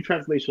is a new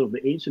translation of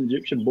the ancient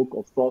Egyptian book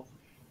of thought,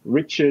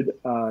 Richard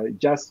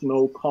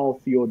Jasno Carl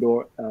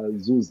Theodor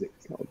Zuzik.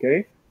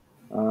 Okay?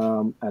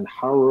 And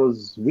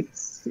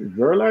Haroswitz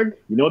Verlag.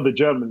 You know the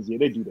Germans, yeah,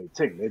 they do their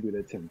thing. They do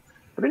their thing.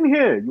 But in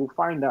here, you'll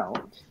find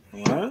out,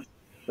 right,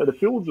 that the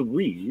Fields of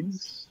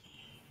Reeds,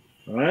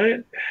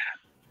 right,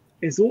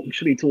 is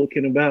actually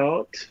talking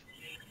about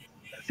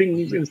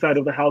things inside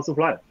of the House of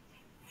Life.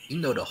 You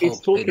know the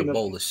Hulk ate a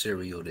bowl of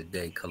cereal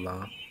today,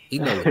 Kalam. You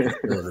know what the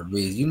Field of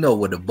Reeds. You know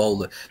what a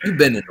bowl of. You've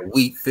been in a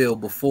wheat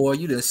field before.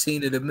 You done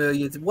seen it a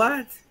million.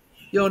 What?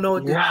 You don't know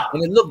what? Yeah.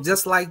 And it looked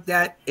just like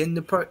that in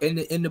the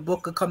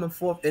book of Coming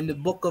Forth. In the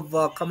book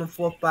of Coming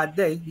Forth by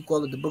Day, you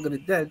call it the Book of the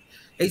Dead.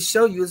 They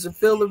show you it's a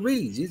Field of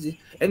Reeds,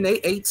 and they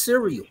ate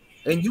cereal.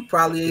 And you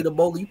probably ate a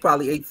bowl. You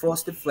probably ate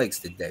Frosted Flakes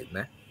today,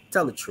 man.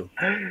 Tell the truth.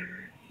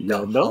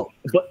 Yeah, no,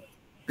 but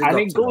and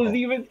it goes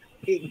even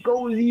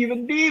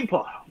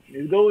deeper.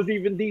 It goes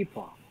even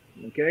deeper.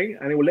 Okay,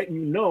 and it will let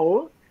you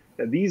know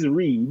that these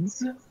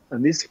reeds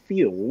and this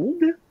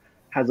field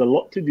has a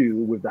lot to do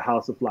with the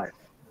House of Life.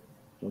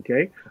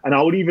 Okay, and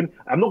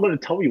I'm not going to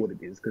tell you what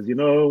it is, because you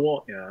know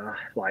what, yeah,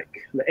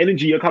 like the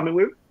energy you're coming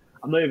with,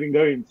 I'm not even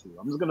going to.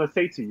 I'm just going to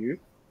say to you,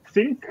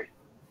 think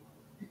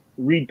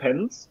reed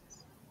pens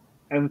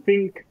and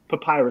think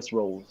papyrus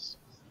rolls,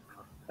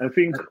 and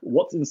think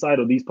what's inside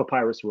of these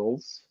papyrus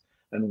rolls,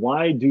 and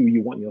why do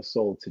you want your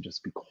soul to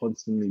just be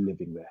constantly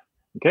living there?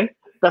 Okay,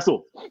 that's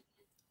all.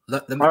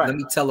 Let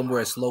me tell them where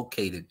it's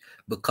located,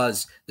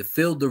 because the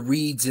Field of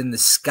Reeds in the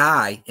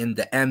sky in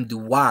the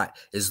Amduat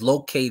is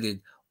located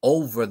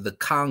over the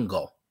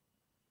Congo.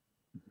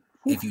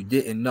 If you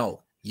didn't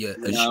know, your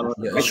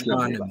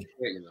astronomy.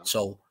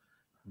 So,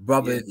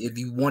 brother, if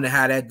you want to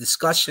have that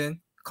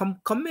discussion, come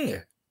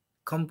here.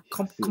 Come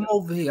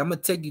over here. I'm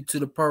gonna take you to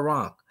the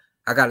Perang.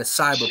 I got a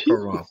cyber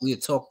Perang. We'll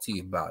talk to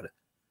you about it.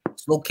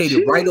 It's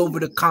located right over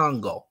the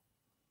Congo.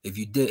 If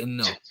you didn't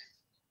know.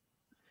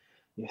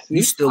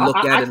 You still look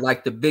at it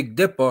like the Big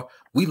Dipper.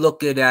 We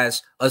look at it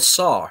as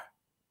Ausar.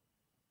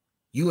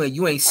 You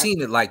ain't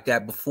seen it like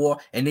that before.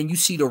 And then you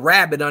see the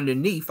rabbit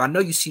underneath. I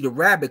know you see the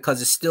rabbit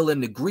because it's still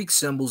in the Greek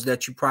symbols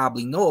that you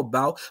probably know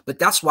about. But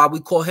that's why we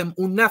call him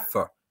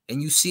Unefer.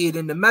 And you see it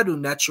in the Medu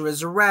Nature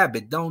as a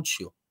rabbit, don't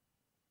you?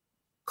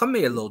 Come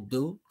here, little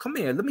dude. Come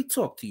here. Let me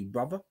talk to you,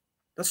 brother.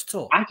 Let's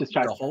talk. I just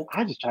try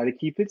to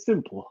keep it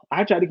simple.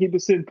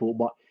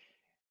 But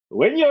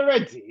when you're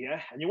ready,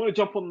 yeah, and you want to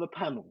jump on the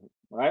panel,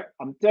 right?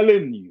 I'm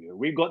telling you,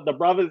 we got the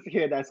brothers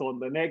here that's on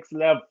the next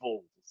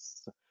levels.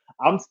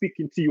 I'm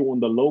speaking to you on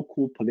the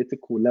local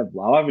political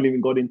level. I haven't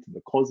even got into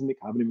the cosmic.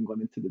 I haven't even gone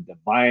into the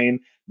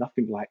divine,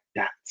 nothing like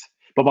that.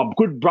 But my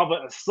good brother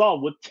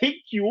Ausar will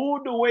take you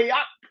all the way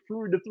up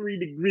through the 3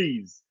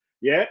 degrees,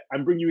 yeah,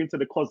 and bring you into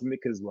the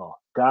cosmic as well.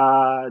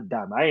 God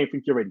damn, I ain't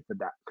think you're ready for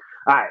that.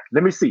 All right,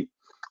 let me see.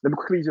 Let me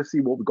quickly just see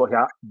what we got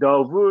here.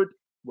 Dawood,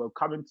 we're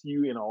coming to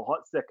you in a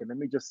hot second. Let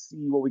me just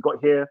see what we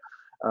got here.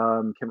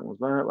 Kemet was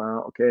right.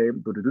 Wow, okay.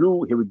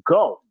 Here we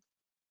go.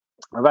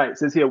 All right, it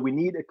says here, we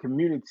need a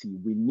community.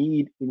 We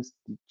need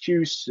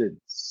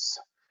institutions.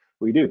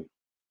 We do.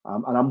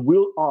 And I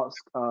will ask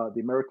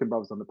the American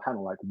brothers on the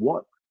panel, like,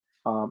 what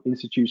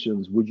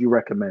institutions would you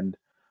recommend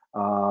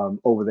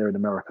over there in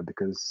America?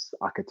 Because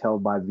I could tell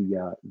by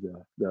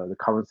the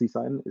currency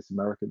sign, it's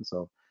American.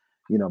 So,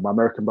 you know, my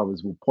American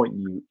brothers will point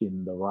you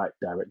in the right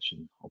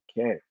direction.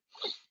 Okay.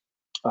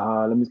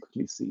 Let me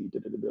quickly see.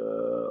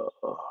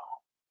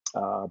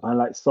 Man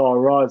like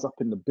Sarah is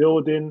up in the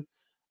building.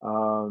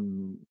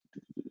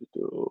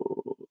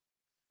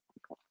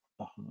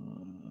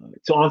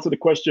 To answer the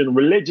question,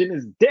 religion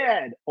is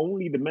dead.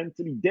 Only the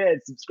mentally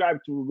dead subscribe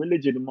to a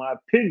religion, in my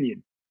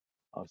opinion.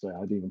 Oh, sorry,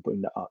 I didn't even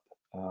put that up.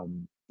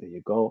 There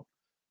you go.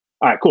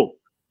 All right, cool.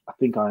 I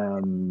think I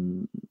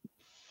am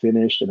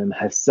finished. And then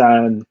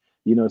Hassan,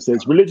 you know,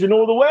 says religion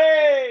all the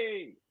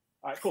way.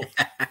 All right, cool.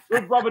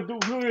 Good brother, do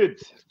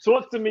good.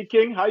 Talk to me,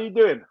 King. How you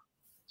doing?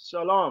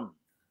 Shalom.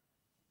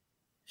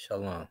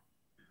 Shalom.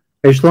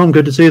 Hey, Shalom.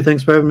 Good to see you.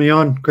 Thanks for having me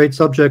on. Great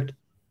subject.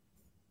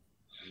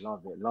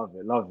 Love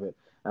it.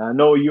 And I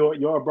know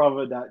you're a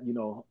brother that, you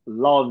know,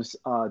 loves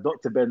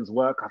Dr. Ben's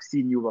work. I've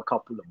seen you with a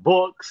couple of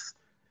books.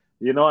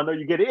 You know, I know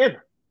you get it in.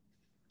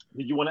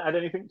 Did you want to add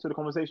anything to the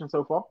conversation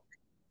so far?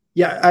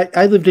 Yeah,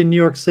 I lived in New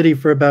York City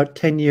for about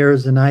 10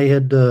 years, and I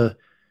had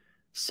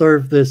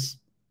served this,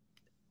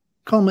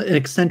 call him an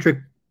eccentric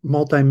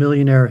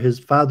multimillionaire. His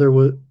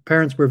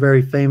parents were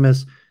very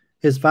famous.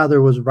 His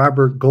father was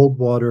Robert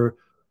Goldwater,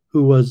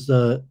 who was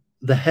the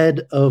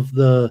head of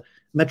the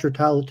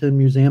Metropolitan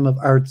Museum of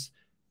Art's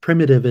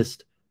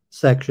primitivist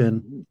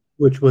section,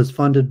 which was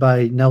funded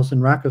by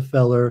Nelson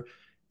Rockefeller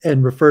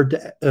and referred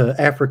to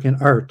African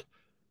art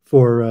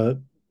for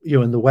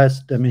in the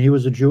West. I mean, he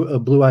was a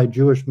blue-eyed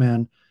Jewish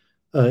man,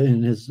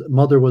 and his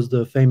mother was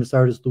the famous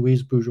artist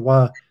Louise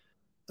Bourgeois.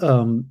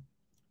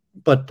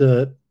 But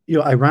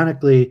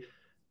ironically,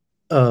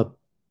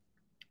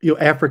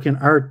 African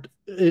art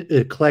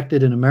it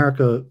collected in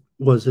America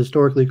was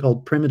historically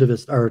called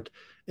primitivist art,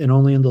 and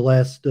only in the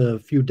last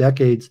few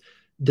decades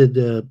did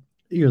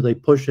they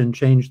push and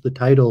change the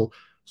title.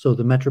 So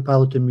the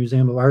Metropolitan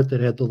Museum of Art,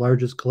 that had the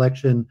largest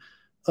collection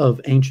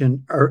of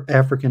ancient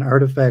African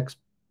artifacts,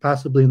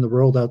 possibly in the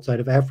world outside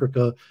of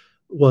Africa,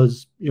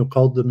 was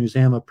called the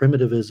Museum of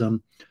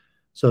Primitivism.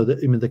 So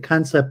the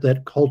concept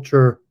that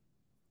culture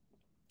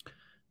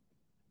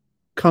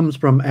comes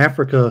from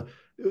Africa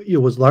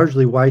was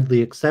largely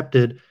widely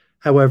accepted.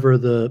 However,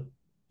 the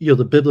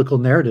biblical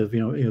narrative,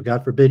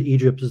 God forbid,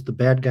 Egypt is the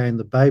bad guy in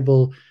the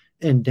Bible,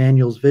 and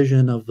Daniel's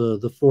vision of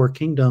the four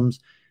kingdoms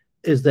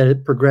is that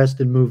it progressed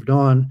and moved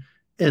on,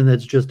 and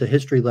that's just a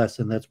history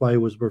lesson. That's why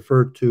it was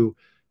referred to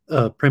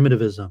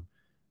primitivism.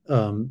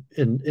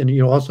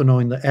 And also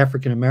knowing that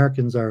African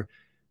Americans are,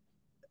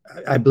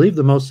 I believe,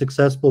 the most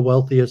successful,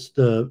 wealthiest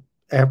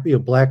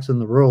blacks in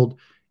the world,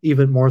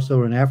 even more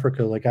so in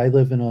Africa. Like, I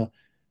live in a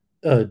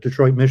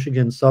Detroit,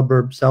 Michigan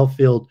suburb,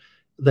 Southfield,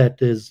 that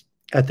is,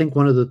 I think,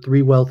 one of the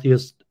 3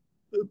 wealthiest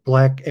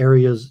black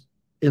areas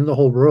in the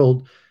whole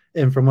world.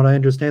 And from what I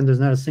understand,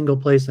 there's not a single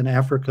place in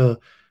Africa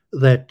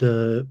that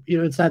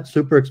it's not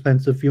super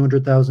expensive, few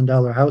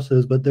 $100,000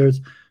 houses, but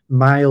there's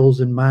miles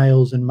and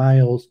miles and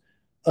miles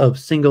of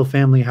single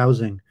family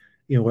housing,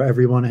 where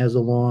everyone has a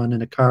lawn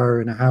and a car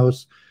and a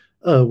house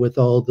with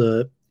all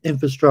the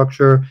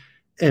infrastructure.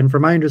 And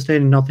from my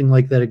understanding, nothing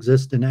like that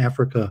exists in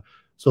Africa.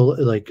 So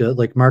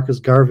like Marcus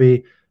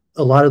Garvey,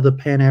 a lot of the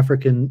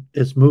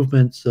Pan-Africanist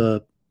movements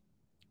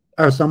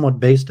are somewhat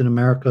based in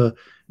America.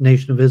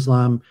 Nation of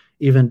Islam,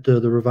 even to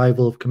the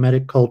revival of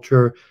Kemetic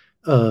culture,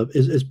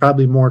 is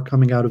probably more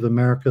coming out of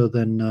America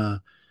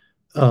than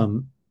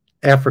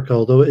Africa.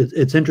 Although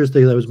it's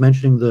interesting that I was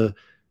mentioning the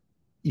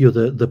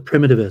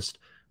primitivist,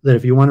 that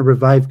if you want to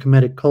revive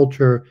Kemetic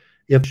culture,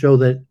 you have to show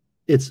that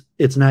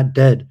it's not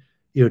dead.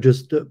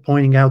 Just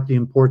pointing out the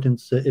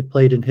importance it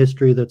played in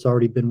history that's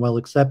already been well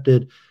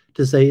accepted,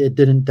 to say it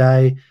didn't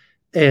die.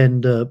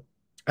 And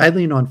I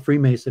lean on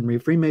Freemasonry.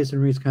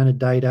 Freemasonry's kind of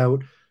died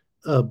out,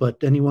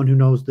 but anyone who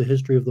knows the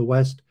history of the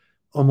West,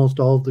 almost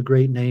all of the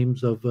great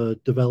names of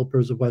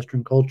developers of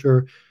Western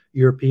culture,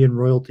 European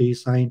royalty,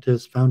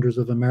 scientists, founders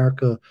of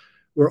America,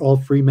 were all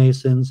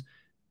Freemasons.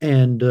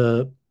 And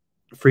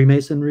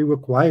Freemasonry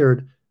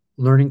required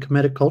learning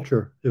Kemetic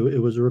culture.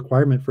 It was a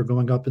requirement for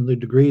going up in the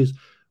degrees,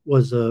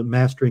 was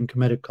mastering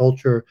Kemetic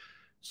culture.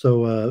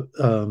 So,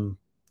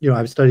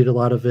 I've studied a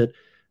lot of it,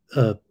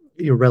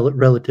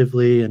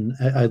 relatively, and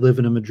I live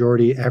in a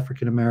majority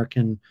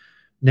African-American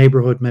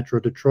neighborhood, Metro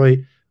Detroit,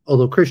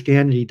 although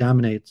Christianity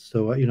dominates.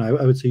 So,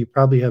 I would say you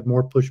probably have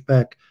more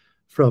pushback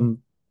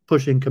from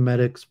pushing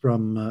Kemetics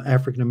from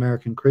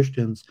African-American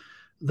Christians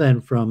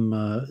than from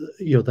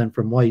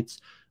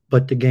whites.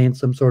 But to gain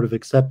some sort of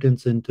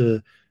acceptance and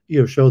to,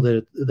 show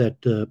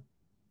that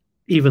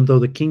even though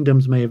the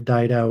kingdoms may have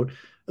died out,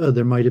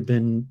 there might have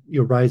been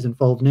rise and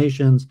fall of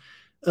nations,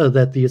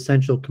 that the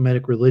essential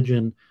Kemetic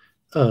religion,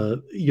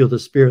 the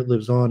spirit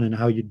lives on, and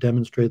how you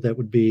demonstrate that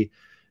would be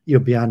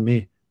beyond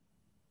me.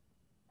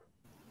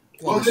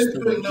 Well, there's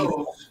good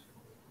news.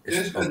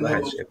 There's good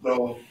news,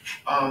 though.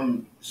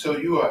 So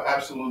you are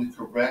absolutely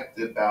correct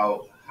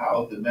about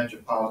how the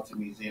Metropolitan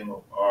Museum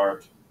of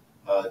Art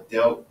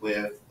dealt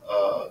with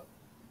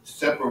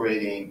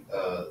separating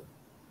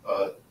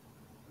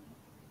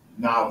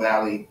Nile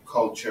Valley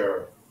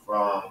culture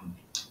from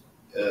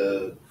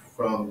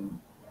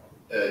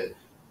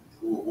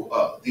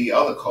the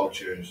other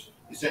cultures.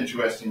 It's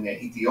interesting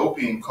that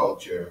Ethiopian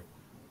culture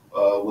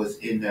was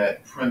in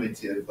that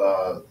primitive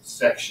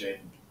section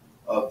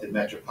of the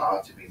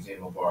Metropolitan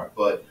Museum of Art,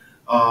 but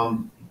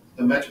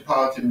the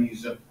Metropolitan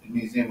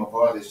Museum of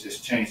Art has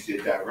just changed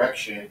their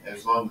direction,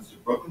 as long as the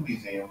Brooklyn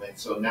Museum, and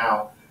so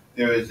now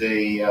there is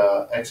a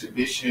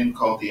exhibition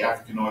called The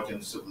African Origin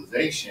of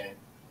Civilization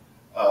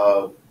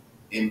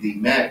in the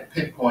Met,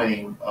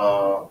 pinpointing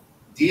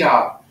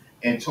Diop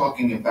and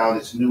talking about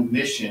its new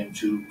mission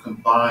to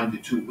combine the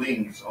 2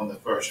 wings on the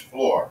first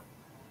floor.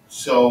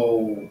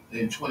 So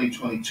in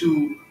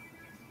 2022,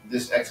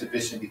 this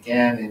exhibition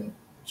began, and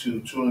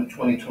to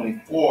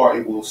 2024,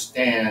 it will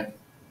stand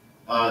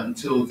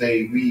until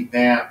they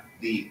revamp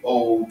the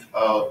old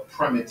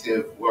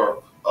primitive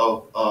work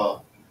of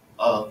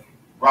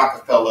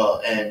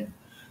Rockefeller and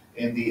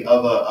the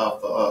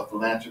other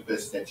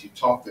philanthropists that you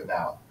talked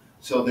about.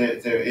 So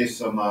there is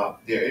some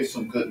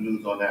good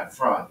news on that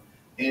front.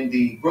 In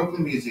the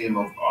Brooklyn Museum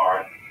of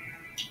Art,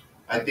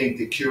 I think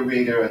the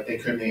curator, I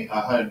think her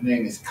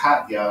name is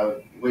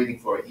Katya, waiting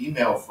for an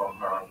email from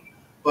her.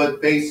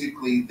 But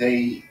basically,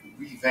 they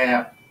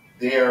revamped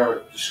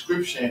their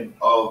description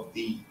of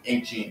the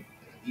ancient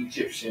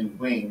Egyptian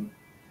wing,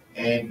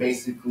 and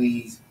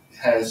basically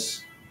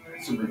has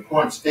some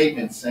important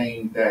statements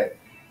saying that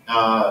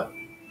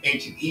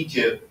ancient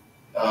Egypt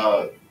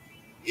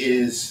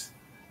is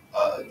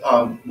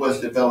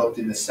was developed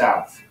in the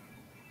South,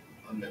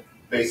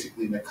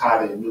 basically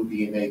Nakata and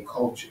Nubian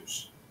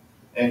cultures.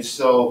 And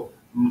so,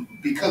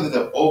 because of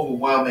the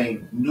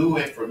overwhelming new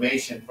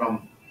information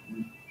from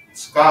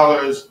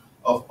scholars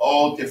of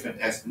all different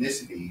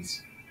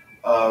ethnicities,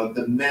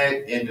 the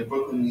Met and the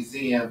Brooklyn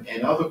Museum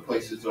and other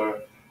places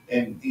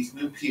and these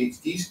new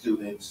PhD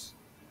students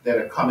that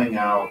are coming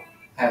out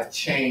have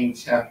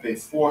been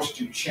forced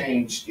to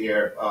change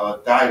their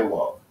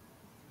dialogue.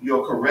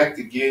 You're correct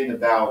again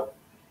about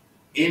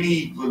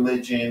any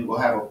religion will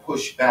have a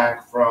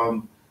pushback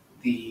from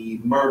the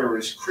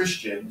murderous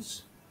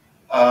Christians.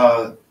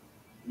 Uh,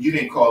 you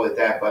didn't call it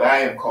that, but I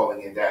am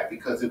calling it that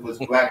because it was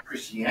Black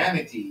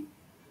Christianity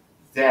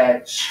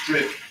that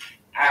stripped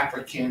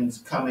Africans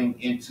coming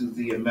into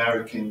the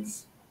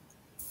Americans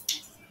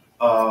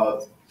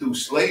through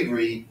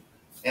slavery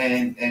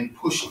and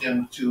pushed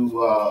them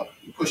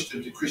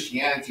to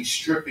Christianity,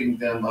 stripping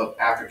them of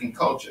African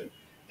culture.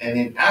 And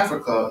in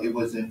Africa, it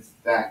was in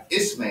fact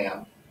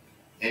Islam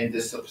and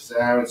the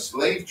sub-Saharan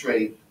slave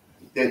trade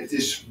that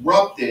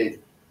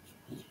disrupted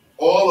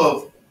all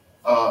of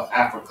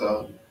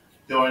Africa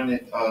during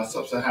the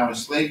sub-Saharan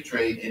slave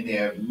trade and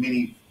their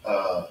many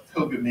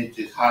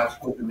pilgrimages, Hajj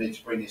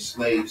pilgrimage, bringing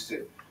slaves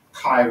to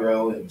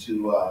Cairo and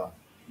to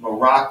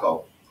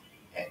Morocco,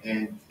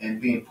 and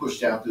being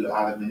pushed out through the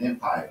Ottoman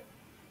Empire.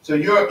 So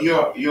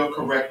you're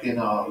correct in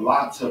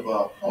lots of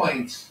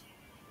points.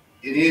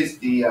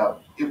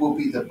 It will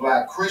be the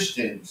Black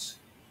Christians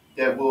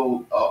that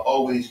will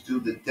always do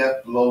the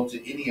death blow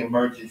to any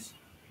emergent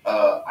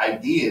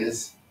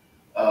ideas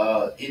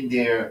in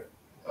their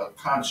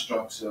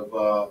constructs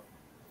of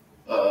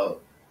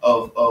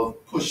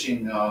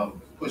pushing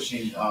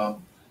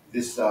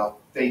this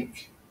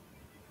fake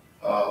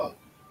uh,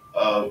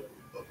 uh,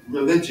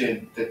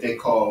 religion that they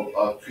call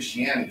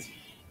Christianity.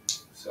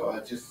 So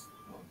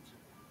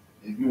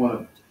if you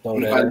want to,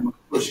 anybody want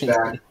to push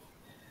back,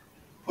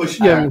 push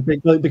back.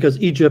 Yeah, because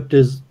Egypt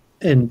is,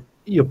 and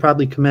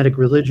probably Kemetic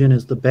religion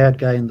is the bad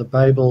guy in the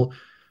Bible.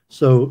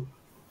 So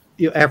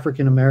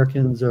African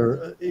Americans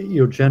or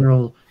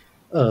general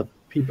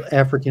people,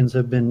 Africans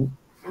have been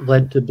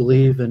led to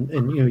believe,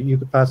 and you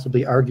could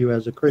possibly argue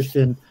as a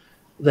Christian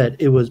that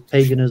it was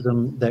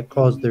paganism that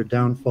caused their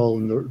downfall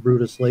and the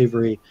root of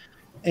slavery.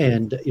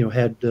 And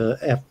had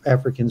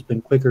Africans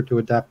been quicker to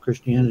adopt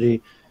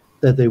Christianity,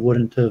 that they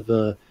wouldn't have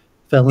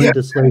fell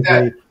into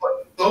slavery.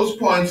 Those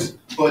points,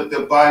 but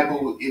the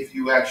Bible, if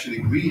you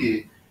actually read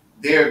it,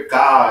 their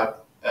God,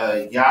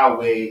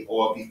 Yahweh,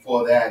 or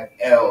before that,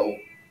 El.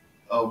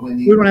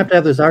 We don't have to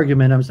have this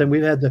argument. I'm saying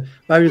we've had the.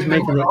 I was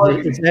making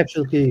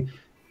that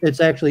it's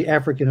actually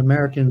African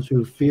Americans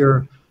who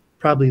fear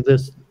probably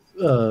this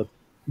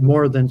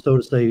more than, so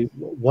to say,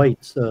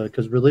 whites,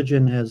 because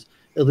religion has,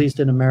 at least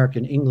in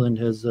American England,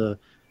 is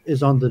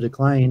on the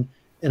decline,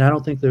 and I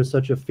don't think there's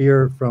such a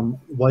fear from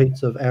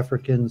whites of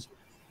Africans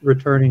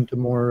returning to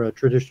more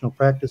traditional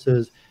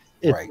practices.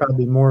 It's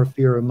probably more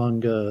fear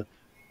among the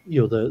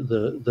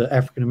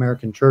African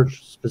American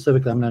church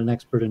specifically. I'm not an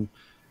expert in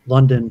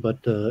London,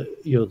 but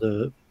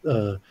the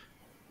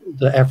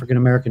African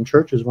American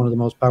church is one of the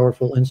most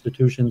powerful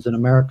institutions in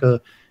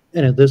America,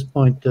 and at this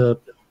point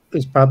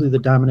is probably the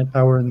dominant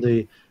power in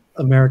the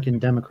American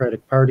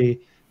Democratic Party,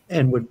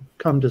 and would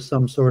come to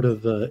some sort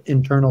of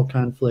internal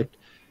conflict.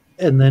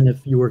 And then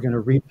if you were going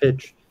to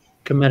repitch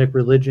Kemetic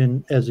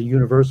religion as a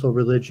universal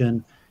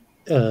religion,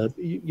 so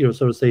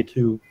to say,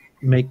 to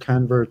make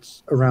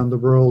converts around the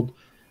world,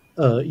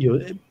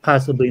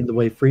 possibly in the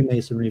way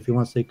Freemasonry, if you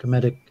want to say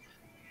Kemetic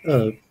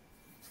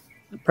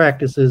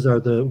practices are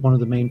one of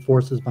the main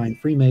forces behind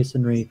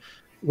Freemasonry,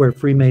 where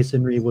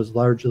Freemasonry was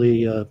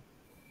largely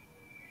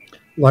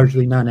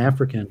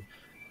non-African.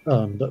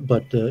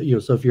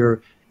 So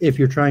if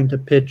you're trying to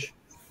pitch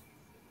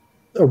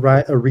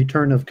a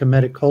return of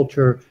Kemetic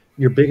culture,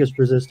 your biggest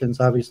resistance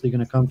obviously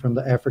going to come from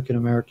the African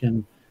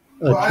American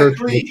church,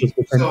 which is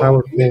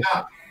powerful,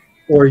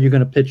 or you're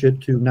going to pitch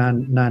it to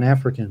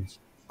non-Africans.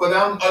 But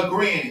I'm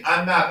agreeing.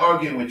 I'm not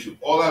arguing with you.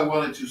 All I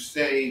wanted to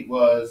say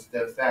was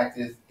the fact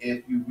is,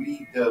 if you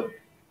read the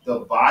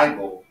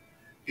Bible,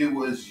 it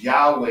was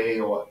Yahweh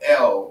or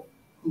El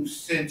who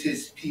sent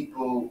his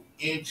people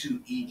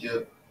into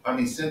Egypt. I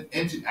mean, sent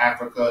into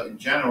Africa in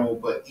general,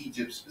 but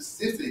Egypt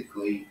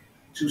specifically,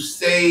 to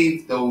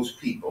save those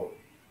people.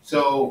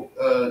 So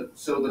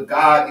the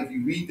God, if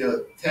you read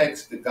the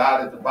text, the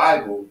God of the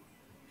Bible,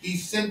 he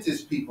sent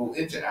his people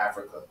into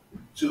Africa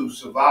to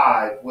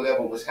survive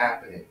whatever was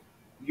happening.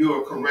 You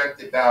are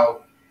correct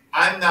about.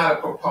 I'm not a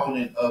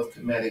proponent of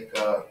Kemetic.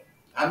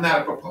 I'm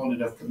not a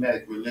proponent of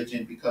Kemetic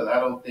religion because I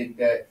don't think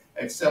that,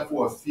 except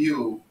for a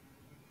few,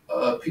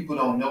 people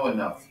don't know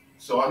enough.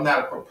 So I'm not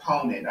a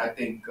proponent. I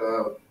think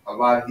a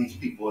lot of these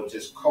people are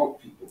just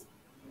cult people.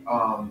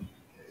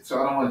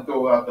 So I don't want to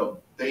throw out the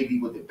baby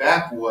with the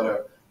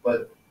bathwater,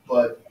 but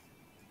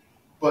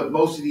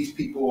most of these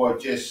people are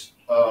just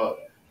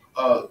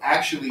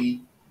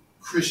actually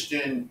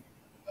Christian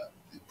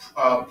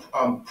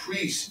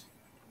priests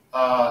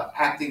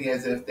acting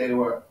as if they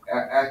were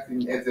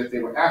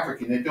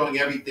African. They're doing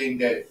everything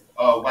that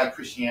white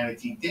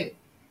Christianity did.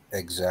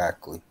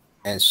 Exactly.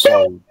 And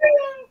so pew,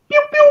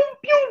 pew, pew,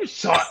 pew,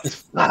 shots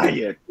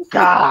fired.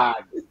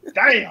 God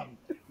damn.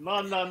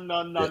 No.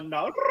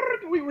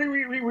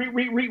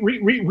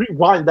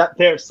 Rewind that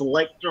there,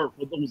 selector,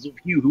 for those of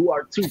you who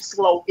are too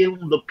slow in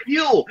the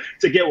pew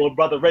to get what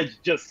Brother Reg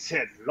just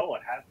said.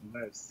 Lord have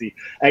mercy.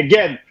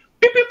 Again,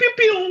 pew, pew, pew,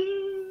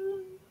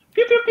 pew.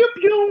 Pew, pew, pew,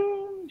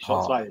 pew.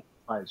 Shots fired.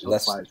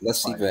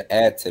 Let's even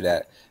add to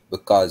that,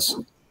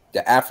 because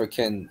the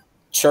African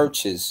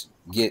churches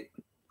get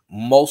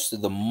most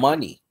of the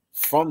money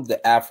from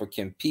the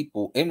African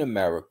people in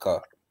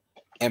America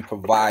and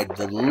provide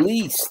the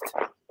least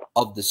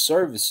of the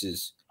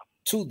services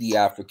to the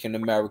African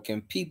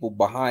American people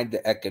behind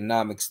the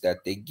economics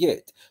that they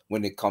get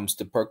when it comes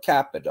to per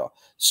capita.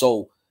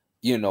 So,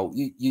 you know,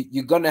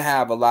 you're going to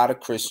have a lot of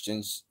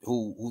Christians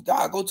who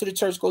go to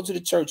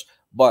the church,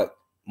 but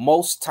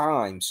most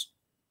times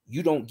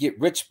you don't get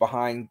rich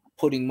behind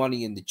putting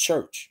money in the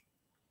church.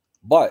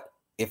 But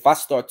if I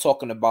start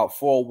talking about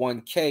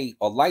 401k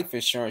or life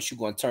insurance, you're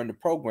going to turn the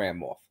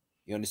program off.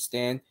 You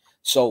understand?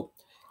 So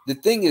the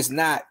thing is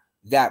not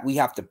that we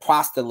have to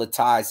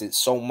proselytize it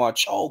so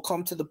much. Oh,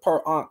 come to the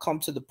per onk, come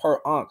to the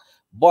per onk.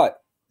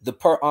 But the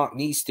per onk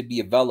needs to be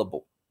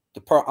available.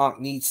 The per onk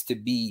needs to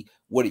be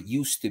what it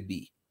used to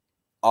be.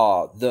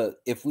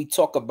 If we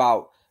talk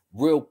about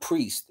real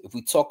priest, if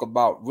we talk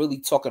about really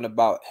talking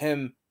about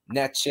him,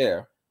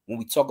 Netcher, when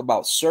we talk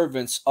about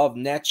servants of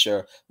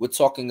Netcher, we're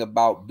talking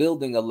about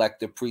building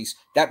elected priests.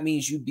 That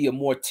means you be a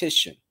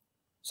mortician.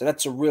 So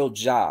that's a real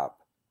job.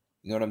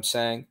 You know what I'm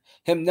saying?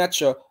 Him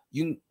Netcher,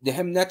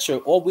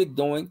 all we're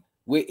doing,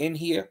 we're in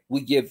here,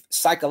 we give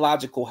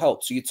psychological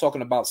help. So you're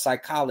talking about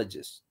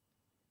psychologists.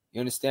 You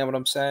understand what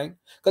I'm saying?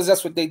 Because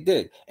that's what they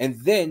did. And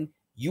then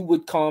you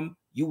would come,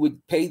 you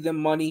would pay them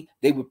money.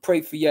 They would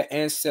pray for your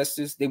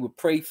ancestors. They would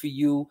pray for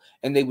you.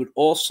 And they would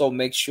also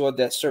make sure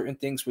that certain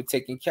things were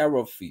taken care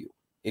of for you.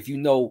 If you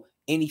know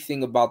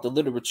anything about the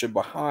literature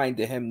behind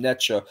the Hem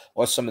Netcher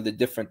or some of the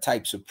different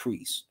types of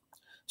priests.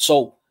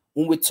 So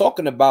when we're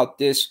talking about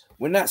this,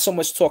 we're not so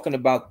much talking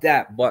about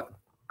that, but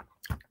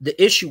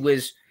the issue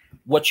is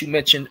what you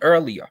mentioned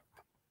earlier.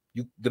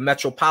 The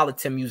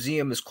Metropolitan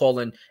Museum is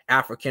calling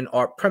African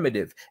art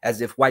primitive,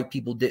 as if white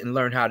people didn't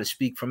learn how to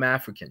speak from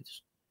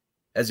Africans,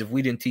 as if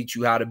we didn't teach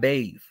you how to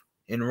bathe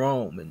in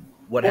Rome and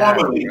what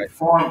happened.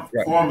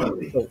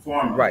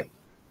 Right.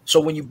 So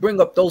when you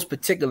bring up those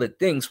particular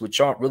things, which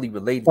aren't really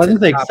related, I think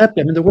they accept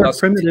it. I mean, the word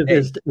primitive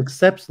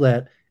accepts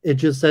that. It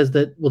just says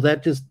that, well,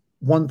 that just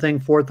one thing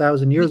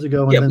 4,000 years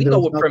ago. And yeah, then we know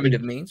what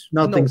primitive means.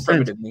 Nothing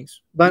primitive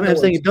means. But I'm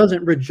saying it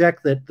doesn't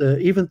reject that.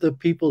 Even the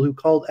people who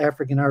called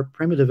African art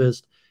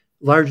primitivist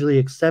largely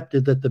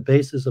accepted that the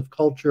basis of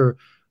culture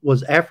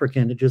was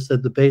African. It just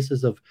said the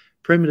basis of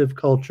primitive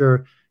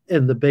culture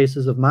and the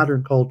basis of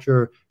modern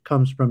culture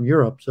comes from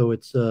Europe. So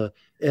it's and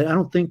I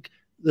don't think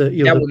the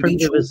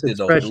primitivist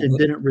expression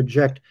didn't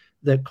reject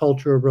that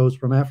culture arose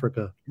from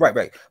Africa.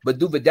 Right. But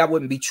that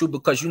wouldn't be true,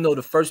 because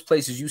the first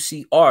places you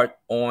see art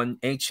on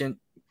ancient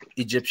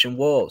Egyptian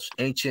walls,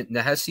 ancient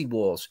Nahesi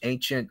walls,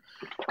 ancient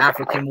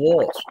African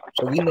walls.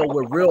 So we know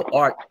where real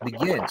art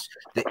begins.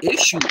 The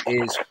issue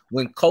is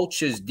when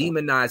cultures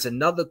demonize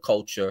another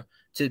culture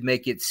to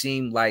make it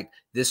seem like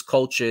this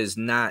culture is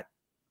not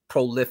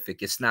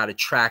prolific, it's not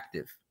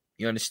attractive.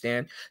 You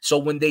understand? So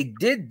when they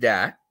did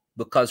that,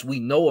 because we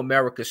know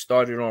America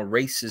started on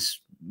racist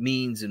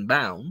means and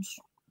bounds,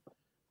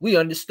 we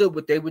understood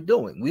what they were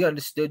doing. We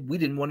understood we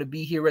didn't want to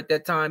be here at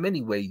that time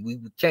anyway. We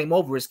came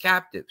over as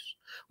captives.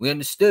 We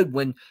understood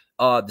when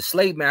the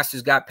slave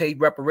masters got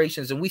paid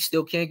reparations, and we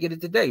still can't get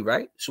it today,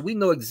 right? So we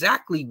know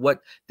exactly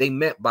what they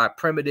meant by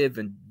primitive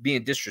and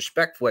being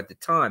disrespectful at the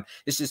time.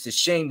 It's just a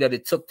shame that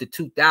it took to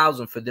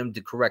 2000 for them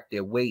to correct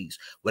their ways.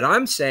 What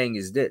I'm saying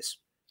is this: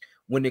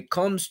 when it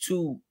comes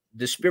to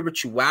the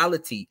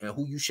spirituality and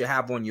who you should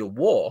have on your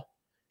wall,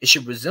 it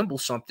should resemble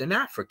something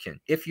African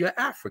if you're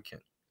African.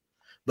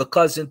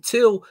 Because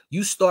until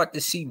you start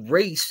to see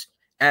race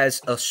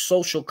as a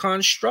social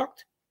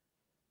construct,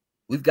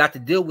 we've got to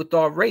deal with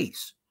our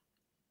race,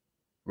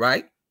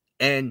 right?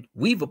 And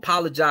we've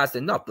apologized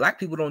enough. Black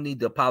people don't need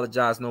to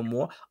apologize no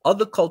more.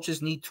 Other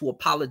cultures need to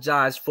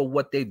apologize for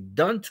what they've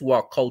done to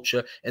our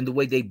culture and the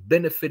way they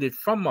benefited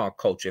from our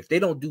culture. If they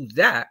don't do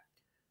that,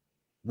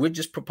 we're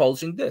just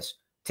proposing this.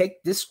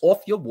 Take this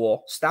off your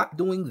wall. Stop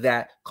doing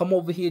that. Come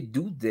over here,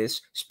 do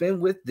this,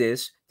 spend with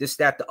this,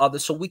 that, the other,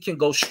 so we can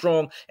go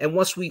strong. And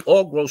once we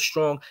all grow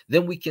strong,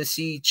 then we can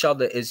see each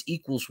other as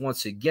equals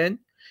once again.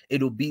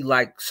 It'll be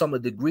like some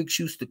of the Greeks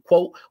used to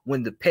quote,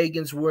 when the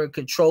pagans were in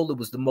control, it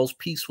was the most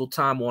peaceful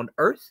time on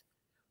earth.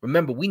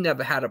 Remember, we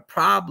never had a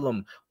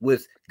problem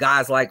with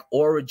guys like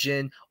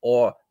Origen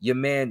or your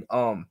man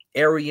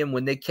Arian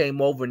when they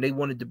came over and they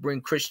wanted to bring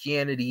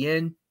Christianity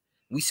in.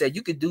 We said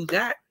you could do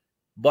that,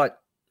 but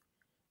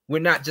we're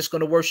not just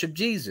going to worship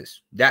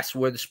Jesus. That's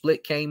where the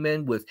split came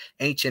in with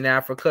ancient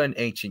Africa and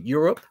ancient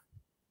Europe.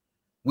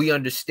 We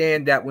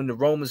understand that when the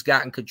Romans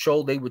got in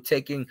control, they were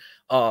taking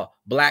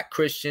black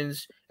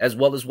Christians as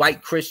well as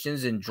white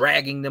Christians and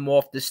dragging them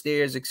off the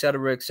stairs, et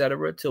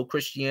cetera, till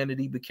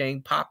Christianity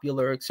became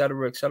popular, et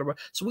cetera, et cetera.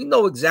 So we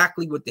know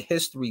exactly what the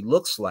history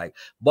looks like.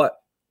 But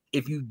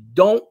if you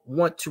don't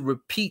want to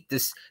repeat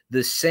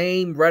the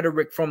same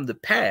rhetoric from the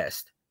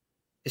past,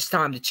 it's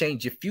time to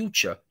change your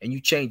future. And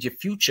you change your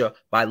future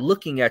by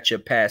looking at your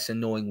past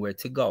and knowing where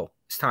to go.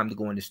 It's time to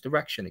go in this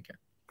direction again.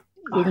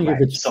 I think if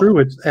it's true,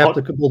 it's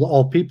applicable to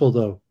all people,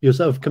 though.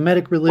 So if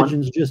Kemetic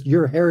religion is just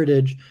your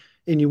heritage,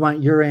 and you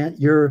want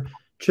your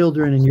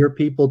children and your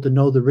people to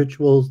know the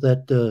rituals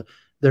that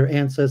their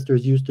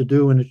ancestors used to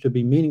do, and it should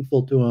be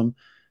meaningful to them.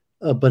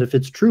 But if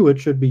it's true, it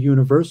should be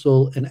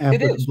universal and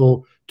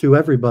applicable to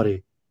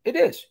everybody. It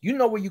is. You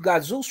know where you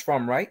got Zeus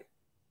from, right?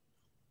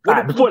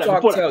 What did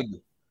Plutarch tell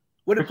you?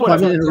 I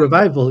mean, in a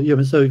revival,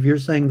 so if you're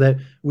saying that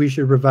we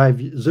should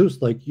revive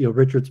Zeus, like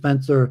Richard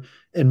Spencer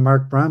and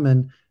Mark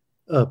Brahman,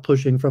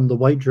 pushing from the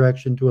white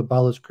direction to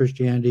abolish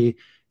Christianity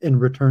and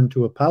return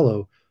to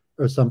Apollo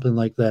or something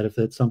like that. If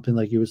that's something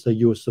like you would say,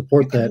 you would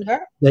support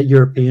that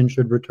Europeans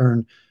should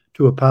return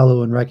to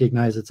Apollo and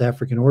recognize its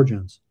African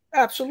origins.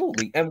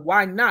 Absolutely. And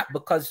why not?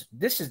 Because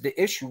this is the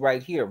issue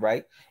right here,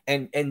 right?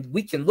 And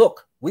we can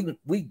look, we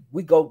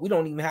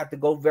don't even have to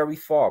go very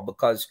far,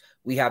 because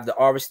we have the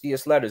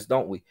Aristeas letters,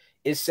 don't we?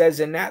 It says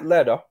in that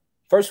letter,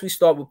 first we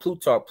start with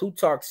Plutarch.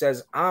 Plutarch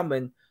says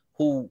Amun,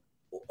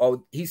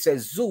 he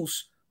says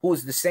Zeus, who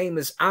is the same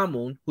as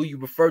Amun, who you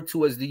refer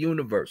to as the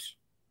universe.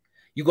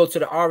 You go to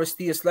the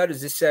Aristeas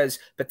letters, it says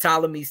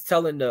Ptolemy's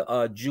telling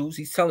the Jews,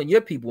 he's telling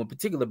your people in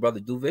particular, Brother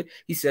Duvid,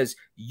 he says,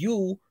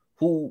 you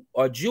who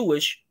are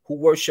Jewish, who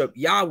worship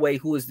Yahweh,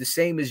 who is the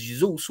same as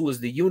Zeus, who is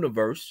the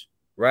universe,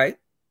 right?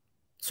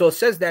 So it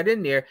says that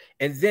in there.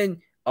 And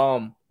then,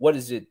 what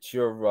is it?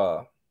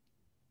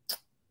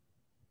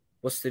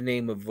 What's the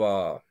name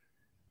of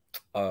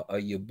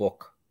your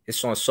book?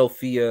 It's on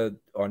Sophia,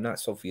 or not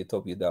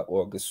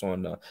SophiaTopia.org. It's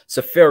on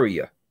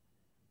Sepharia.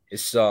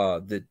 It's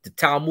the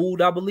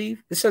Talmud, I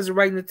believe. It says it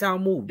right in the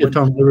Talmud. Yeah,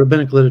 the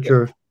rabbinic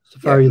literature.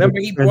 Yeah, remember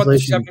he brought the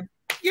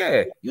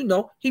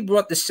he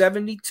brought the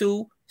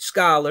 72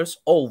 scholars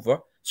over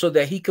so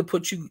that he could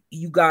put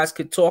you guys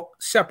could talk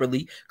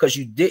separately, because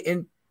you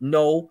didn't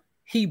know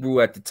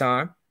Hebrew at the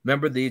time.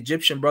 Remember, the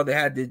Egyptian brother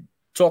had to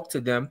talk to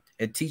them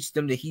and teach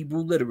them the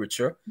Hebrew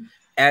literature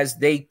as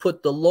they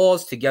put the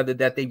laws together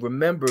that they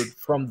remembered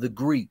from the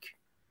Greek.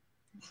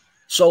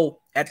 So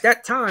at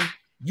that time,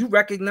 you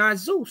recognize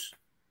Zeus.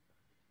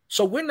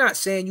 So we're not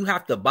saying you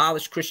have to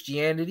abolish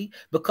Christianity,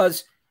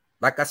 because,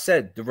 like I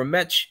said, the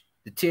Remech,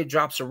 the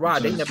teardrops of Ra,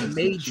 they never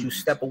made you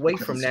step away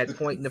from that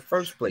point in the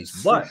first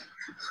place. But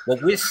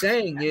what we're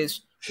saying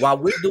is, while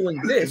we're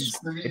doing this,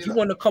 if you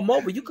want to come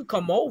over, you could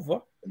come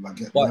over. But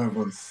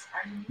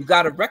you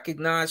got to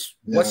recognize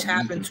what's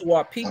happened to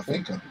our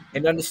people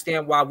and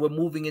understand why we're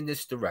moving in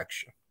this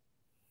direction.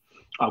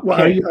 Okay.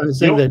 Well, are you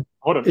saying that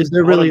is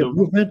there really a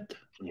movement?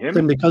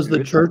 Then because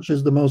the church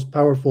is the most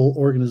powerful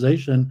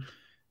organization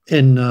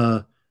in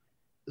the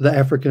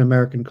African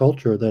American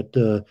culture,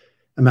 that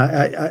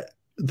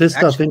this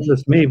stuff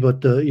interests me,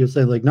 but you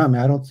say like, no, I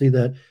mean, I don't see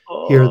that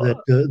here. That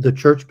the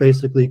church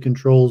basically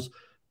controls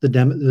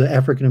the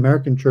African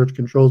American church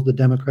controls the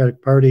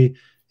Democratic Party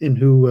in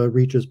who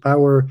reaches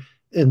power,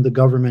 and the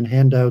government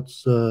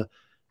handouts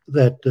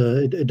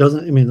it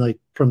doesn't. I mean, like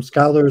from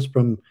scholars,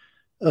 from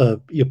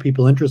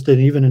people interested,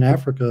 even in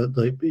Africa,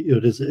 like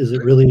is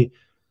it really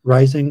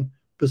rising?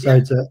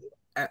 Besides that,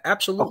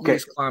 absolutely,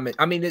 it's climate.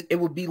 I mean, it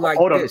would be like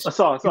this.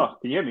 Asar, can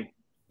you hear me?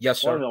 Yes,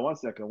 sir. Hold on, one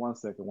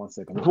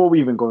second. Before we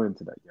even go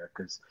into that,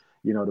 because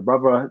the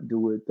brother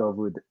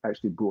David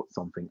actually brought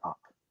something up,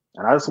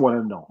 and I just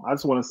want to know. I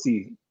just want to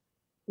see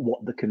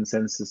what the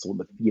consensus or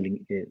the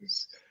feeling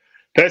is.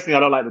 Personally, I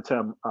don't like the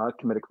term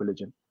Kemetic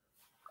religion,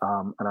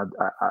 and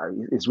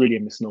it's really a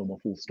misnomer,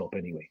 full stop.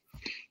 Anyway,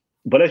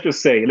 but let's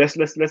just say let's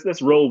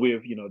roll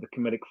with the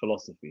Kemetic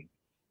philosophy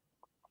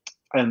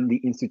and the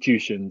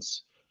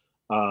institutions,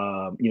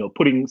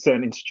 putting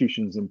certain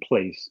institutions in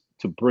place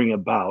to bring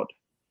about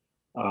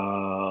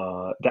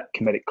that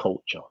Kemetic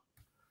culture.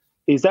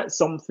 Is that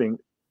something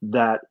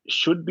that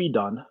should be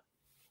done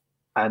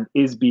and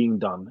is being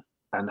done?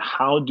 And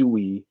how do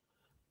we,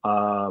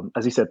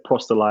 as he said,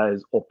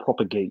 proselytize or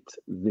propagate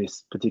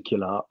this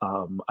particular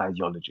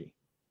ideology?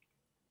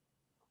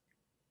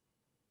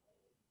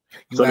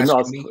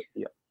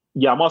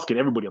 I'm asking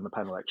everybody on the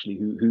panel actually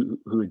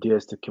who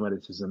adheres to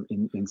Kemeticism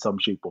in some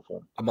shape or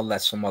form. I'm gonna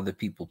let some other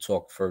people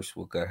talk first.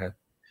 We'll go ahead.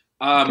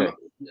 Okay.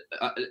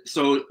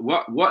 So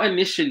what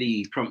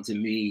initially prompted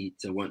me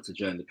to want to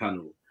join the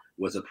panel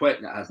was a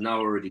point that has now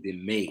already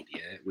been made,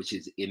 which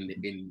is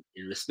in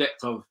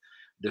respect of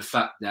the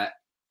fact that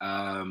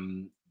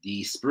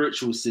the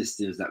spiritual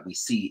systems that we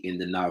see in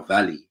the Nile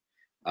Valley,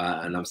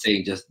 and I'm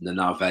saying just the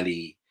Nile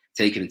Valley,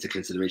 taking into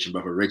consideration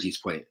Brother Reggy's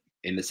point,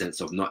 in the sense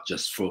of not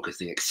just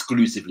focusing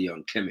exclusively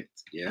on Kemet,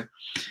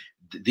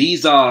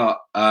 these are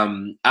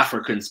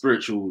African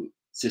spiritual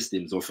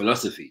systems or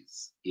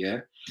philosophies,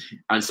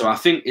 and so I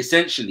think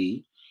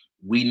essentially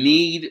we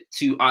need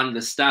to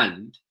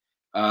understand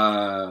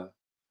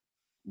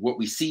what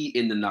we see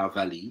in the Nile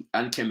Valley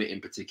and Kemet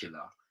in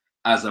particular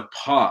as a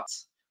part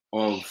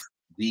of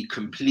the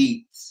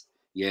complete,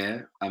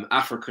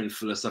 African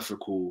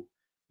philosophical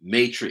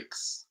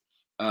matrix,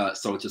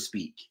 so to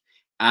speak.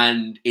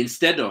 And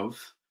instead of,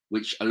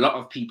 which a lot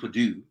of people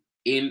do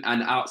in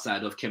and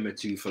outside of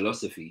Kemetu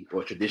philosophy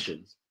or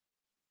traditions,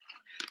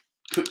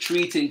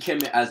 treating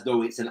Kemet as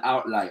though it's an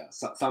outlier,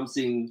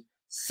 something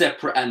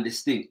separate and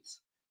distinct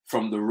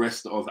from the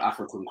rest of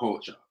African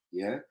culture.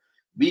 Yeah,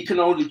 we can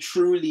only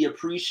truly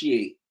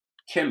appreciate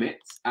Kemet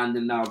and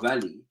the Nile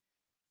Valley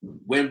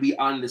when we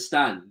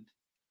understand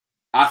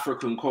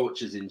African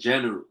cultures in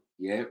general.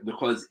 Yeah,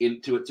 because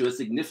to a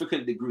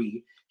significant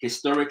degree,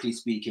 historically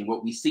speaking,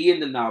 what we see in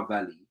the Nile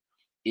Valley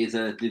is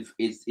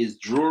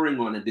drawing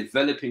on and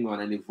developing on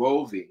and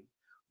evolving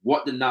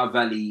what the Nile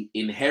Valley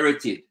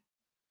inherited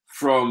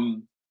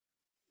from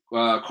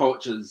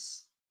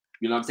cultures,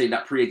 you know what I'm saying,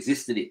 that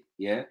pre-existed it,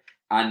 yeah,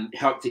 and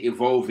helped to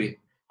evolve it,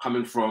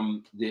 coming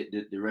from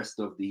the rest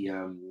of the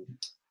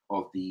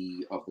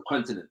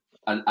continent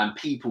and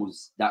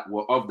peoples that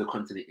were of the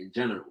continent in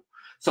general.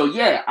 So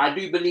yeah, I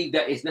do believe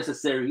that it's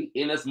necessary,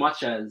 in as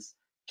much as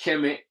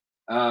Kemet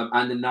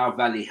and the Nile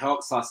Valley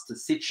helps us to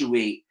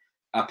situate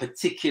a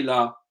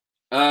particular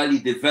early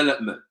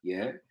development.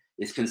 Yeah,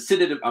 it's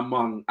considered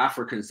among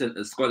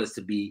African-centered scholars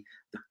to be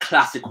the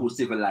classical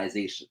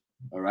civilization.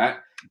 All right,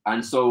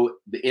 and so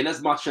in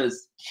as much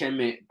as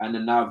Kemet and the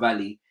Nile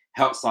Valley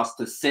helps us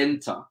to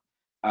center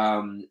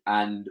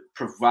and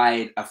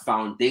provide a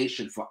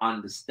foundation for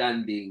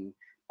understanding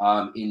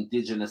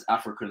indigenous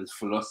African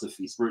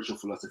philosophy, spiritual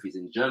philosophies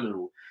in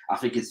general, I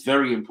think it's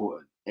very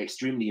important,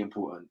 extremely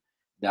important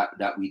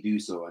that we do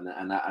so.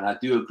 And I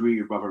do agree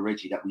with Brother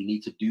Reggie that we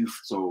need to do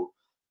so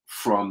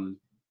from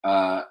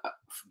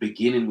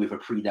beginning with a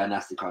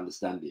pre-dynastic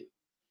understanding,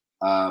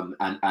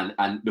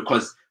 and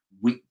because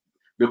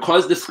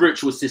the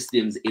spiritual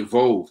systems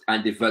evolved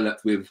and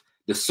developed with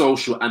the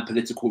social and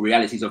political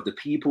realities of the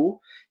people,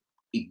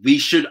 we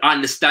should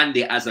understand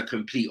it as a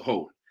complete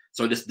whole.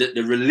 So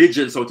the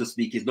religion, so to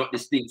speak, is not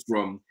distinct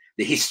from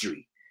the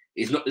history.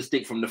 It's not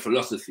distinct from the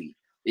philosophy.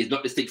 It's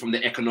not distinct from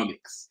the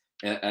economics,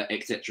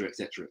 etc.,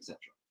 etc., etc.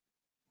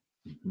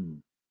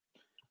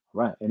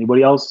 Right.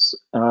 Anybody else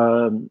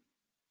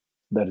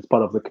that is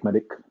part of the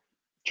Kemetic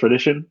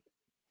tradition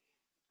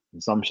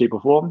in some shape or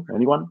form?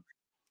 Anyone?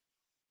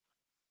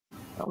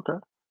 Okay.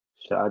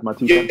 Should I add my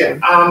 2 cents? Yeah,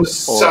 I'm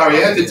sorry,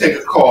 I had to take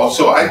a call.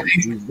 So I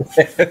think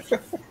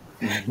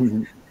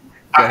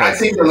I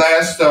think the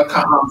last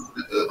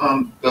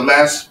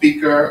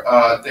speaker,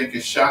 I think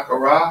is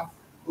Shakara,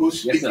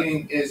 who's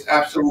speaking, is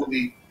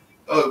absolutely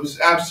it was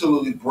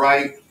absolutely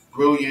bright,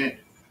 brilliant.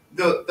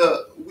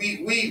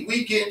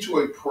 We get into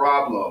a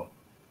problem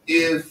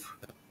if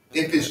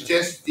it's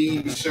just the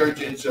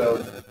resurgence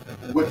of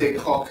what they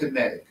call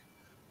Kemetic.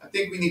 I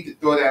think we need to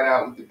throw that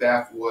out with the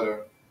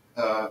bathwater.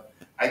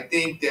 I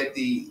think that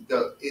the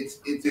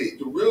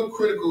real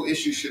critical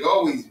issue should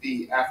always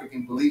be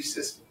African belief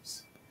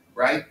systems,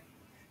 right?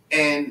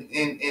 And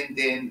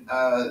then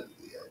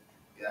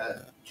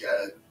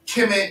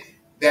Kemet,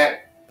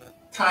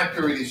 that time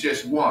period is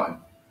just one,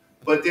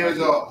 but there's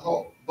a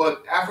whole.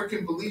 But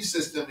African belief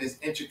system is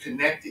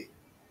interconnected,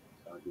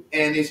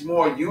 and it's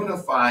more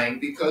unifying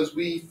because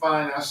we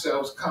find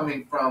ourselves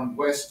coming from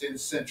Western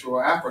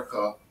Central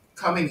Africa,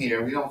 coming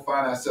here. We don't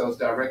find ourselves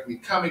directly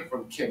coming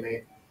from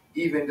Kemet,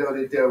 even though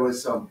that there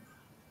was some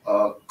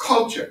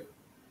culture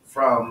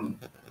from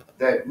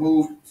that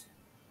moved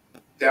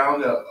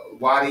down the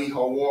Wadi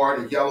Hawar,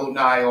 the Yellow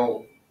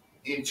Nile,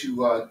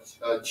 into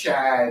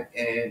Chad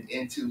and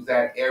into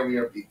that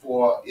area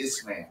before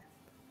Islam.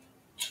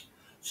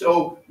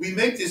 So we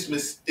make this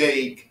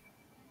mistake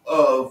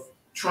of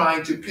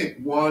trying to pick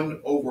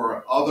one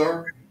over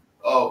other.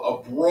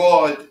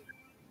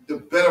 The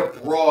better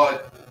broad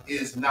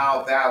is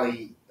Nile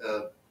Valley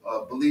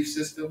belief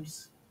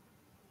systems,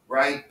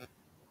 right?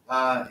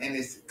 And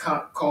its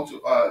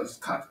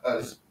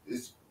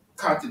its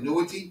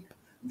continuity,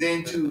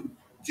 than to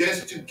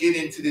just to get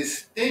into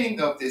this thing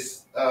of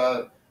this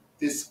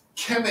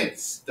Kemet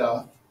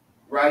stuff,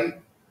 right?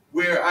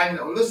 Where I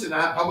know, listen,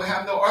 I would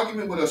have no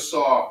argument with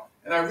Ausar,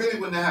 and I really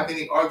wouldn't have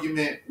any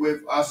argument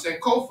with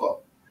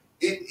Sankofa.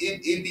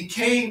 It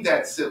became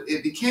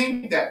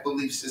that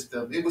belief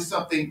system. It was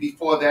something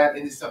before that,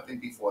 and it's something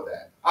before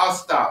that. I'll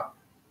stop.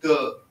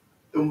 The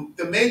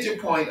major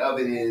point of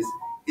it is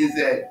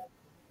that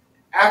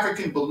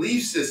African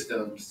belief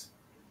systems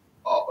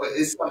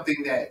is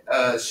something that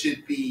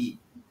should be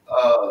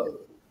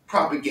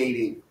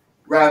propagated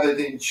rather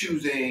than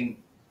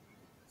choosing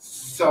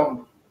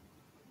some.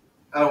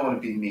 I don't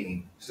want to be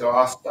mean, so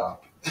I'll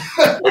stop.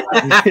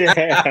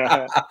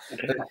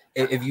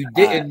 If you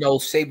didn't know,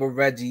 Saber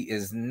Reggie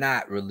is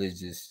not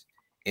religious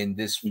in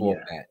this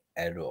format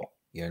at all.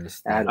 You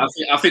understand? I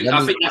think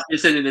that's been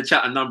said in the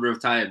chat a number of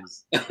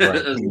times.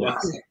 Right.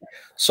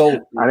 So,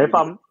 and if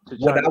I'm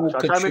what I will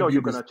chime in, or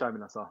you're gonna chime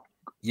in, that's all.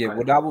 Yeah,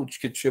 what I will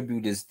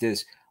contribute is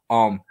this.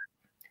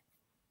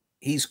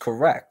 He's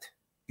correct.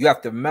 You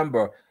have to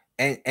remember,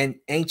 and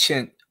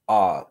ancient,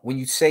 when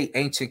you say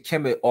ancient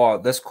Kemet, or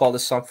let's call it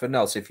something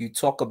else, if you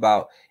talk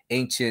about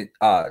ancient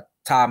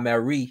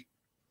Tamari,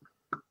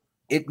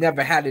 it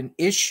never had an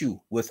issue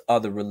with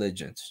other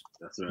religions,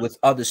 with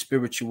other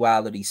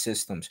spirituality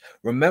systems.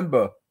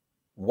 Remember,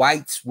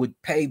 whites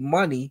would pay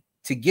money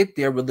to get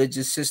their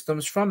religious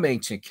systems from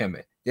ancient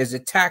Kemet. There's a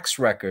tax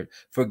record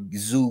for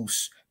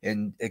Zeus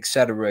and et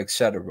cetera, et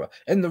cetera.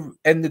 And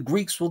the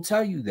Greeks will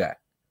tell you that.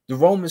 The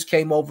Romans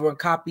came over and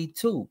copied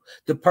too.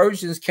 The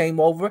Persians came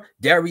over.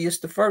 Darius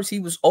the First, he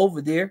was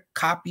over there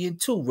copying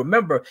too.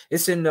 Remember,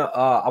 it's in the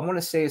I want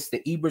to say it's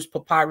the Ebers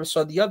Papyrus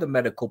or the other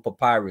medical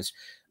papyrus.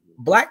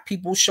 Black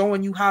people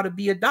showing you how to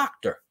be a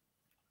doctor.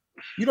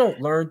 You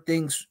don't learn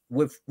things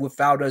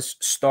without us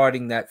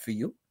starting that for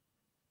you.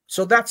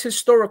 So that's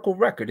historical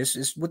record.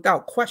 It's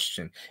without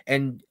question.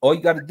 And all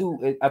you got to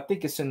do, I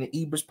think it's in the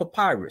Ebers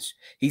Papyrus.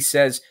 He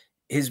says,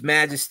 His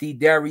Majesty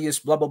Darius,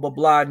 blah, blah, blah,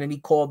 blah. And then he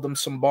called them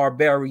some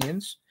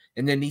barbarians.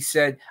 And then he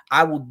said,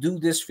 I will do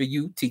this for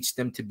you, teach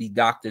them to be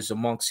doctors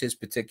amongst his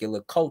particular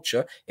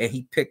culture. And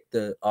he picked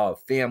the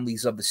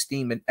families of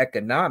esteem and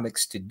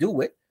economics to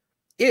do it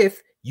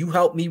if you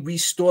help me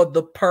restore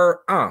the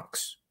per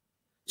onks.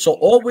 So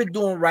all we're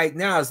doing right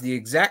now is the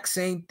exact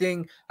same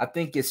thing. I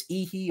think it's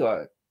Ehi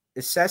or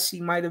Isesi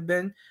might have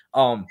been.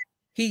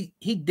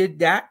 He did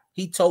that.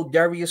 He told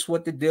Darius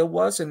what the deal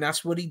was, and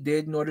that's what he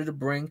did in order to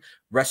bring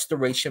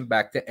restoration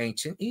back to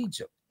ancient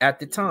Egypt at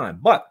the time.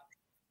 But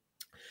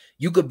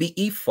you could be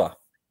Ifa,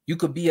 you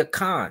could be a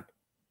Khan.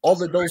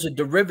 All of those are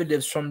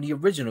derivatives from the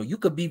original. You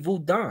could be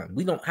Vudan.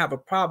 We don't have a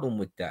problem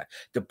with that.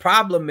 The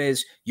problem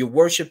is you're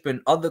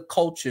worshiping other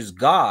cultures'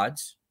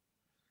 gods,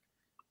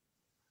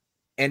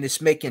 and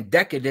it's making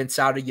decadence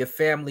out of your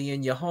family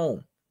and your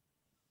home.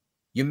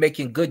 You're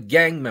making good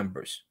gang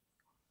members.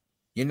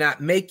 You're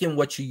not making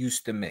what you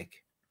used to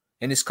make.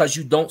 And it's because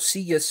you don't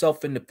see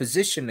yourself in the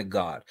position of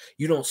God.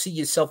 You don't see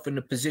yourself in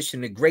the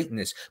position of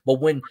greatness.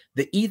 But when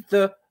the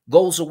ether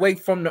goes away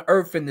from the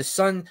earth and the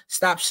sun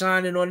stops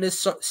shining on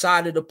this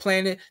side of the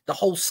planet, the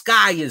whole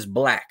sky is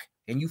black.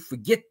 And you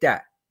forget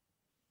that.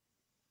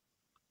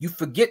 You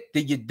forget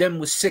that Yadem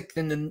was sick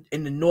in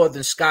the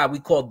northern sky. We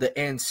called the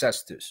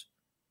ancestors.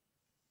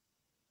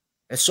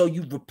 And so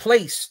you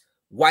replace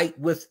white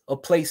with a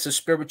place of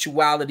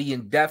spirituality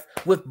and death,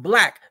 with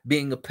black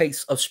being a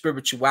place of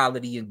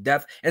spirituality and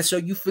death. And so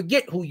you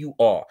forget who you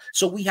are.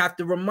 So we have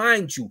to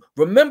remind you,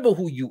 remember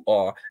who you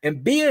are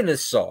and be an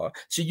Ausar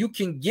so you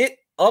can get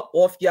up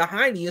off your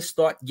hiney and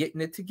start getting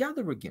it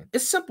together again.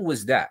 It's simple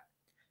as that.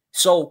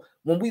 So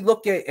when we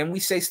look at and we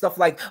say stuff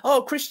like,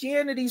 oh,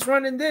 Christianity's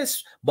running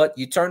this, but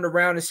you turned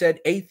around and said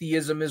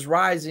atheism is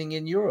rising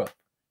in Europe,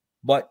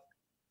 but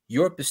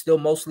Europe is still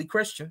mostly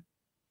Christian.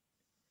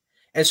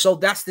 And so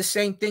that's the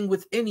same thing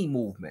with any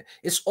movement.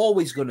 It's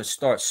always going to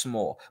start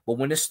small, but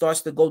when it starts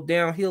to go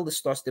downhill, it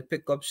starts to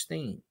pick up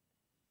steam.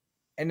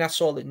 And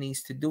that's all it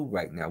needs to do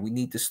right now. We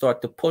need to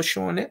start to push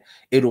on it.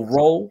 It'll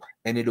roll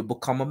and it'll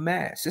become a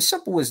mass. It's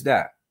simple as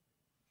that.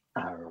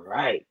 All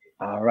right.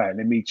 All right.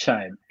 Let me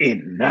chime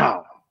in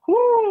now.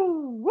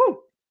 Woo, woo.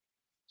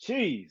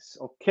 Jeez.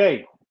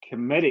 Okay.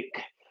 Kemetic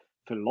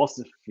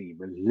philosophy,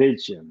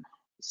 religion,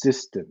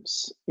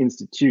 systems,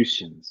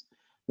 institutions.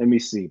 Let me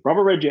see.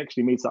 Brother Reggie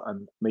actually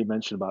made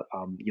mention about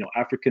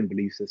African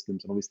belief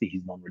systems, and obviously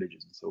he's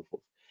non-religious and so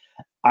forth.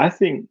 I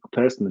think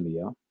personally,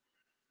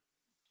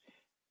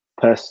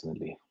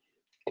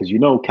 because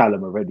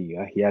Callum already,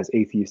 he has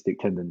atheistic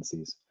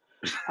tendencies.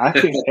 I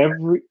think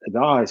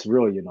it's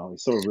real,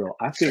 it's so real.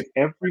 I think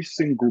every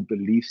single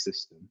belief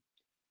system,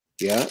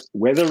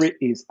 whether it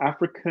is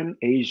African,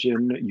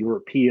 Asian,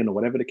 European, or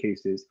whatever the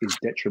case is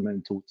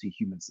detrimental to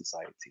human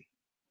society.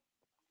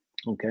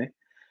 Okay.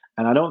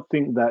 And I don't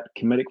think that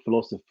Kemetic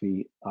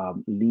philosophy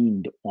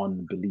leaned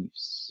on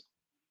beliefs.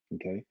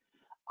 Okay,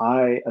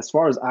 as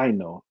far as I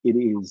know, it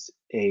is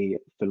a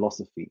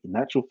philosophy,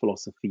 natural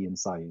philosophy and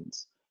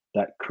science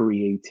that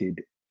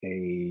created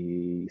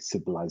a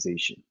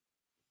civilization.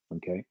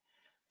 Okay,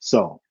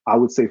 so I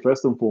would say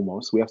first and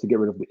foremost, we have to get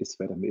rid of the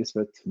Isfet, and the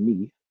Isfet to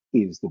me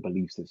is the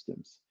belief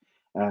systems.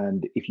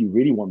 And if you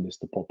really want this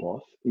to pop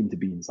off into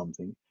being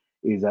something,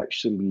 is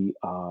actually,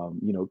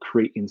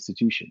 create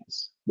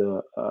institutions.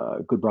 The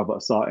good brother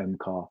Ausar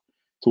Mk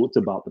talked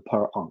about the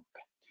per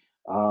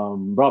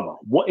Ankh. Brother,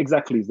 what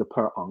exactly is the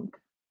per Ankh,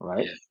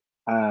 right?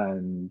 Yeah.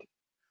 And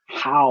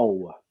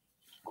how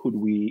could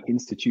we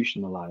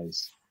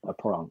institutionalize a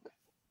per Ankh?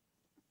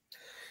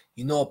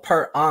 A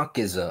per Ankh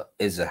is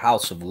a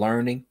house of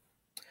learning.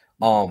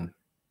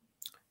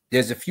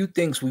 There's a few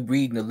things we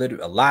read in the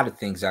literature, a lot of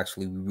things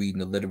actually we read in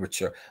the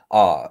literature.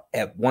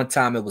 At one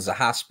time it was a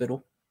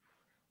hospital.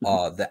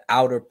 The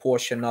outer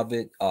portion of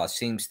it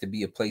seems to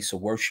be a place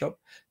of worship.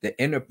 The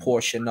inner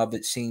portion of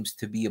it seems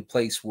to be a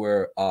place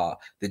where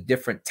the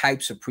different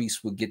types of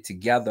priests would get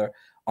together.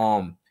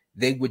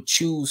 They would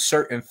choose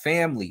certain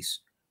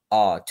families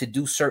to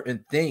do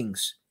certain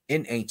things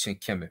in ancient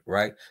Kemet,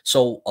 right?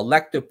 So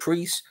elected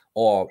priests,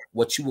 or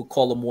what you would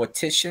call a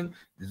mortician,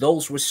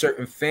 those were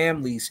certain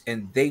families,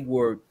 and they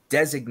were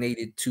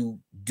designated to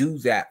do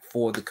that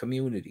for the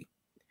community.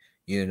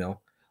 You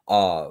know,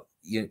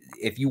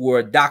 if you were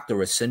a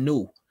doctor, a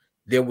Sanu,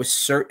 there were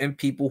certain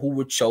people who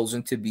were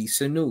chosen to be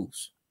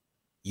Sanus.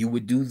 You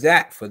would do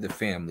that for the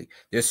family.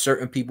 There's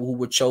certain people who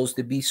were chose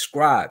to be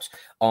scribes.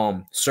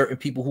 Certain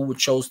people who were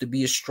chose to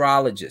be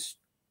astrologists,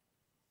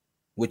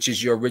 which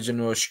is your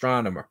original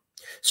astronomer.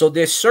 So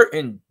there's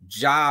certain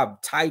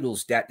job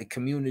titles that the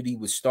community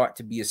would start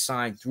to be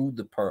assigned through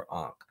the Per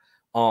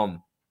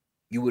Ankh.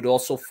 You would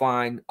also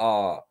find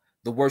the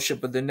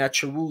worship of the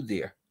Necharu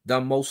there,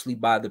 done mostly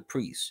by the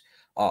priests.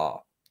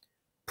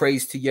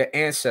 Praise to your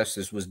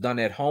ancestors was done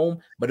at home,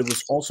 but it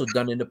was also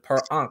done in the Per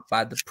Ankh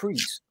by the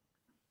priest.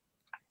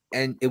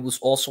 And it was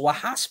also a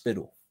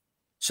hospital.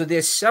 So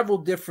there's several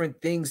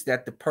different things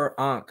that the Per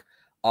Ankh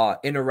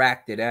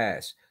interacted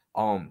as.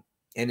 And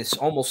it's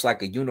almost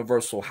like a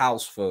universal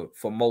house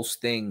for most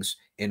things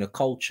in a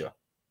culture.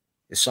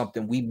 It's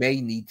something we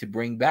may need to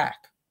bring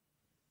back.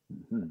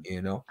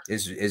 You know,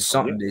 it's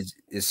something that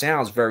it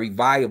sounds very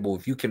viable.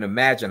 If you can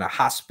imagine a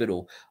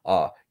hospital,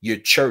 your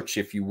church,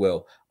 if you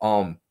will,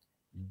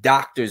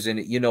 doctors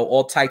and, you know,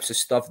 all types of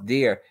stuff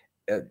there.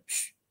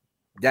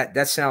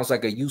 That sounds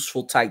like a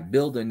useful type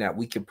building that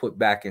we can put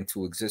back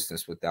into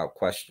existence without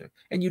question.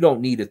 And you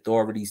don't need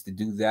authorities to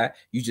do that.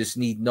 You just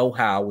need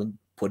know-how and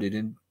put it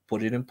in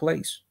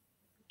place.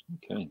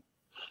 Okay.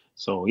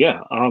 So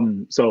yeah,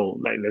 so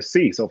like let's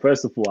see. So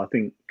first of all, I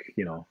think,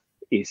 you know,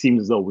 it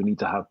seems as though we need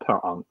to have Per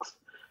Ankhs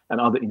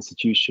and other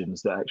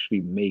institutions that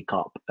actually make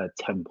up a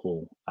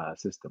temple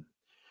system.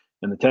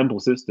 And the temple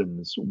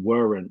systems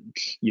weren't,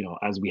 you know,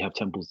 as we have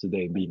temples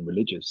today being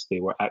religious, they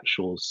were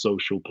actual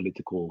social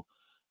political,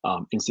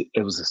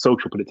 it was a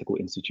social political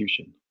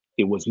institution.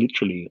 It was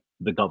literally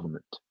the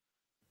government.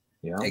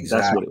 Yeah,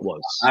 exactly. That's what it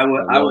was.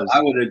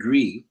 I would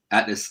agree.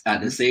 At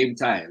the same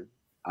time,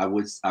 I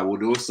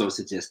would also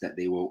suggest that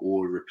they were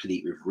all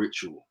replete with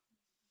ritual,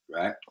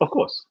 right? Of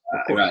course.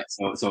 Right.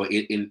 So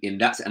in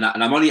that, and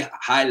I'm only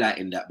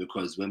highlighting that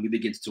because when we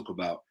begin to talk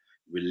about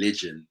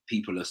religion,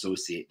 people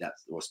associate that,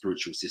 or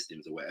spiritual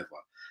systems or whatever,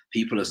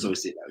 people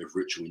associate that with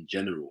ritual in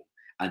general.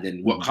 And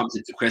then what comes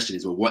into question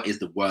is, well, what is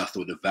the worth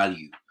or the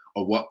value,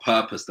 or what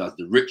purpose does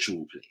the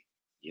ritual play?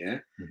 Yeah.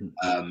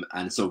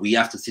 And so we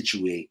have to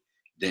situate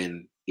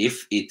then,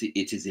 if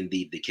it is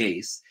indeed the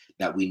case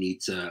that we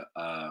need to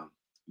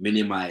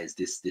minimize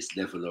this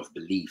level of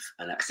belief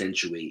and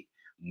accentuate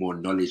more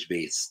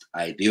knowledge-based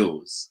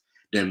ideals,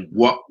 then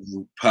what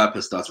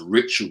purpose does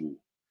ritual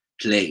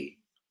play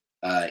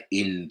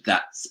in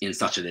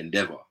such an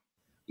endeavor?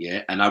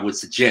 Yeah, and I would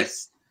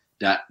suggest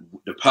that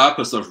the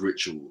purpose of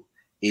ritual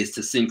is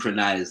to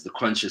synchronize the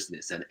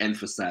consciousness and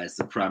emphasize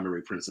the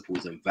primary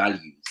principles and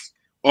values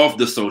of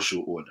the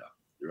social order,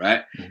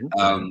 right?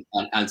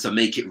 And to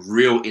make it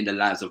real in the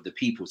lives of the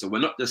people. So we're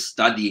not just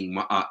studying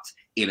Ma'at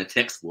in a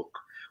textbook,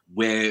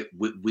 where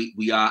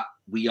we are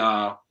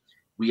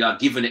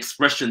given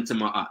expression to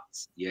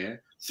Ma'at, yeah,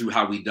 through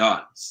how we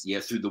dance, yeah,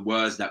 through the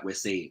words that we're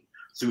saying,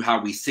 through how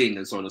we sing,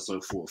 and so on and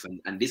so forth.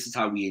 And this is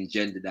how we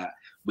engender that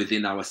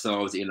within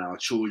ourselves, in our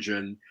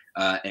children,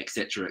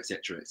 etc.,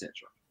 etc., etc.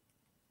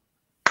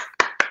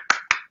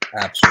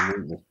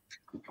 Absolutely.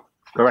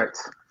 Correct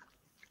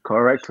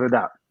for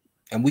that.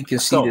 And we can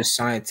see this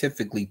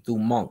scientifically through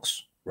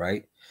monks,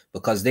 right?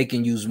 Because they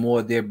can use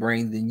more of their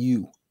brain than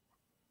you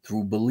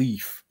through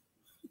belief.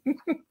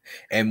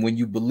 And when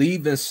you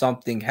believe in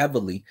something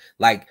heavily,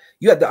 like,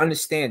 you have to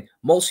understand,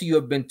 most of you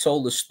have been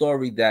told a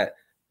story that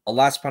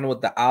Allah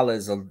subhanahu wa ta'ala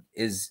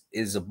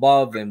is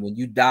above, and when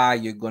you die,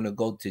 you're going to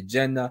go to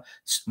Jannah.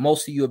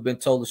 Most of you have been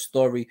told a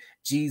story,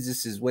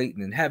 Jesus is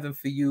waiting in heaven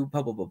for you,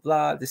 blah, blah, blah,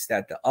 blah, this,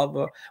 that, the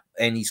other,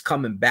 and he's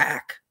coming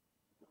back.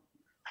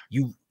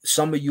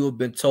 Some of you have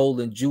been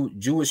told in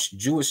Jewish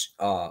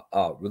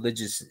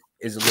religious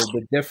is a little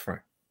bit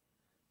different.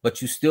 But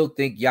you still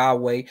think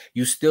Yahweh,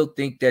 you still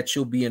think that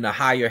you'll be in a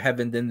higher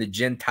heaven than the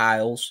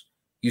Gentiles.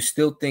 You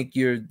still think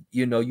you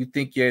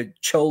think you're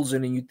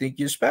chosen, and you think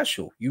you're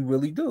special. You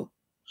really do.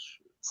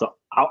 So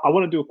I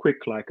want to do a quick,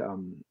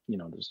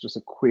 there's just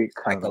a quick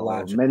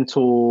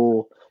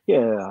mental,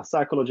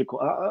 psychological,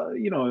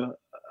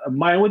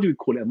 mind. What do we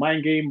call it? A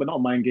mind game, but not a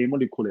mind game. What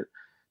do you call it?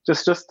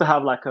 Just to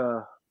have like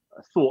a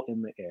thought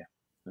in the air.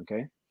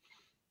 Okay.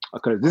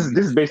 This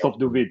is based off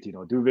Duvid,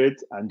 Duvid,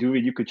 and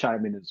Duvid, you could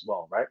chime in as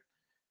well, right?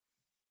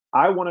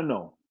 I want to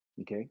know,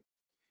 okay,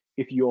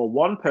 if you're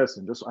one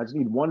person, I just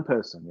need one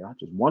person,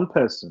 just one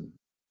person,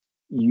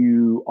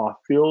 you are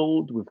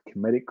filled with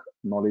Kemetic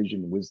knowledge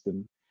and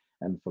wisdom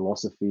and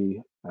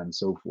philosophy and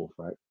so forth,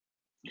 right?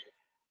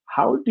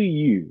 How do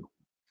you,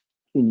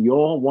 in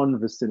your one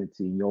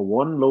vicinity, in your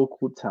one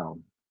local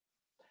town,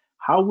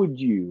 how would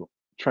you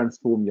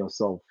transform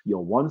yourself,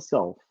 your one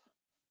self,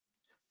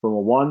 from a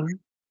 1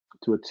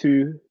 to a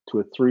 2 to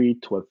a 3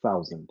 to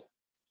 1,000?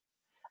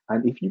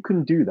 And if you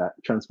can do that,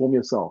 transform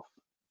yourself,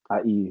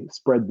 i.e.,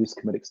 spread this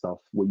Kemetic stuff,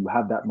 where you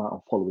have that amount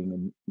of following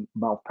and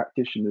amount of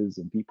practitioners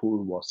and people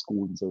who are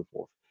schooled and so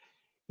forth.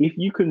 If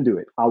you can do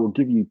it, I will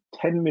give you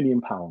 £10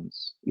 million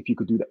if you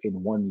could do that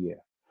in 1 year.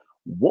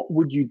 What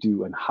would you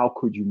do, and how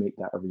could you make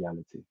that a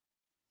reality?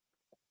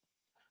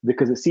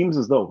 Because it seems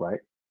as though,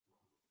 right,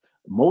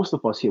 most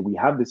of us here, we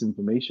have this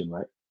information,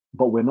 right,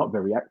 but we're not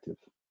very active.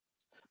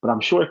 But I'm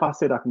sure if I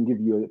said I can give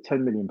you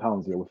 £10 million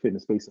here within the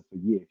space of a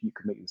year, if you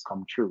can make this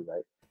come true,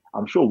 right,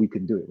 I'm sure we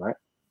can do it, right?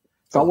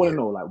 So I want to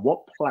know, like,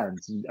 what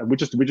plans, and we're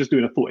just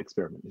doing a thought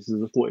experiment. This is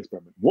a thought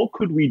experiment. What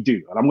could we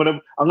do? And I'm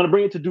gonna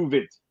bring it to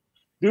Duvid.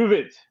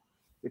 Duvid,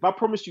 if I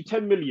promised you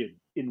 10 million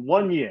in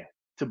 1 year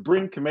to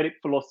bring Kemetic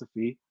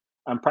philosophy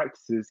and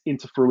practices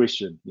into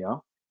fruition, yeah,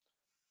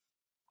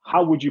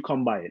 how would you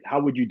come by it? How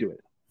would you do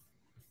it?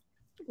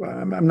 Well,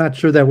 I'm not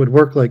sure that would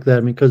work like that.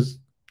 I mean, because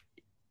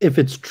if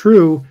it's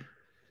true,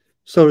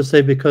 so to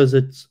say, because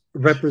it's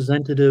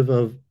representative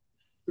of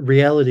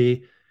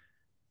reality,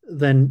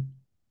 then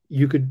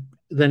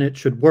it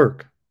should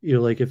work. You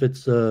know, like if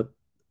it's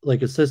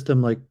like a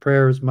system like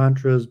prayers,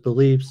 mantras,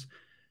 beliefs,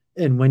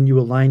 and when you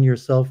align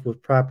yourself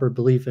with proper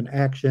belief and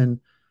action,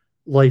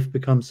 life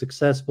becomes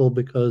successful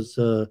because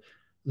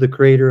the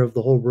creator of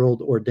the whole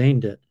world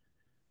ordained it.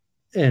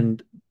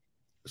 And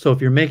so if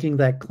you're making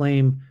that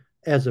claim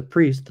as a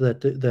priest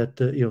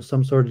that you know,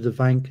 some sort of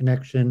divine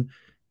connection,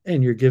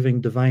 and you're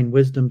giving divine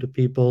wisdom to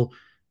people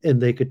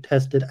and they could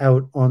test it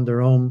out on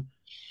their own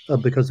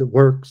because it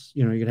works,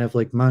 you know, you can have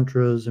like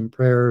mantras and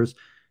prayers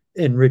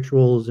and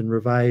rituals and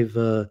revive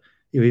you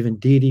know, even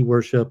deity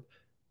worship.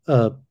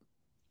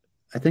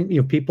 I think,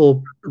 you know,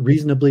 people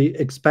reasonably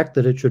expect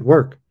that it should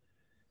work.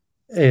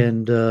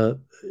 And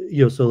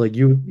you know, so like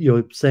you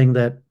know, saying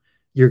that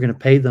you're going to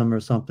pay them or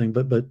something,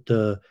 but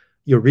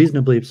you know,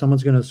 reasonably, if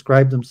someone's going to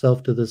ascribe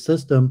themselves to the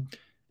system,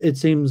 it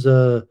seems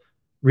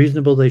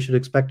reasonable they should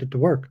expect it to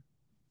work.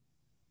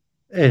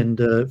 And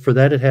for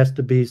that, it has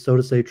to be, so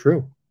to say,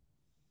 true.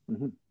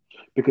 Mm-hmm.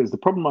 Because the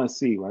problem I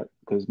see, right,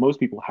 because most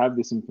people have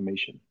this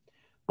information,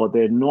 but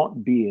they're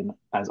not being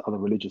as other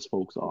religious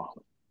folks are.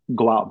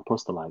 Go out and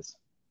proselytize.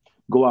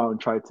 Go out and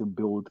try to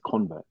build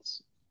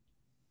converts,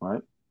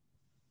 right?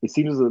 It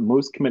seems that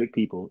most Kemetic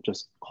people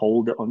just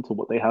hold it onto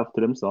what they have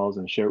to themselves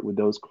and share it with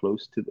those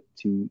close to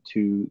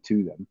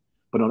them,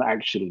 but not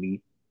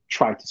actually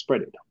try to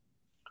spread it.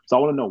 So I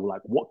want to know,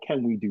 like, what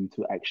can we do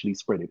to actually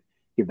spread it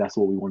if that's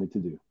what we wanted to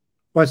do?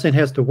 Well, I'm saying it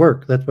has to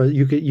work. That's why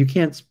you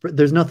can't.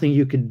 There's nothing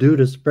you could do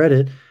to spread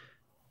it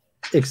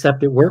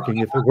except it working.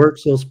 If it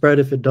works, it'll spread.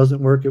 If it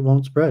doesn't work, it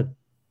won't spread.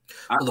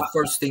 Well, the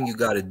first thing you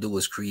got to do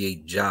is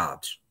create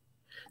jobs.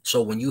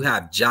 So when you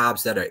have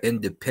jobs that are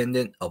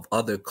independent of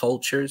other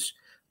cultures,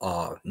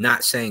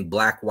 not saying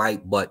black,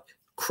 white, but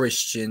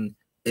Christian,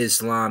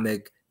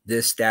 Islamic,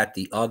 this, that,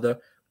 the other,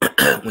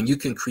 when you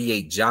can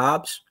create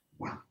jobs,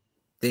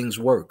 things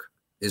work.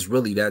 It's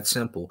really that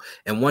simple.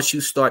 And once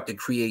you start to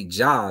create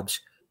jobs,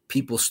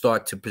 people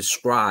start to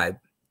prescribe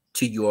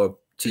to your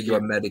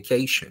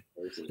medication.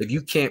 If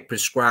you can't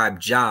prescribe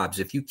jobs,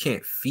 if you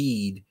can't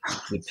feed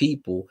the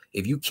people,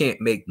 if you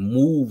can't make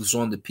moves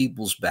on the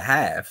people's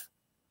behalf,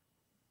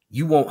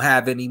 you won't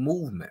have any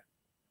movement.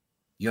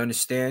 You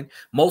understand?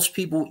 Most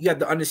people, you have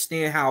to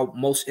understand how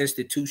most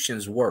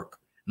institutions work.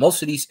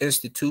 Most of these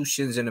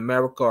institutions in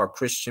America are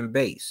Christian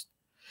based.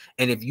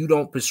 And if you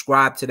don't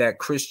prescribe to that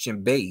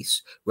Christian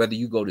base, whether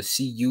you go to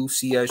CU,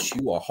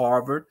 CSU, or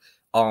Harvard,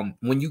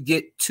 when you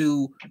get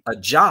to a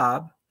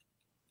job,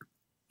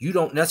 you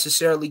don't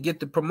necessarily get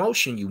the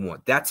promotion you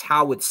want. That's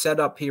how it's set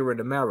up here in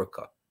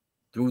America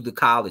through the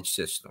college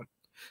system.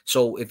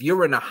 So if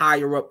you're in a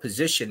higher up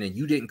position and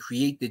you didn't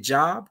create the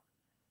job,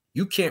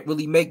 you can't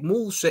really make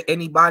moves for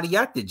anybody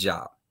at the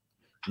job.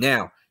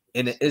 Now,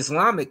 in an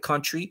Islamic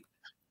country,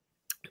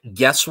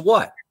 guess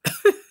what?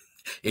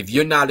 If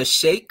you're not a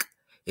sheikh,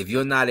 if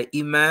you're not an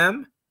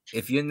imam,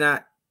 if you're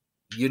not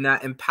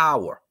in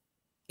power.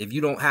 If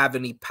you don't have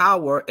any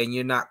power and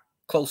you're not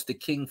close to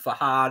King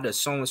Fahad or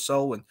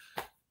so-and-so, and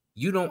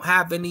you don't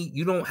have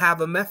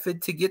a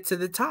method to get to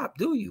the top,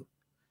 do you?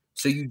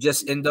 So you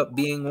just end up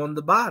being on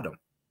the bottom.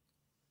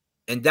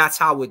 And that's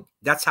how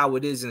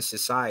it is in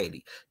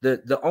society.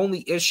 The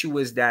only issue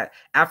is that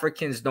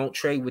Africans don't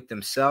trade with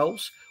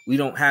themselves. We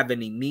don't have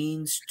any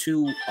means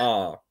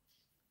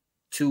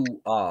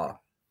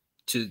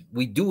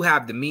we do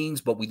have the means,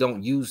 but we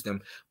don't use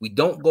them. We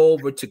don't go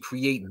over to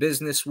create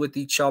business with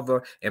each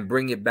other and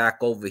bring it back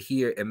over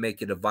here and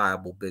make it a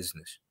viable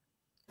business.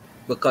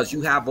 Because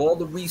you have all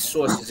the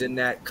resources in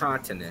that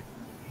continent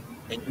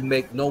and you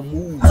make no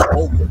moves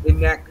over in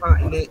that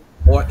continent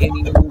or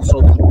any moves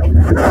over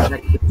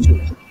connected to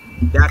it.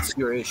 That's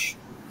your issue.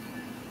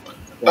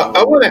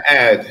 I want to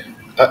add,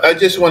 I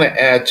just want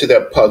to add to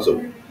that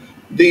puzzle.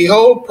 The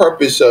whole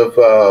purpose of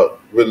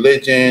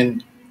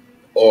religion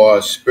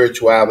or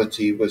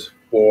spirituality was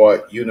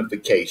for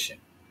unification.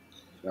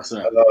 That's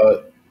right.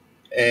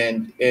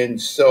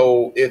 And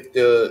so if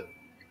the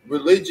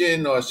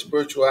religion or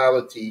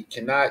spirituality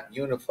cannot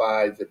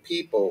unify the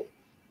people,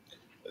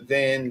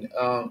 then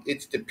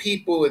it's the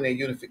people and their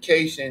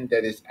unification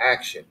that is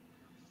action.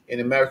 in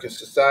American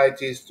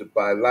societies,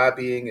 by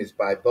lobbying, is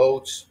by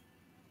votes,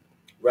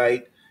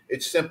 right?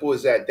 It's simple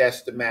as that.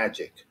 That's the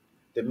magic.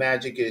 The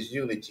magic is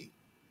unity.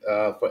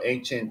 For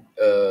ancient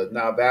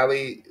Nile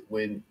Valley,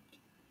 when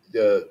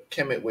the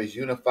Kemet was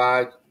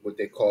unified, what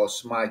they call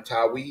Smai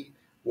Tawi.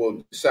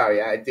 Well,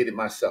 sorry, I did it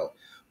myself.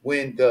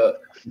 When the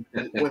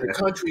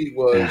country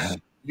was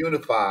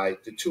unified,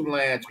 the two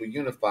lands were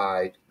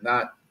unified,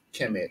 not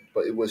Kemet,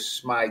 but it was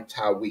Smai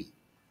Tawi,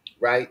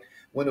 right?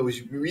 When it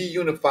was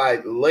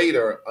reunified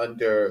later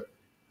under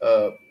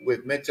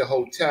with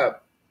Mentuhotep,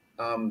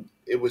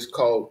 it was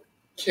called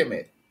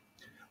Kemet.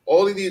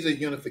 All of these are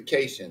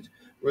unifications.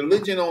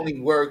 Religion only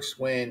works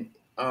when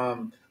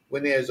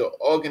there's an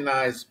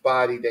organized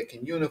body that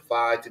can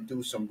unify to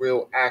do some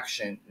real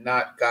action,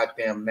 not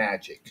goddamn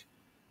magic,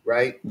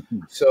 right?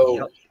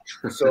 So,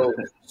 so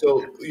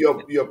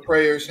your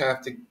prayers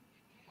have to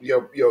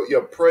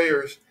your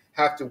prayers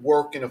have to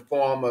work in a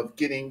form of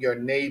getting your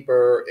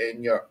neighbor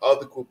and your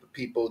other group of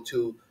people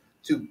to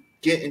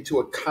get into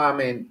a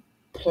common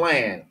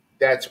plan.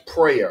 That's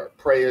prayer.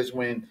 Prayer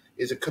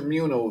is a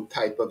communal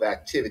type of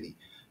activity.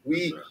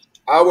 We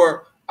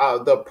our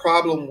the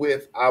problem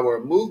with our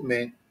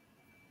movement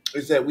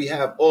is that we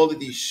have all of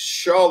these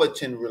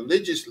charlatan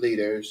religious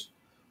leaders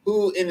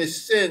who, in a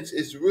sense,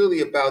 is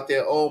really about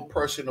their own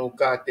personal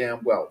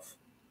goddamn wealth,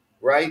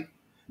 right?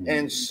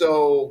 And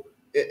so,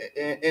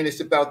 and it's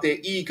about their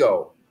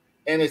ego,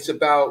 and it's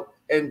about,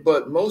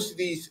 but most of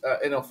these,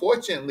 and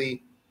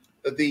unfortunately,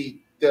 the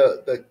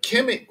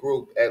Kemet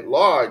group at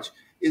large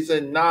is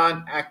a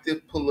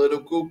non-active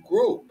political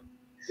group.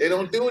 They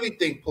don't do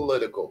anything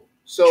political,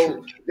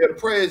 so their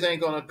prayers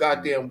ain't gonna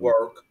goddamn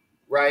work,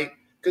 right?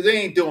 Because they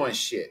ain't doing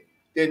shit.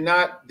 They're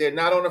not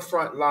on the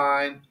front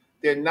line.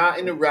 They're not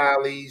in the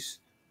rallies.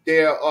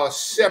 They are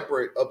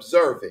separate,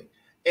 observing,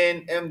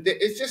 and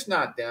it's just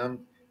not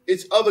them.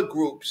 It's other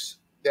groups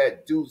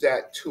that do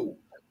that too.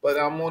 But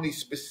I'm only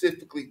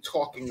specifically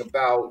talking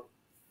about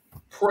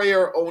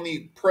prayer.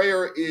 Only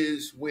prayer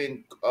is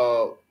when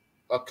a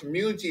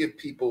community of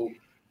people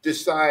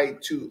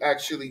decide to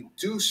actually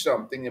do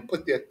something and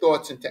put their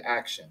thoughts into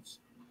actions.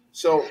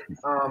 So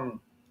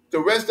the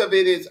rest of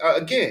it is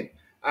again.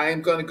 I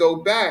am going to go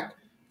back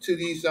to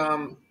these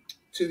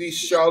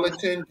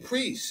charlatan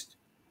priests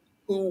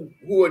who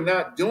are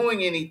not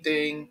doing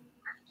anything.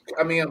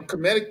 I mean, I'm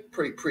Kemetic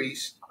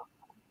priest,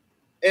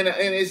 and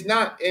it's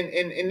not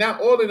and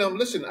not all of them.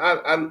 Listen,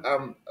 I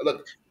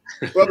look,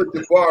 Brother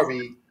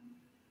Jabari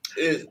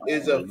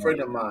is a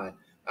friend of mine.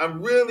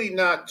 I'm really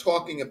not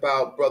talking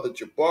about Brother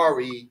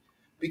Jabari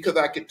because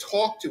I could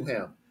talk to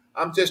him.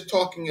 I'm just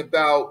talking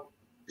about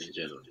in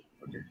general.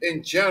 Okay.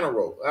 in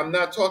general. I'm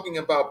not talking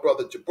about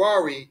Brother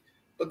Jabari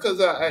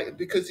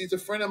because he's a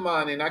friend of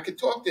mine and I can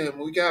talk to him.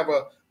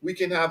 We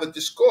can have a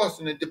discourse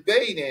and a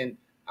debate, and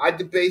I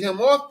debate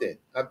him often.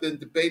 I've been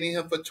debating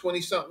him for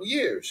 20 something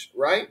years,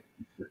 right?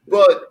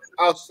 But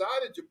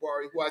outside of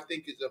Jabari, who I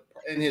think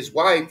and his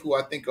wife, who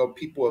I think are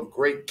people of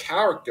great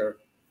character,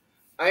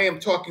 I am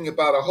talking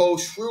about a whole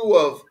shrew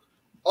of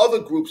other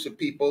groups of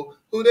people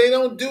who they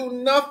don't do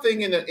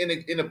nothing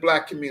in a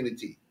black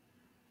community.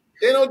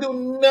 They don't do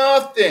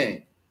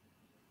nothing.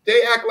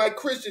 They act like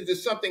Christians. If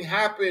something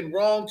happened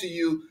wrong to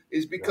you,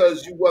 is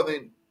because you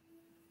wasn't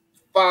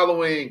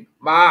following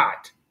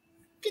Ma'at.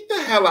 Get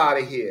the hell out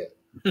of here.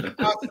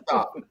 I'll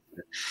stop.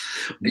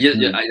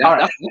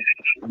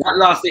 That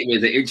last statement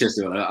is an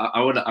interesting one.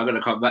 I'm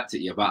gonna come back to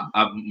you, but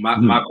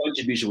my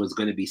contribution was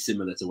going to be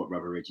similar to what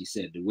Brother Reggie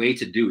said. The way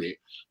to do it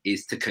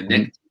is to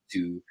connect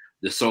to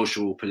the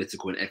social,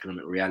 political, and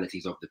economic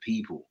realities of the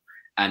people.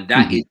 And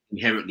that is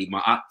inherently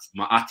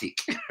ma'atic,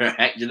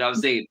 right? You know what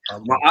I'm saying?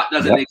 Ma'at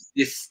doesn't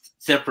exist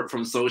separate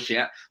from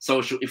social.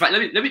 In fact,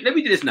 let me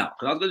do this now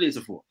because I was going to do this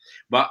before.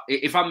 But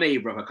if I may,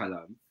 Brother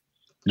Kalam,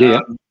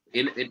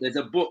 there's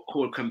a book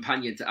called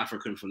Companion to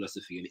African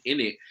Philosophy, and in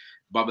it,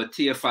 Baba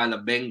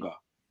Teofila Benga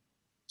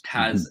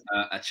has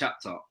a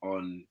chapter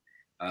on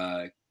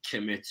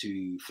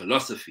Kemetu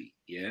philosophy,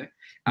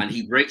 and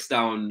he breaks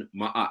down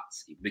Ma'at,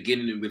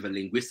 beginning with a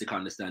linguistic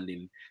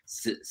understanding,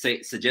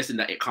 suggesting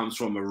that it comes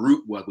from a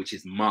root word which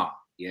is Ma,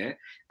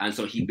 and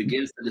so he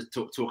begins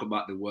to talk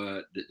about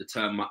the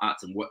term Ma'at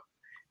and what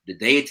the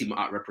deity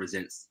Ma'at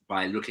represents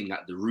by looking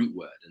at the root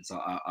word. And so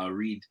I'll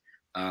read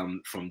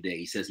from there.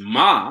 He says,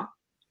 Ma,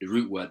 the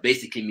root word,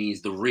 basically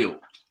means the real,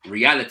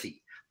 reality.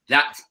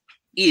 That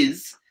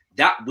is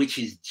that which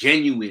is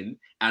genuine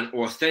and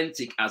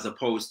authentic as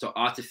opposed to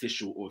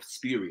artificial or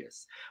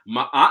spurious.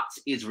 Ma'at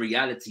is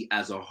reality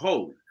as a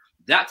whole.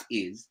 That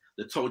is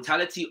the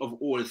totality of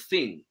all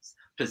things,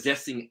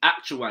 possessing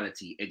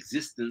actuality,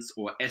 existence,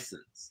 or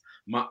essence.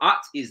 Ma'at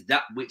is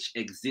that which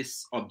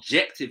exists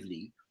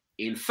objectively.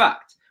 In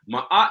fact,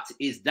 Ma'at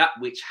is that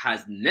which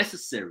has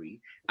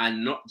necessary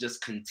and not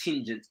just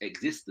contingent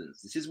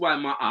existence. This is why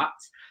Ma'at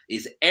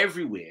is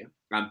everywhere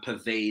and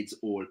pervades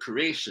all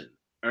creation.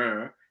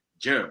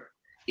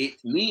 It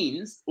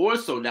means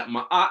also that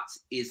Ma'at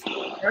is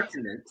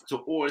pertinent to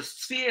all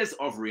spheres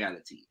of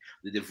reality,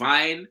 the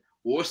divine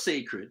or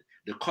sacred,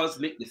 the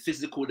cosmic, the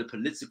physical, the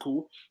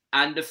political,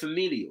 and the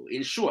familial.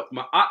 In short,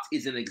 ma'at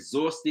is an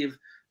exhaustive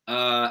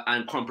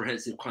and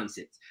comprehensive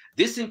concept.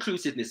 This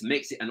inclusiveness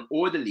makes it an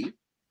orderly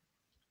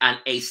and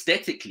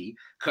aesthetically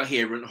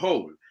coherent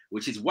whole,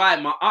 which is why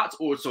ma'at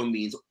also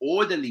means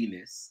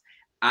orderliness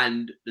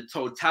and the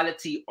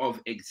totality of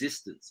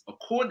existence.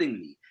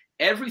 Accordingly,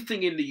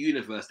 everything in the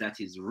universe that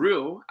is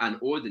real and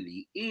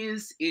orderly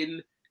is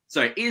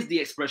the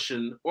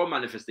expression or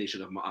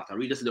manifestation of ma'at. I'll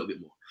read this a little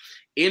bit more.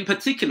 In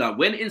particular,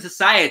 when in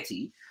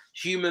society,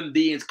 human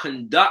beings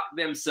conduct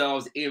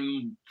themselves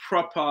in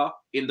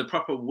the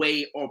proper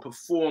way or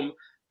perform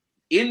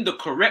in the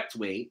correct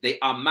way, they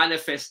are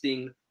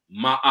manifesting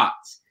ma'at.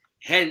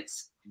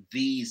 Hence,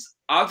 these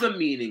other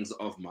meanings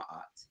of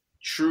ma'at: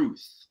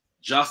 truth,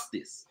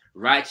 justice,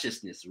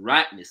 righteousness,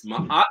 rightness.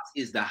 Ma'at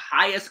is the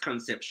highest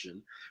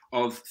conception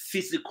of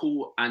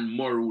physical and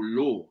moral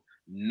law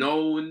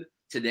known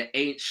to the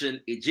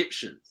ancient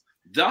Egyptians.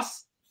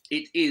 Thus,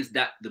 it is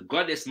that the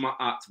goddess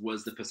Ma'at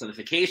was the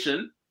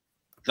personification.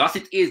 Thus,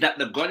 it is that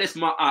the goddess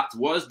Ma'at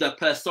was the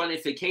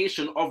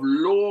personification of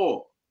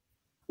law,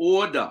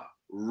 order,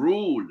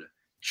 rule,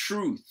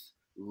 truth,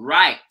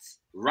 right,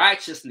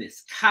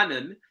 righteousness,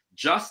 canon,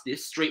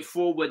 justice,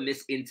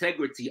 straightforwardness,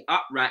 integrity,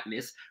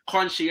 uprightness,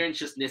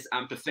 conscientiousness,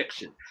 and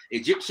perfection.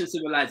 Egyptian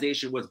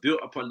civilization was built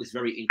upon this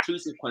very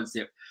inclusive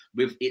concept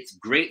with its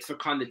great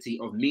fecundity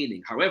of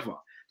meaning. However,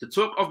 to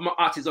talk of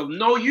ma'at is of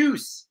no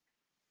use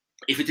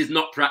if it is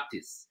not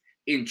practiced.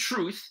 In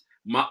truth,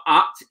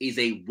 ma'at is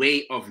a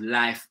way of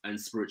life and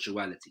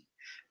spirituality.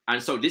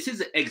 And so this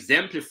is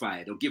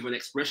exemplified or given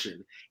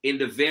expression in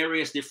the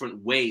various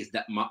different ways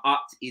that ma'at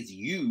is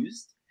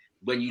used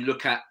when you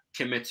look at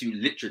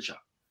Kemetic literature,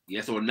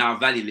 yes, or Nile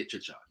Valley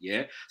literature,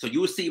 yeah. So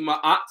you will see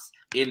ma'at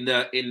in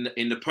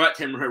the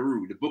Pertem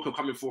Heru, the book of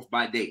coming forth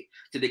by day.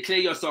 To declare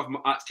yourself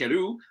ma'at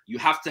keru, you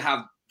have to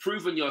have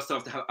proven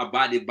yourself to have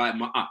abided by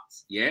ma'at,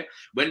 yeah.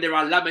 When there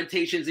are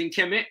lamentations in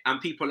Kemet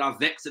and people are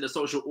vexed at the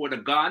social order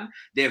gone,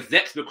 they're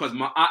vexed because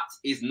ma'at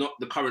is not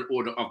the current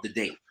order of the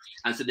day,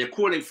 and so they're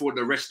calling for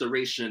the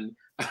restoration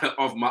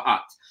of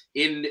ma'at.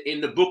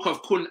 In the book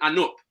of Kun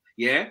Anup,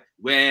 yeah,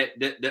 where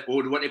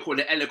or what they call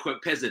the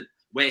eloquent peasant,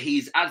 where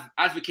he's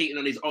advocating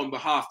on his own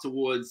behalf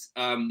towards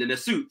the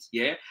Nasut,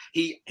 yeah,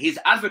 his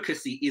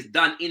advocacy is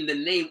done in the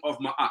name of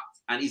ma'at,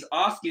 and he's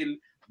asking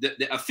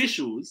the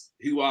officials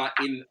who are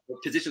in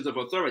positions of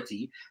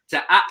authority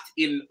to act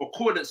in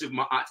accordance with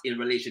ma'at in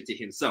relation to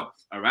himself,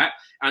 all right?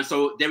 And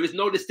so there is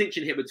no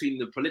distinction here between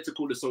the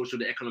political, the social,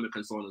 the economic,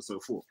 and so on and so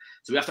forth.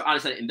 So we have to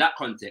understand it in that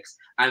context.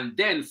 And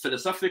then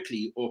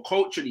philosophically or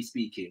culturally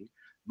speaking,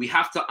 we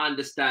have to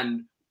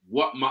understand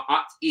what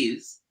ma'at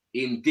is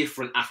in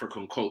different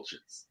African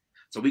cultures.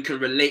 So we can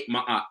relate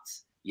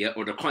ma'at, yeah,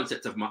 or the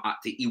concept of ma'at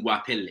to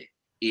Iwapele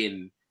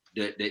in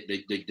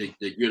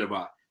the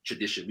Yoruba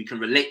tradition. We can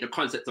relate the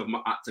concept of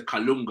ma'at to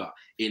Kalunga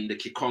in the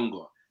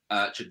Kikongo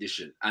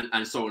tradition,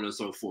 and so on and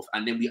so forth.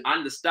 And then we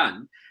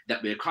understand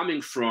that we're coming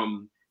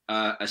from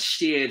a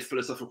shared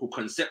philosophical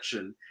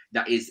conception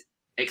that is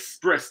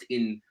expressed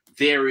in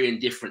varying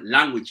different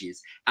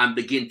languages, and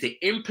begin to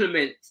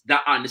implement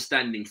that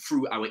understanding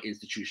through our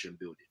institution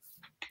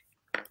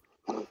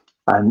building.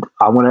 And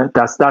I want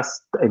to,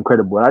 that's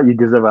incredible. You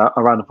deserve a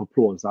round of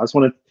applause. I just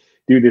want to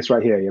do this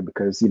right here, yeah,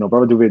 because,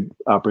 Brother David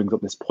brings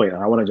up this point,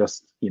 and I want to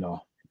just,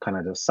 kind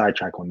of just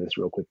sidetrack on this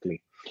real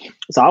quickly.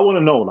 So I want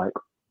to know,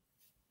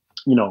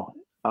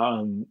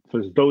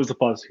 for those of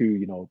us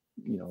who,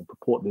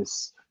 purport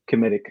this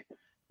Kemetic,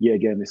 yet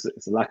again,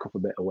 it's a lack of a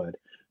better word,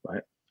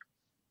 right?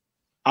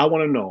 I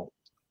want to know,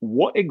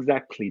 what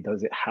exactly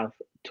does it have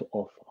to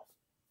offer?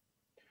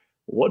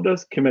 What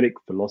does Kemetic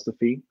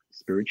philosophy,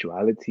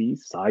 spirituality,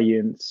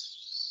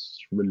 science,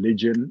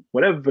 religion,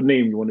 whatever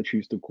name you want to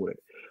choose to call it,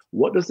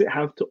 what does it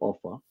have to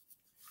offer?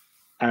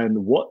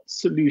 And what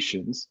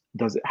solutions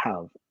does it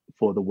have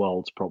for the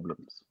world's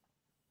problems?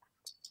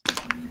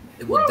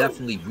 It will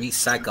definitely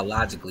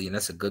psychologically, and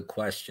that's a good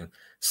question,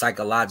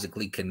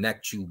 psychologically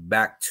connect you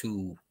back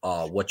to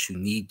what you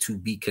need to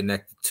be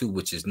connected to,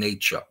 which is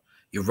nature.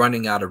 You're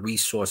running out of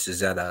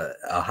resources at a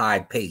high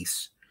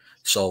pace.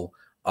 So,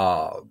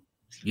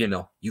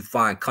 you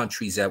find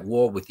countries at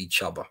war with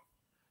each other.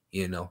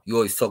 You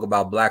always talk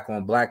about black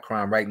on black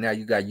crime. Right now,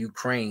 you got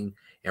Ukraine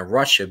and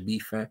Russia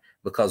beefing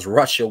because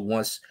Russia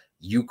wants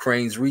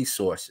Ukraine's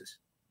resources.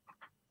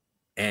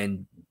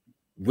 And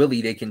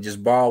really, they can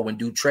just borrow and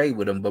do trade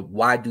with them. But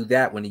why do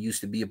that when it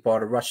used to be a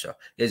part of Russia?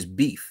 It's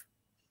beef,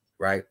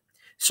 right?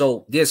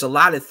 So there's a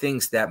lot of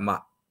things that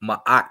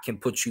ma'at can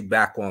put you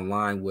back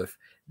online with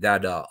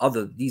that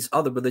these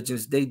other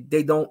religions, they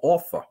don't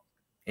offer.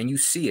 And you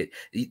see it.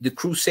 The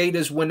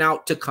Crusaders went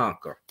out to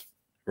conquer,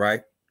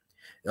 right?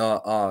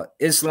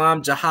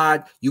 Islam,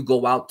 jihad, you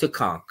go out to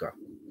conquer,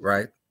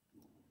 right?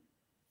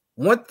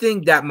 One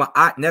thing that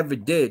ma'at never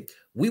did,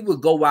 we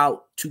would go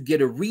out to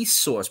get a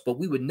resource, but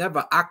we would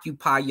never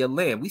occupy your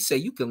land. We say,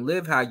 you can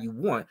live how you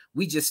want.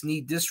 We just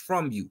need this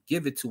from you.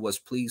 Give it to us,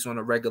 please, on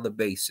a regular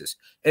basis.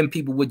 And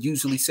people would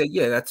usually say,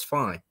 yeah, that's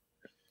fine.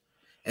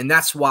 And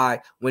that's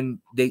why when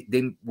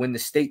the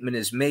statement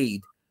is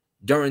made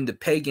during the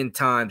pagan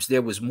times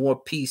there was more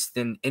peace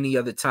than any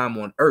other time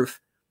on earth,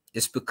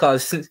 it's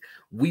because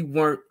we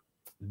weren't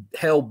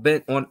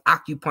hell-bent on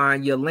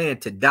occupying your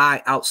land. To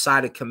die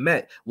outside of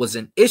Kemet was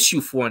an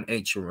issue for an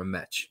ancient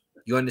Remech.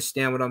 You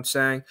understand what I'm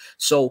saying?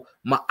 So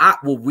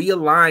Ma'at will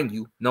realign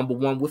you, number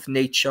one, with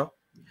nature,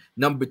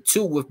 number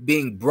two, with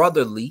being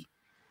brotherly,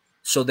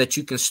 so that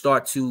you can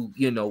start to,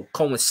 you know,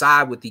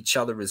 coincide with each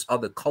other as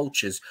other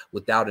cultures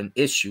without an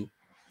issue.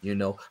 You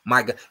know,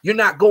 my God, you're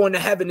not going to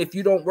heaven if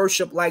you don't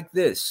worship like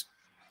this.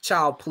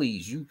 Child,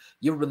 please,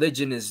 your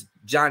religion is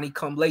Johnny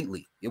come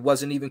lately. It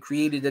wasn't even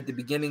created at the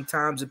beginning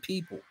times of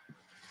people.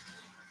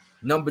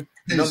 Number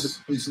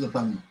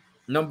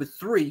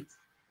three,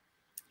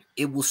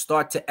 it will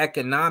start to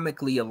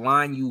economically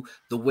align you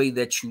the way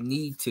that you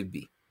need to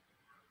be.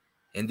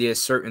 And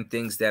there's certain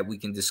things that we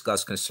can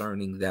discuss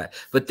concerning that.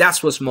 But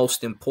that's what's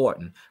most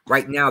important.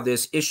 Right now,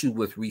 there's issue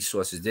with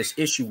resources. There's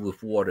issue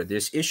with water.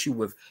 There's issue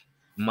with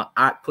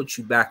Ma'at puts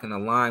you back in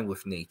line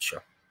with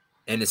nature.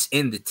 And it's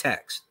in the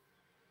text.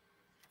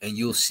 And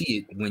you'll see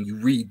it when you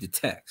read the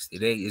text.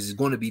 It's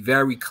going to be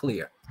very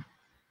clear.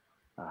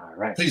 All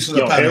right. Peace to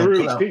the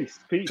panel. Peace.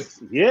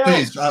 Yeah.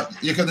 Peace.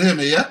 You can hear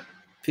me, yeah?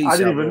 Peace, I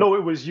didn't even know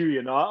it was you,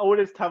 you know. All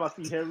this time I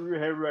see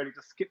Heru, it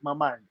just skipped my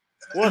mind.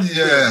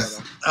 Yes,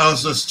 I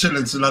was just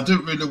chilling, so I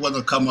didn't really want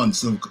to come on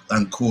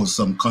and cause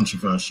some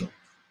controversial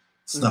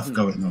stuff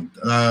going on.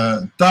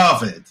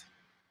 David,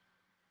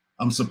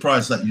 I'm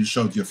surprised that you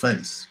showed your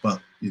face,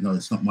 but you know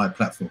it's not my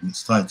platform;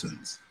 it's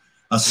Titan's.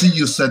 I see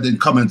you said in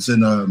comments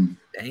in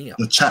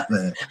the chat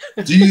there.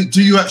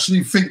 Do you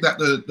actually think that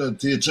the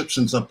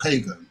Egyptians are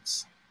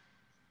pagans?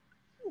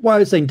 Well, I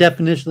was saying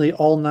definitionally,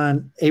 all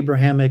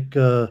non-Abrahamic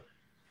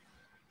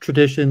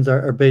traditions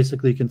are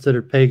basically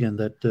considered pagan.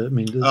 That I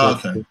mean,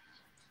 okay.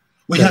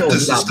 We had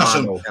this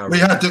discussion. Hold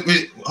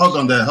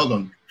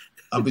on.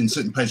 I've been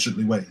sitting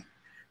patiently waiting.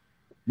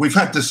 We've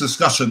had this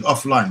discussion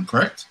offline,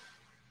 correct?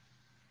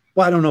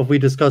 Well, I don't know if we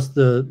discussed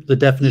the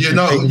definition.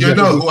 You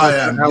know who I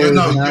am.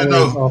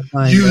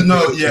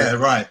 Yeah,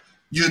 right.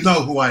 You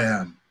know who I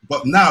am.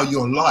 But now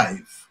you're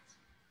live.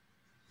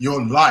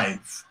 You're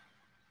live.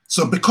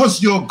 So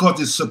because your God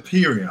is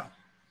superior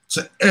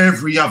to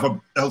every other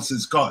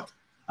else's God,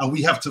 and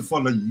we have to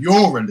follow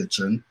your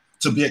religion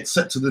to be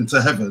accepted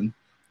into heaven,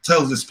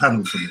 tell this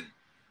panel for me.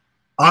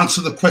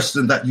 Answer the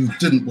question that you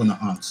didn't want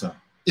to answer.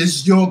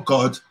 Is your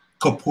God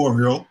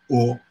corporeal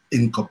or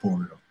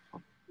incorporeal?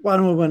 Well, I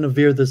don't want to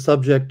veer the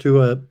subject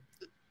to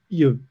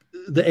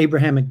the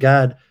Abrahamic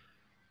God,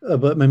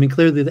 but I mean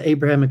clearly the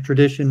Abrahamic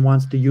tradition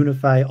wants to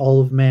unify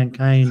all of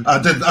mankind.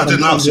 I didn't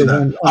ask you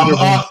that. I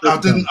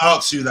didn't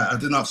ask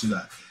you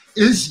that.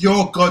 Is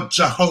your God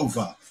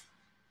Jehovah?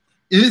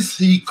 Is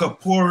he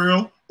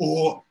corporeal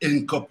or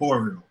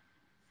incorporeal?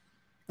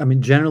 I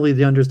mean, generally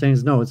the understanding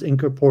is no, it's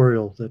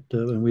incorporeal. That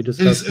when we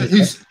discuss,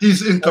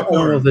 he's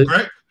incorporeal,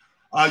 correct?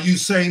 Are you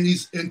saying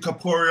he's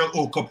incorporeal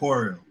or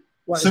corporeal?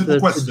 Simple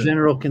question. The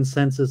general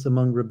consensus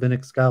among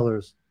rabbinic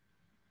scholars.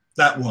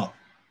 That what?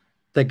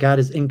 That God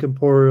is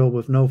incorporeal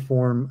with no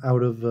form,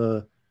 out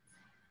of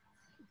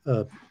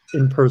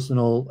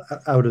impersonal,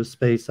 out of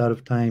space, out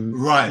of time.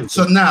 Right.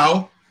 So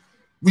now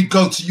we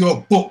go to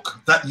your book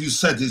that you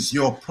said is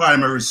your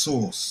primary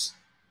source.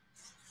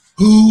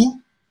 Who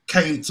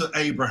came to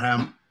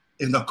Abraham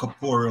in the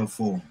corporeal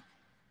form?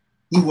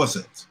 Who was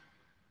it?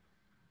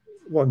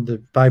 Well, the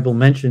Bible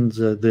mentions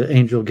the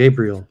angel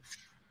Gabriel.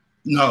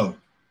 No,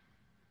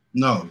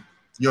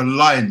 you're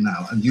lying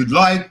now, and you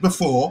lied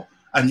before,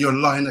 and you're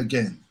lying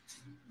again.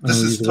 This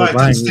is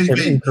Titan's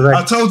TV.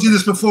 I told you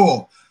this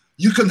before.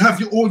 You can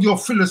have all your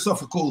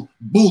philosophical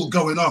bull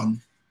going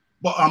on,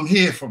 but I'm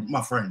here for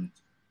my friend.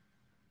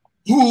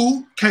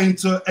 Who came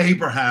to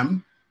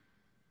Abraham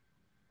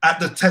at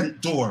the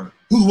tent door?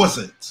 Who was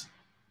it?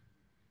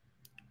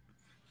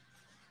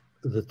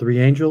 The three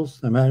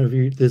angels. I'm out of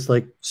you. This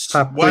like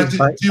top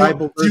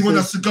Bible. Do you want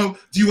us to go?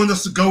 Do you want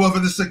us to go over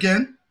this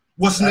again?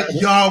 Wasn't it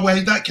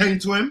Yahweh that came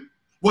to him?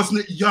 Wasn't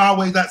it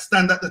Yahweh that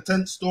stand at the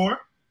tent door?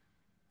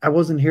 I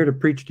wasn't here to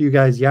preach to you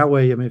guys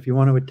Yahweh. I mean, if you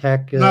want to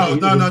attack, no.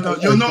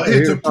 You're not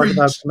here to preach.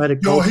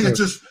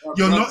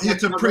 You're not here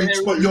to preach,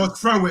 but you're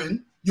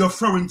throwing your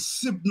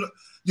things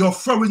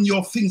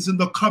in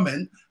the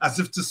comment as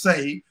if to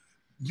say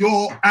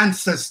your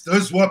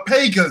ancestors were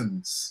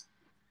pagans.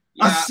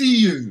 Yeah. I see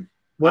you.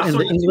 Well, in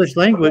the English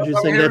language, you're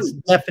saying that's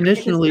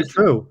definitionally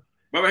true.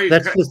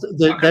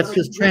 That's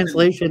just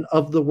translation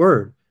of the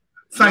word.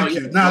 Thank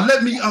you. Now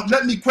let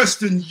me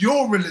question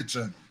your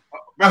religion.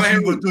 As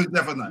you were doing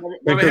the other night.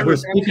 Because we're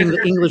speaking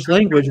the English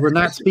language. We're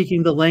not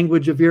speaking the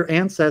language of your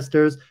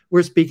ancestors.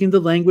 We're speaking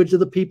the language of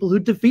the people who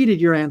defeated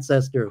your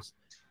ancestors.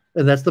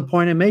 And that's the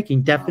point I'm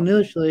making.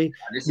 Definitionally,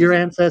 your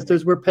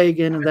ancestors were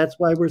pagan, and that's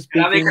why we're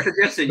speaking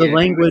the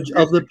language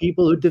of the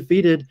people who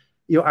defeated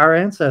our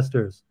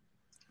ancestors.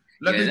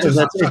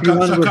 If you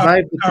want to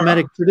revive the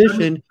Kemetic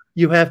tradition,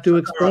 you have to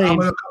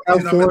explain how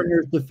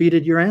foreigners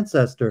defeated your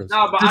ancestors.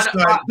 No, but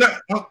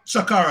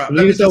Shakara,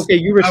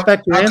 you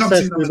respect your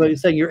ancestors, but you're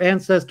saying your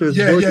ancestors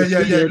were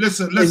defeated.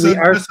 Listen, we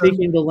are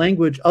speaking the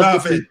language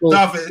of the people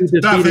who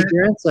defeated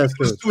your ancestors.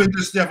 I was doing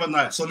this the other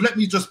night, so let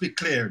me just be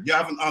clear. You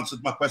haven't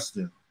answered my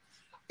question.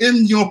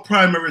 In your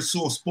primary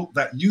source book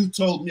that you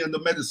told me and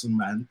the medicine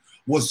man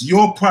was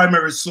your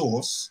primary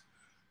source,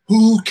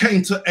 who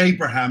came to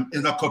Abraham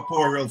in a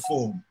corporeal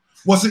form?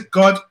 Was it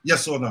God?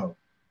 Yes or no?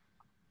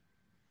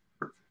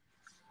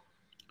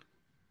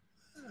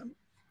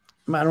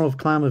 I don't know if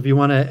Clam, if you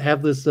want to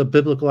have this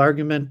biblical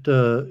argument,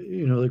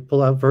 like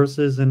pull out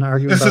verses and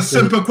argue. It's a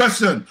simple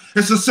question.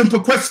 It's a simple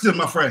question,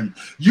 my friend.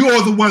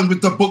 You're the one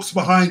with the books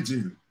behind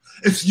you.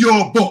 It's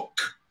your book.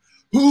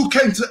 Who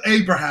came to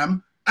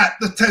Abraham at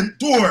the tent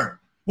door?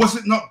 Was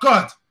it not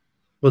God?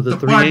 Well, the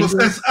Bible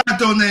says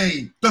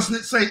Adonai. Doesn't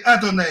it say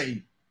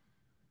Adonai?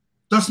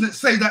 Doesn't it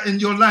say that in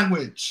your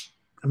language?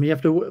 I mean, you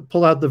have to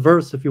pull out the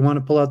verse if you want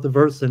to pull out the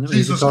verse. And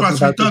Jesus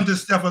Christ, we've done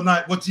this the other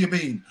night. What do you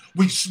mean?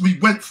 We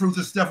went through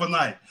this the other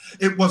night.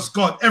 It was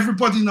God.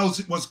 Everybody knows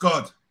it was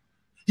God.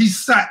 He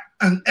sat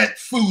and ate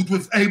food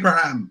with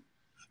Abraham.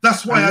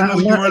 That's why I know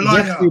you're a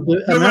liar.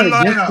 You're a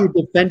liar.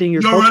 Defending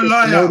your you're a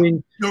liar.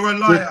 You're a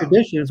liar.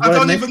 Traditions. I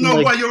don't even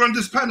know why you're on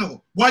this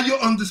panel. Why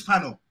you're on this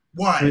panel?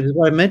 Why? This is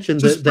why I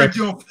mentioned that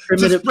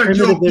primitive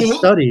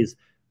studies.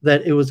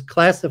 That it was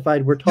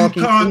classified. We're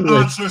talking English. You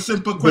can't answer a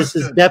simple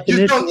question. This is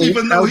definition. You don't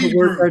even know Hebrew. The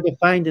words are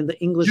defined in the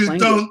English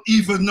language. You don't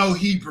even know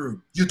Hebrew.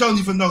 You don't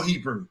even know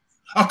Hebrew.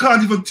 I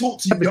can't even talk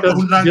to you in your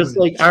own language. Just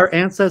like our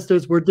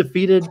ancestors were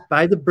defeated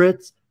by the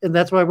Brits, and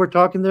that's why we're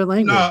talking their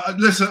language. No,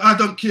 listen, I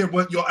don't care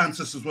what your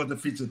ancestors were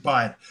defeated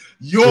by.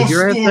 Your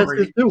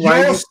story,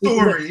 your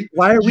story,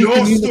 why are we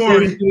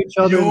communicating to each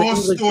other in the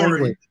English story,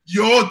 language?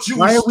 Your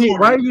Jewish story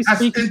why are you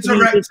speaking to me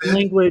in this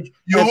language?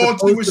 Your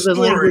Jewish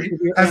story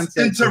has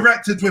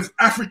interacted with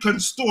African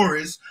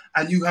stories,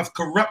 and you have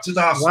corrupted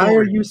our story. Why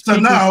are you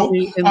speaking to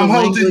me in the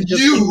language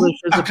of English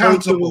as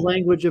opposed to the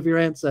language of your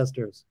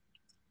ancestors?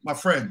 My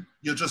friend,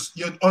 you're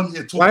on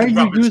here talking Why are you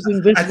rubbish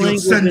using this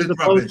language as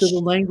opposed to the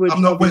language?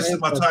 I'm not wasting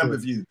my time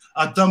with you.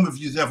 I'm done with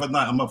you the other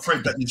night. I'm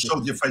afraid that you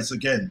showed your face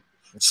again.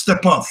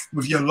 Step off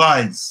with your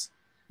lies.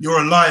 You're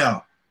a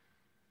liar.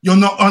 You're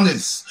not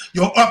honest.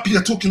 You're up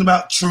here talking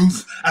about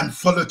truth and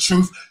follow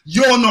truth.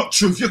 You're not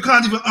truth. You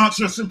can't even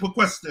answer a simple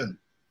question.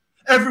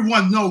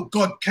 Everyone knows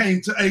God came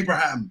to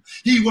Abraham.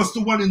 He was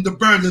the one in the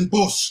burning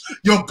bush.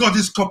 Your God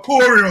is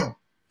corporeal.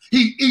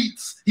 He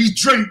eats, he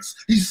drinks,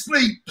 he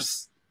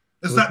sleeps.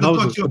 Is that the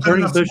God you're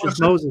telling us? The burning bush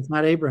is Moses,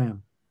 not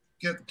Abraham.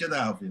 Get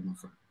out of here, my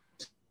friend.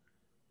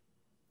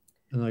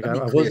 And like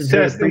I wasn't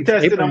here to preach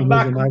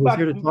Abrahamism. I was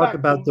here to talk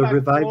about the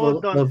revival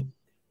of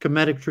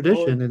Kemetic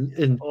tradition.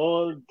 And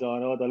hold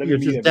on. You're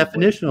just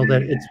definitional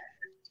that it's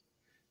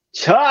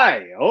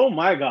Chai. Oh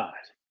my God.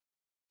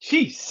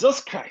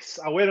 Jesus Christ.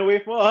 I went away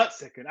for a hot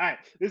second. All right.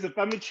 This is a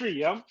family tree,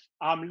 yeah?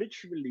 I'm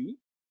literally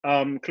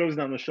closing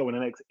down the show in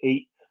the next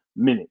 8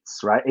 minutes,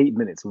 right? 8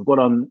 minutes. We've got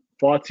on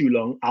far too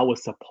long. I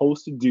was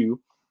supposed to do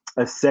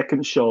a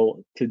second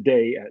show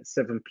today at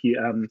 7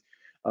 p.m.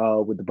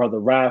 With the brother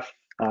Raf,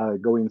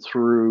 going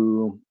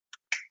through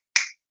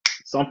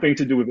something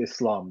to do with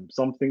Islam,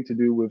 something to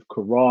do with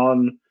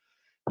Quran,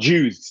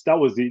 Jews. That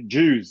was it.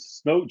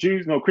 Jews, no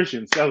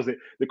Christians. That was it.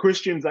 The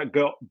Christians that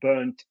got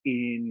burnt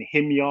in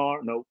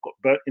Himyar, got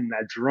burnt in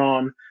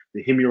Najran,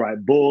 the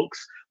Himyarite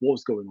books, what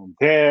was going on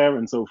there,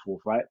 and so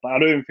forth, right? But I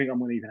don't even think I'm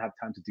going to even have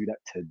time to do that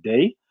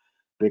today,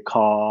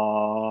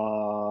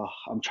 because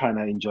I'm trying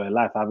to enjoy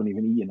life. I haven't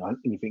even eaten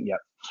anything yet.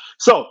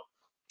 So,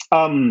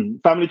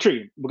 family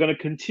tree, we're going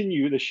to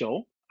continue the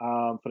show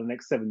for the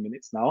next 7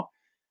 minutes now.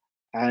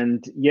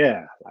 And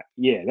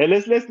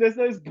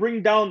let's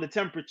bring down the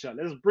temperature.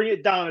 Let's bring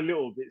it down a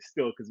little bit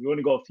still, because we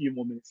only got a few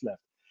more minutes left.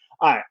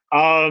 All right.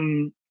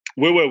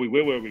 Where were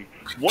we?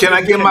 Can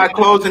I give my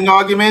closing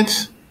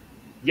arguments?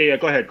 Yeah.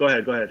 Go ahead.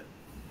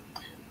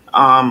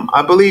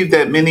 I believe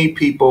that many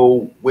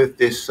people with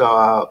this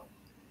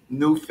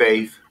new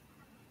faith,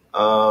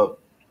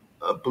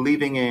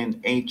 believing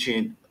in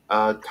ancient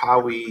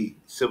Tawi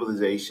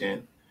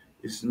civilization,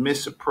 is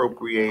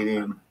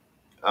misappropriating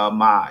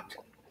Ma'at.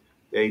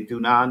 They do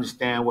not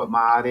understand what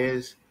Ma'at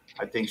is.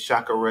 I think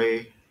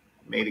Shakara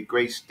made a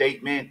great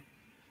statement.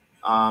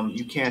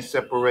 You can't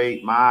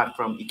separate Ma'at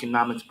from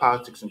economics,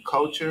 politics, and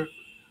culture.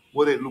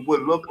 What it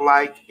would look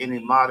like in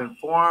a modern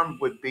form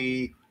would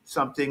be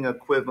something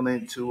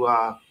equivalent to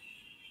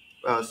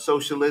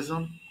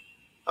socialism,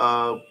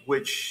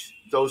 which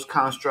those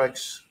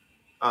constructs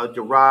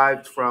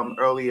derived from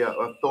earlier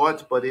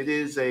thoughts, but it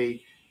is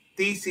a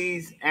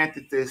thesis,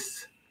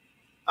 antithesis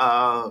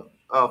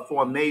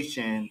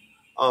formation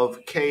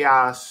of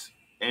chaos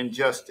and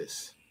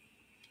justice.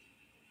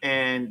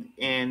 And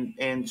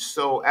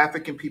so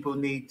African people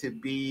need to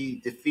be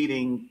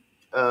defeating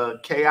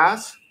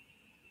chaos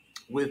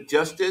with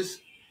justice.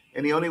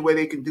 And the only way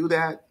they can do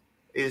that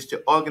is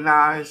to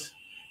organize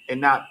and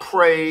not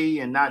pray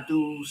and not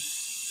do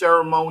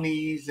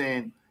ceremonies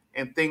and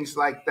things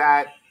like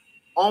that,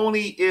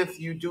 only if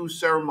you do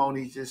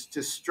ceremonies is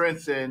to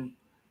strengthen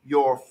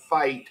your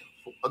fight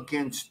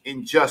against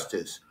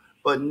injustice,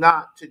 but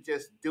not to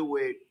just do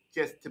it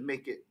just to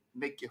make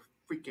you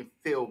freaking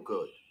feel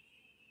good.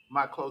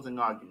 My closing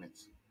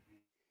arguments.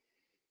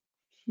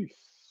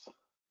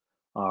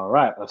 All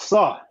right,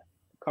 Ausar,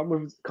 come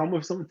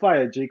with some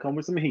fire, G. Come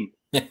with some heat.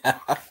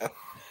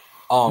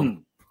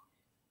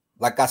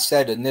 Like I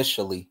said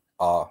initially,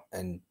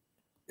 and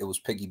it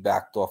was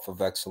piggybacked off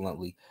of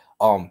excellently.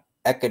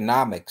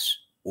 Economics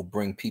will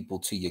bring people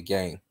to your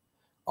game.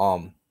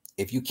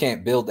 If you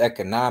can't build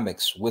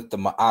economics with the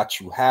ma'at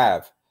you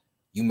have,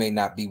 you may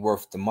not be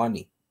worth the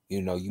money.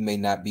 You know, you may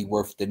not be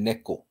worth the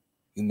nickel.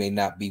 You may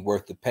not be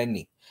worth the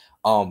penny.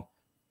 All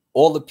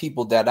the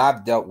people that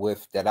I've dealt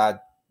with that I,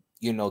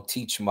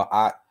 teach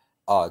ma'at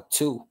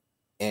to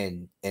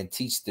and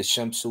teach the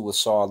Shemsu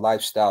Asar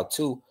lifestyle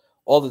to,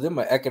 all of them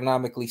are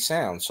economically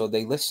sound. So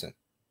they listen,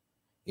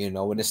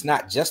 and it's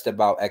not just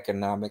about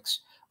economics.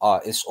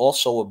 It's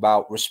also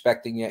about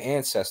respecting your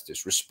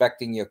ancestors,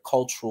 respecting your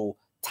cultural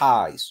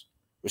ties,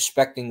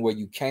 respecting where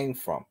you came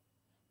from.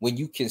 When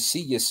you can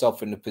see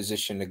yourself in the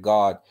position of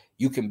God,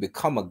 you can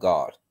become a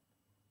God.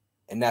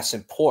 And that's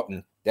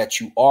important, that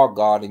you are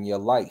God in your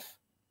life.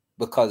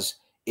 Because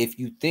if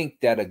you think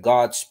that a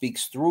God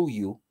speaks through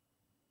you,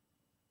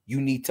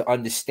 you need to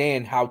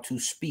understand how to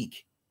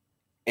speak.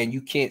 And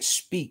you can't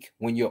speak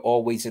when you're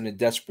always in a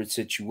desperate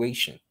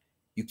situation.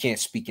 You can't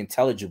speak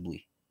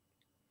intelligibly.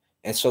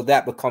 And so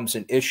that becomes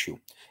an issue.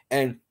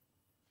 And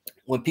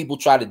when people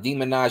try to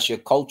demonize your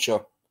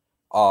culture,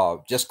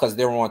 just because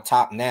they're on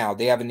top now,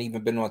 they haven't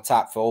even been on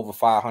top for over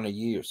 500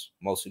 years.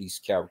 Most of these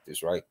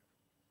characters, right?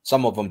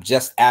 Some of them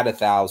just at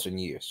 1,000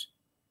 years.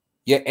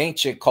 Your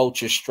ancient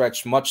culture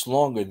stretched much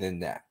longer than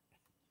that.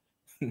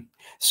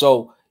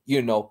 So,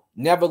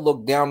 never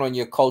look down on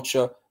your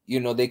culture.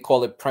 They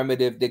call it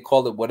primitive. They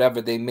call it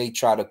whatever they may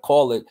try to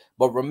call it.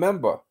 But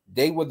remember,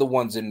 they were the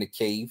ones in the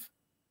cave.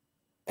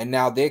 And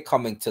now they're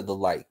coming to the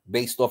light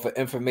based off of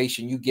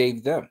information you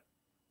gave them.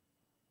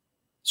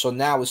 So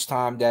now it's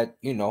time that,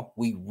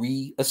 we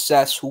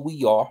reassess who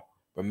we are.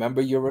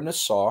 Remember, you're an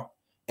Asar,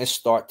 and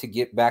start to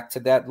get back to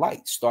that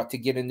light. Start to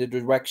get in the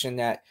direction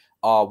that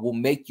will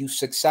make you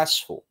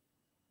successful.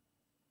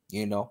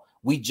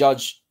 We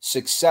judge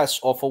success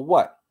off of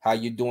what? How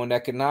you're doing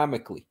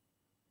economically,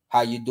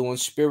 how you're doing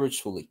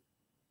spiritually,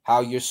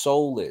 how your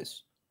soul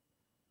is.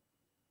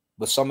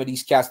 But some of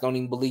these cats don't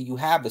even believe you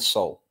have a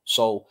soul.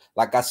 So,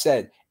 like I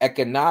said,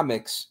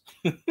 economics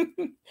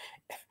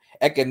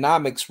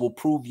will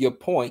prove your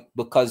point,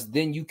 because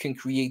then you can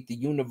create the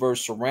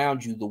universe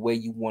around you the way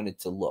you want it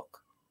to look.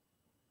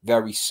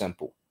 Very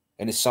simple.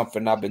 And it's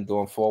something I've been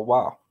doing for a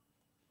while.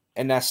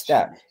 And that's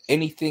that.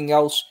 Anything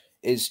else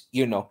is,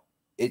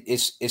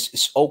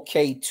 it's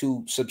okay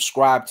to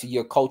subscribe to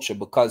your culture,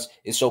 because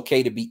it's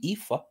okay to be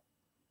Ifa.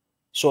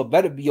 So it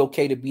better be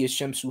okay to be a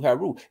Shemsu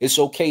Haru. It's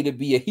okay to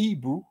be a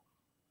Hebrew.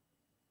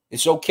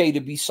 It's okay to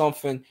be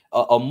something,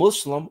 a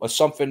Muslim, or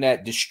something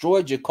that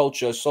destroyed your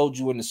culture or sold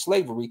you into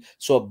slavery.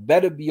 So it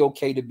better be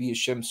okay to be a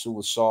Shemsu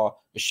Asar,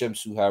 a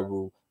Shemsu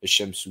Haru, a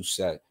Shemsu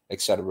Set,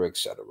 etc.,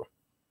 etc.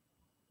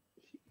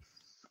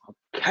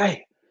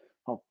 Okay.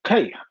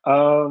 I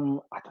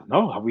don't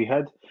know. Have we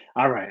had?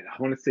 All right.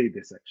 I want to say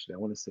this, actually.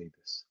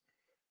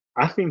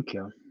 I think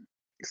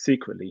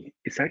secretly,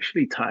 it's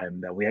actually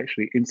time that we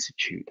actually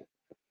institute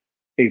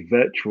a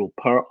virtual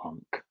per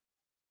Ankh.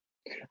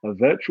 A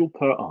virtual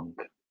per Ankh.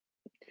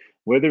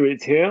 Whether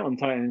it's here on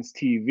Titans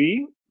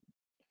TV,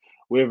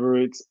 whether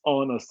it's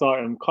on a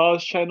certain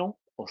Cars channel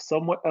or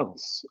somewhere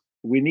else,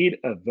 we need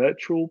a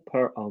virtual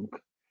per Ankh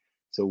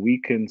so we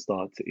can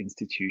start to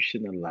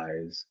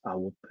institutionalize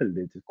our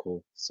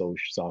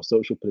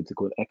social,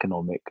 political, and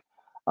economic.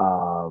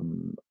 How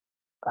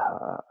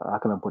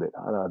can I put it?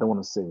 I don't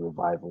want to say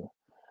revival.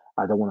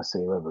 I don't want to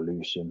say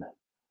revolution.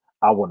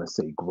 I want to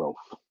say growth.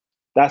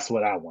 That's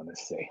what I want to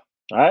say.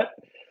 All right.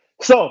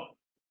 So,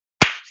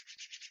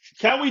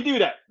 can we do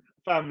that?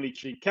 Family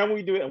tree. Can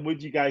we do it? And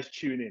would you guys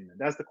tune in?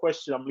 That's the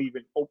question I'm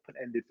leaving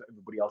open-ended for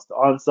everybody else to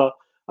answer.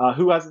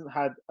 Who hasn't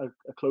had a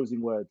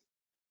closing word?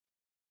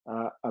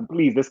 And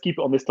please, let's keep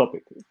it on this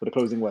topic for the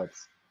closing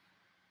words.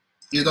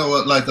 You know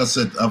what? Like I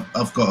said,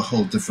 I've got a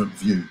whole different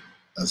view.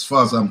 As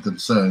far as I'm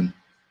concerned,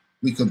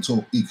 we can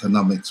talk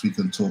economics, we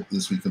can talk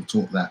this, we can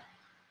talk that.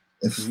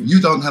 If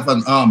you don't have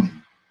an army,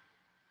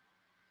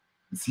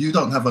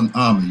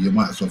 you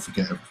might as well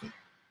forget everything.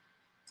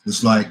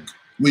 It's like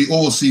we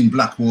all seen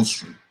Black Wall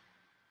Street.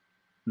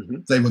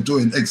 They were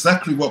doing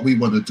exactly what we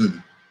want to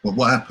do. But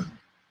what happened?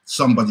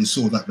 Somebody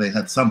saw that they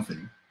had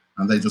something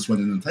and they just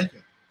went in and take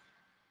it.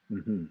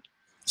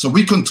 So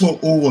we can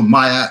talk all on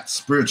Mayat,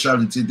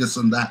 spirituality, this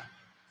and that.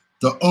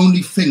 The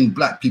only thing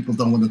Black people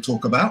don't want to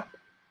talk about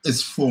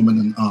is forming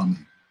an army,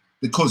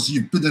 because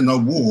you've been in a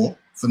war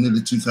for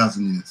nearly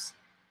 2,000 years.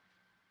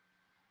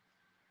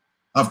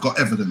 I've got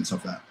evidence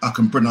of that. I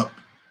can bring up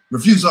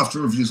reviews after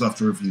reviews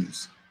after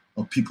reviews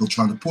of people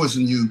trying to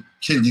poison you,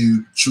 kill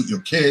you, shoot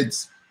your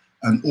kids.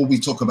 And all we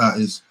talk about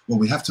is, well,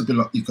 we have to build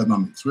up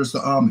economics. Where's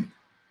the army?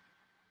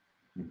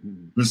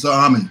 Where's the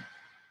army?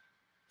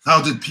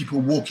 How did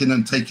people walk in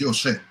and take your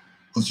shit?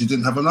 Because you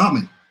didn't have an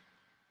army.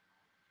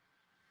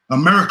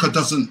 America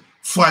doesn't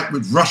fight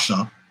with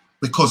Russia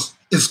because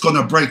it's going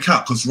to break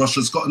out because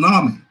Russia's got an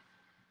army.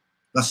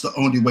 That's the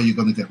only way you're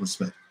going to get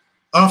respect.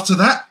 After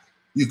that,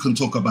 you can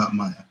talk about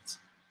my act.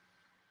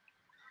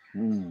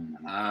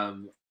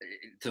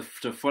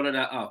 To follow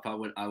that up,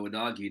 I would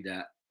argue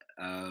that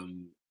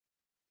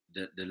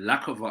the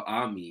lack of an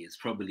army is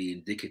probably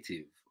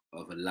indicative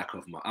of a lack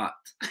of ma'at,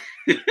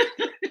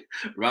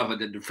 rather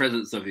than the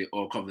presence of it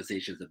or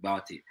conversations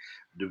about it.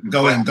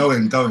 Go in.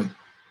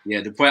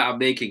 Yeah, the point I'm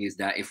making is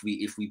that if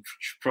we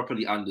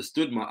properly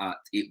understood ma'at,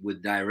 it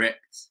would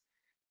direct,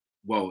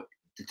 well,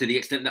 to the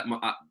extent that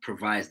ma'at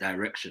provides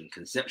direction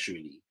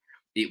conceptually,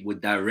 it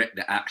would direct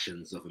the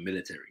actions of a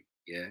military.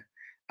 Yeah.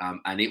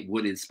 And it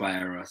would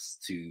inspire us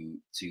to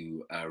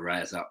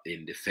rise up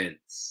in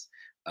defense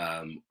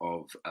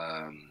of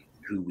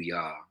who we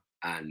are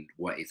and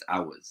what is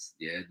ours.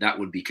 Yeah, that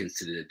would be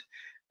considered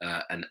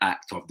an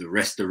act of the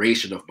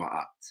restoration of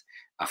Ma'at.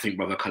 I think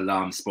Brother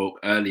Kalam spoke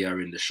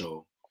earlier in the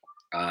show,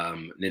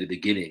 near the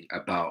beginning,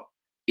 about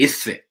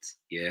Isfet,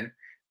 yeah,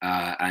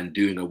 and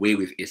doing away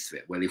with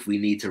Isfet. Well, if we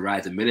need to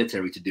rise a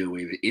military to do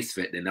away with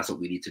Isfet, then that's what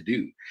we need to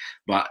do.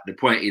 But the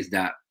point is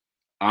that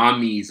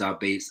armies are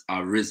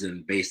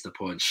risen based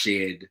upon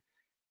shared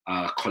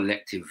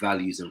collective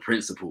values and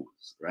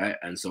principles, right?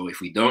 And so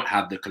if we don't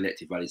have the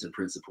collective values and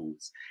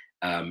principles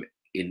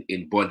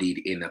embodied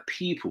in a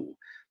people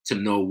to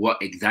know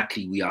what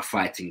exactly we are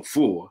fighting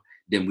for,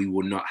 then we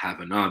will not have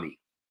an army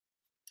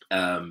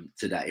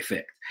to that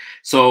effect.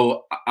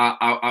 So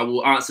I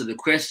will answer the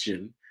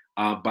question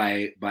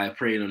by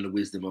praying on the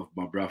wisdom of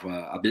my brother,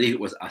 I believe it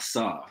was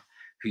Ausar,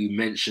 who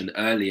mentioned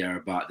earlier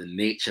about the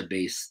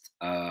nature-based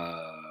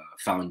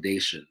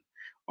foundation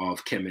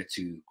of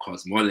Kemetic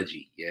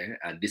cosmology, yeah?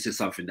 And this is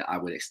something that I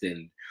would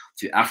extend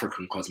to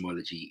African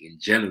cosmology in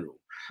general.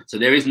 So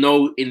there is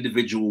no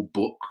individual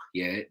book,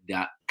 yeah,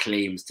 that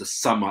claims to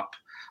sum up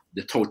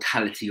the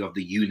totality of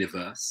the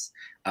universe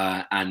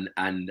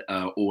and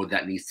all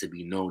that needs to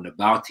be known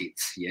about it,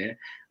 yeah?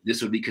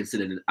 This would be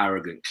considered an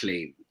arrogant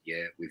claim,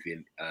 yeah,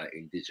 within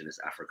indigenous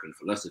African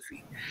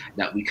philosophy,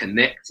 that we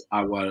connect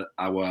our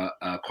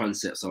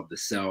concepts of the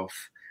self,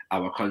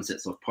 our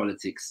concepts of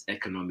politics,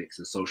 economics,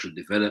 and social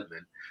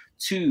development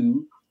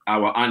to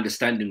our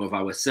understanding of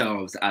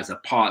ourselves as a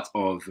part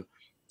of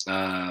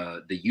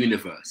the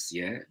universe,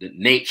 yeah, the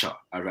nature,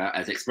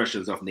 as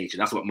expressions of nature.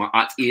 That's what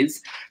Ma'at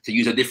is. To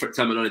use a different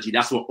terminology,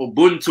 that's what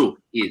Ubuntu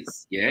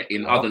is, yeah,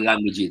 in other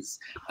languages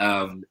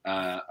among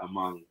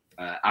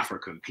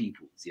African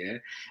peoples, yeah.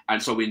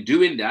 And so in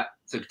doing that,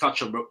 to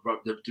touch on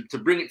to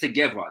bring it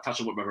together,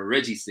 touch on what Brother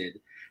Reggy said,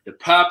 the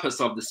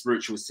purpose of the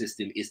spiritual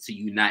system is to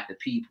unite the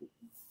people.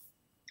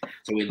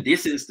 So in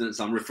this instance,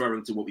 I'm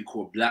referring to what we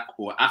call Black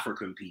or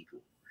African people.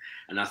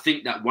 And I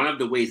think that one of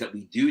the ways that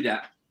we do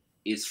that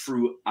is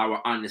through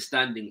our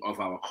understanding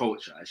of our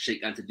culture. As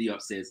Sheikh Anta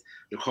Diop says,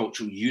 the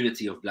cultural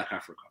unity of Black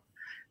Africa.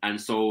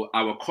 And so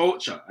our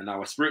culture and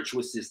our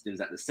spiritual systems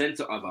at the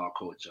center of our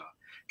culture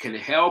can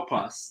help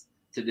us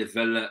to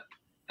develop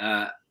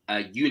a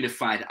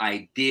unified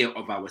idea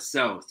of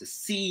ourselves, to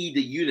see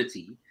the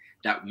unity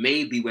that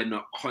maybe we're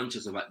not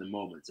conscious of at the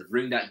moment, to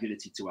bring that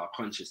unity to our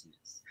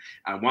consciousness.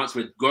 And once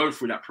we're going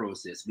through that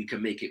process, we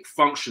can make it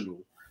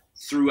functional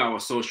through our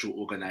social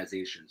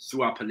organization,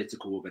 through our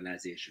political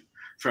organization,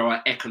 through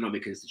our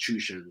economic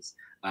institutions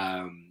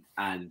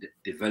and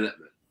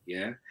development,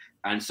 yeah?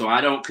 And so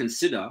I don't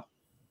consider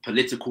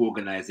political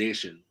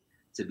organization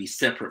to be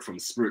separate from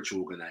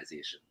spiritual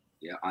organization,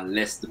 yeah,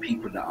 unless the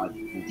people that are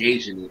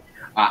engaged in it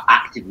are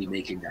actively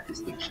making that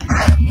distinction.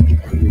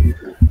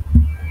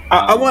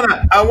 I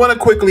want to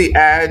quickly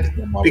add,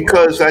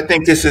 because I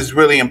think this is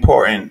really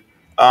important,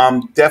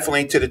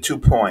 definitely to the 2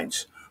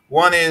 points.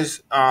 One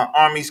is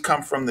armies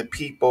come from the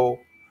people,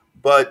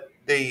 but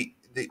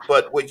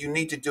but what you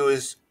need to do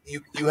is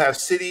you have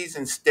cities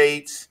and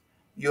states,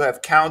 you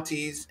have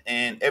counties,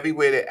 and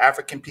everywhere that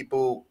African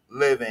people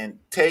live in,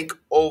 take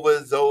over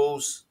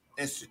those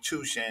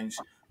institutions.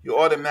 You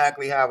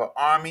automatically have an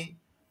army,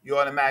 you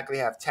automatically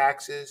have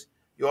taxes,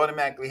 you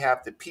automatically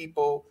have the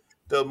people.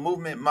 The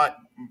movement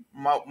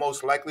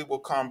most likely will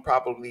come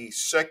probably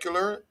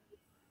secular,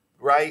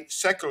 right?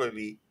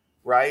 Secularly,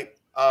 right?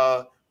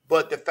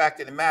 But the fact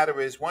of the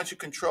matter is, once you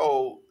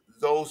control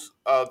those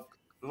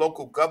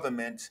local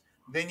governments,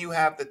 then you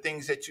have the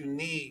things that you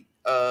need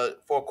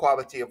for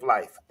quality of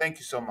life. Thank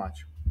you so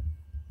much.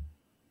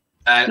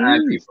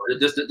 And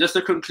just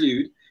to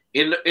conclude,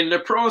 in the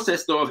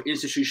process though of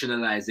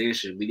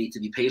institutionalization, we need to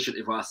be patient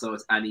with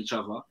ourselves and each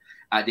other.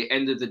 At the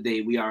end of the day,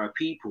 we are a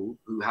people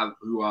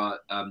who are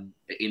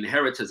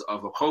inheritors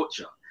of a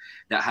culture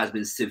that has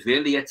been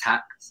severely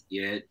attacked,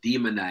 yeah,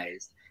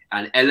 demonized,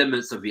 and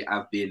elements of it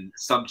have been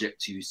subject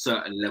to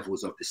certain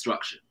levels of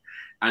destruction.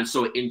 And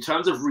so in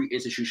terms of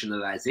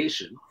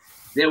reinstitutionalization,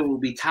 there will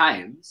be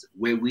times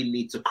where we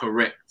need to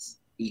correct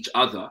each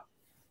other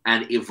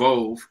and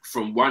evolve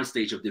from one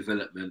stage of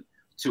development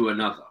to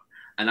another.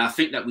 And I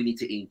think that we need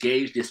to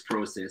engage this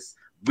process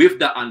with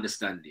that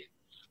understanding.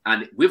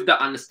 And with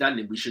that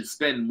understanding, we should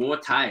spend more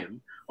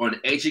time on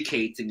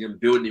educating and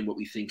building what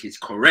we think is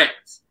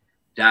correct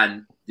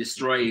than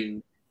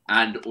destroying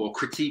and or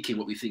critiquing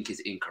what we think is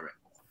incorrect.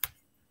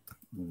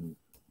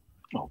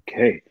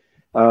 Okay.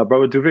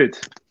 Brother David.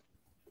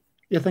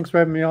 Yeah, thanks for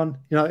having me on.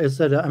 You know, as I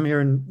said, I'm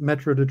here in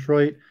Metro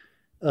Detroit.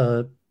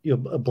 You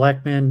know, a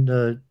black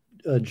man,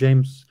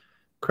 James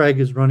Craig,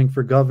 is running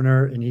for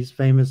governor, and he's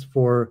famous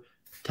for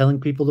telling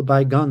people to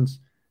buy guns.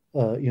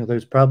 You know,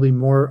 there's probably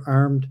more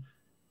armed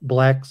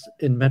blacks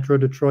in Metro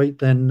Detroit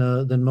than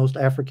most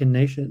African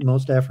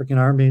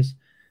armies,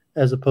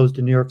 as opposed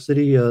to New York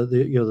City.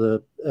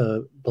 The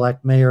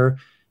black mayor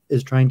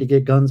is trying to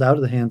get guns out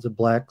of the hands of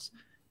blacks,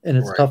 and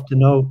it's tough to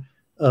know.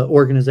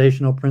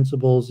 Organizational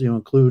principles, you know,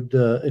 include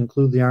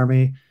the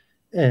army,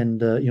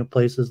 and you know,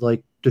 places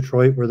like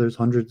Detroit where there's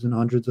hundreds and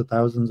hundreds of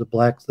thousands of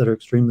blacks that are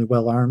extremely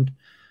well armed.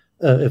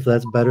 If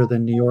that's better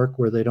than New York,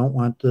 where they don't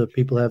want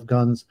people to have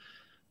guns.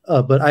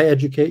 But I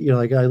educate, you know,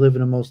 like I live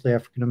in a mostly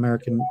African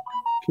American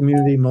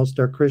community. Most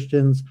are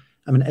Christians.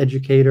 I'm an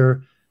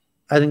educator.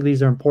 I think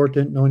these are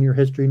important. Knowing your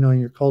history,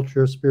 knowing your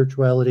culture,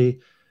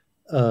 spirituality.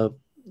 You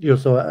know,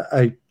 so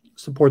I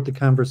support the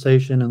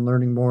conversation and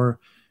learning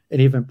more, and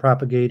even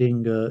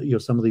propagating, you know,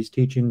 some of these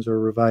teachings or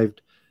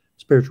revived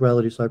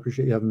spirituality. So I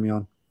appreciate you having me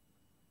on.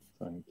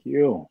 Thank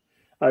you.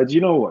 Do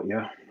you know what?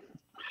 Yeah,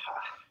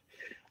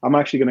 I'm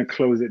actually going to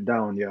close it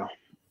down. Yeah,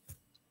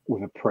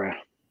 with a prayer.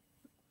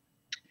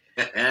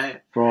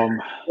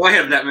 From Go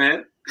ahead, that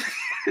man.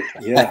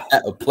 Yeah,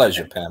 a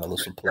pleasure,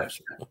 panelists. A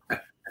pleasure.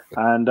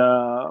 And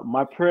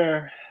my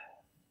prayer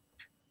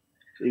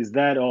is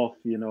that of,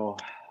 you know,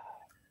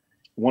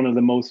 one of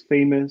the most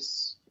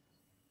famous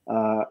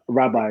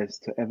rabbis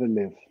to ever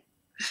live.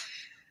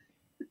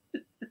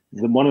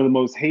 One of the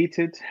most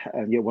hated,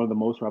 and yet one of the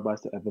most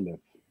rabbis to ever live.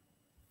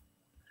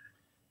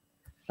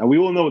 And we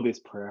all know this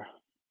prayer.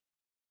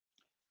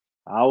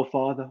 Our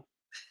Father,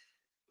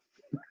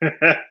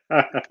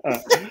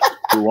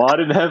 who art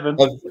in heaven.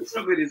 What's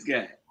up with this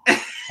guy?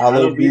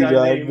 Hallowed be thy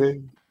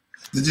name.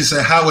 Did you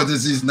say Howard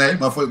is his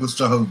name? I thought it was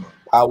Jehovah.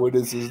 Howard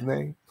is his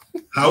name.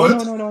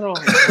 Howard? No.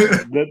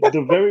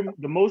 The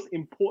most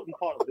important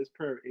part of this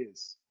prayer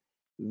is,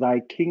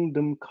 thy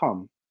kingdom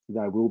come,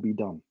 thy will be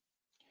done.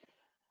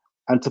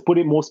 And to put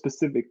it more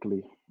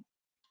specifically,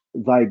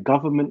 thy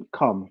government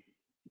come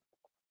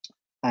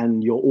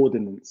and your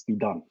ordinance be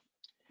done.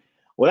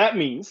 What that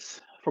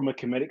means from a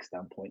Kemetic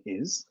standpoint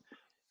is,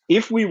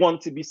 if we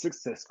want to be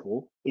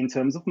successful in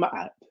terms of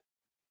Ma'at,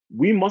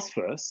 we must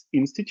first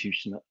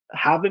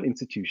have an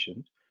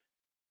institution,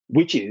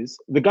 which is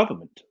the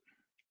government,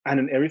 and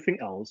then everything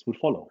else would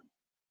follow.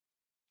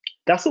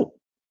 That's all.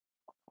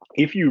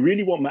 If you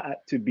really want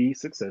Ma'at to be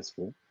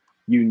successful,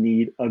 you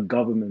need a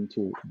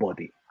governmental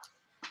body.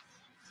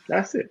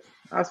 That's it.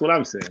 That's what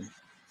I'm saying.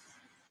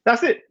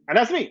 That's it. And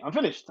that's me. I'm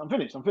finished.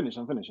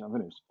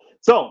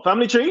 So,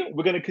 family tree,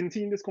 we're going to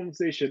continue this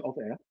conversation off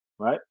air,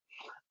 right?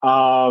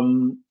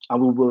 And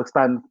we will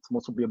expand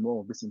much more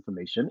of this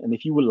information. And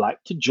if you would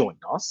like to join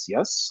us,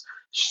 yes,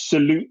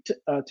 salute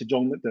to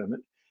John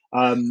McDermott.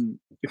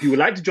 If you would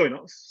like to join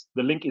us,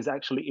 the link is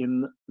actually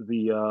in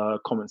the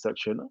comment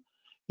section.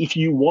 If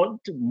you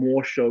want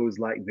more shows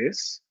like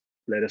this,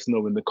 let us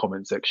know in the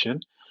comment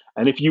section.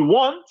 And if you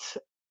want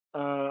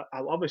our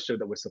other show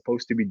that we're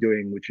supposed to be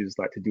doing, which is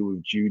like to do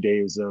with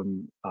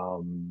Judaism,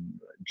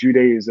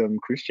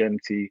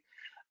 Christianity,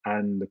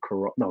 and the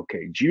Quran. No,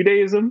 okay,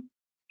 Judaism.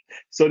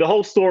 So the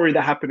whole story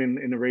that happened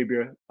in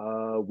Arabia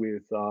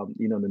with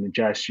you know, the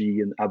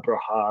Najashi and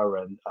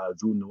Abraha and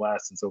Zul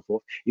Nawas and so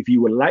forth. If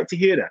you would like to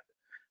hear that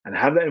and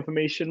have that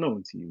information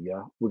known to you,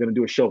 yeah, we're going to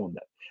do a show on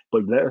that.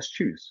 But let us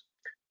choose.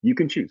 You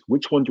can choose.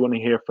 Which one do you want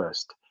to hear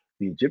first?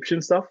 The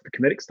Egyptian stuff, the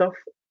Kemetic stuff,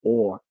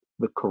 or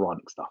the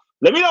Quranic stuff?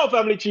 Let me know,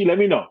 family tree. Let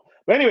me know.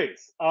 But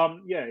anyways,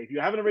 yeah, if you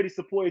haven't already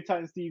supported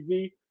Titans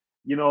TV,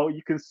 you know,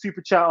 you can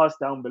super chat us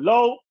down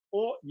below,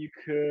 or you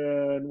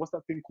can, what's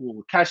that thing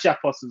called? Cash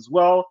App us as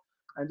well,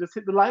 and just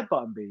hit the like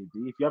button, baby.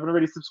 If you haven't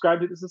already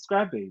subscribed, hit the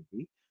subscribe,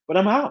 baby. But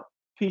I'm out.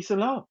 Peace and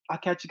love. I'll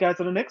catch you guys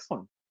on the next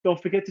one.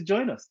 Don't forget to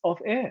join us off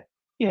air.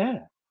 Yeah.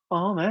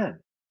 Oh man.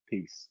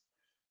 Peace.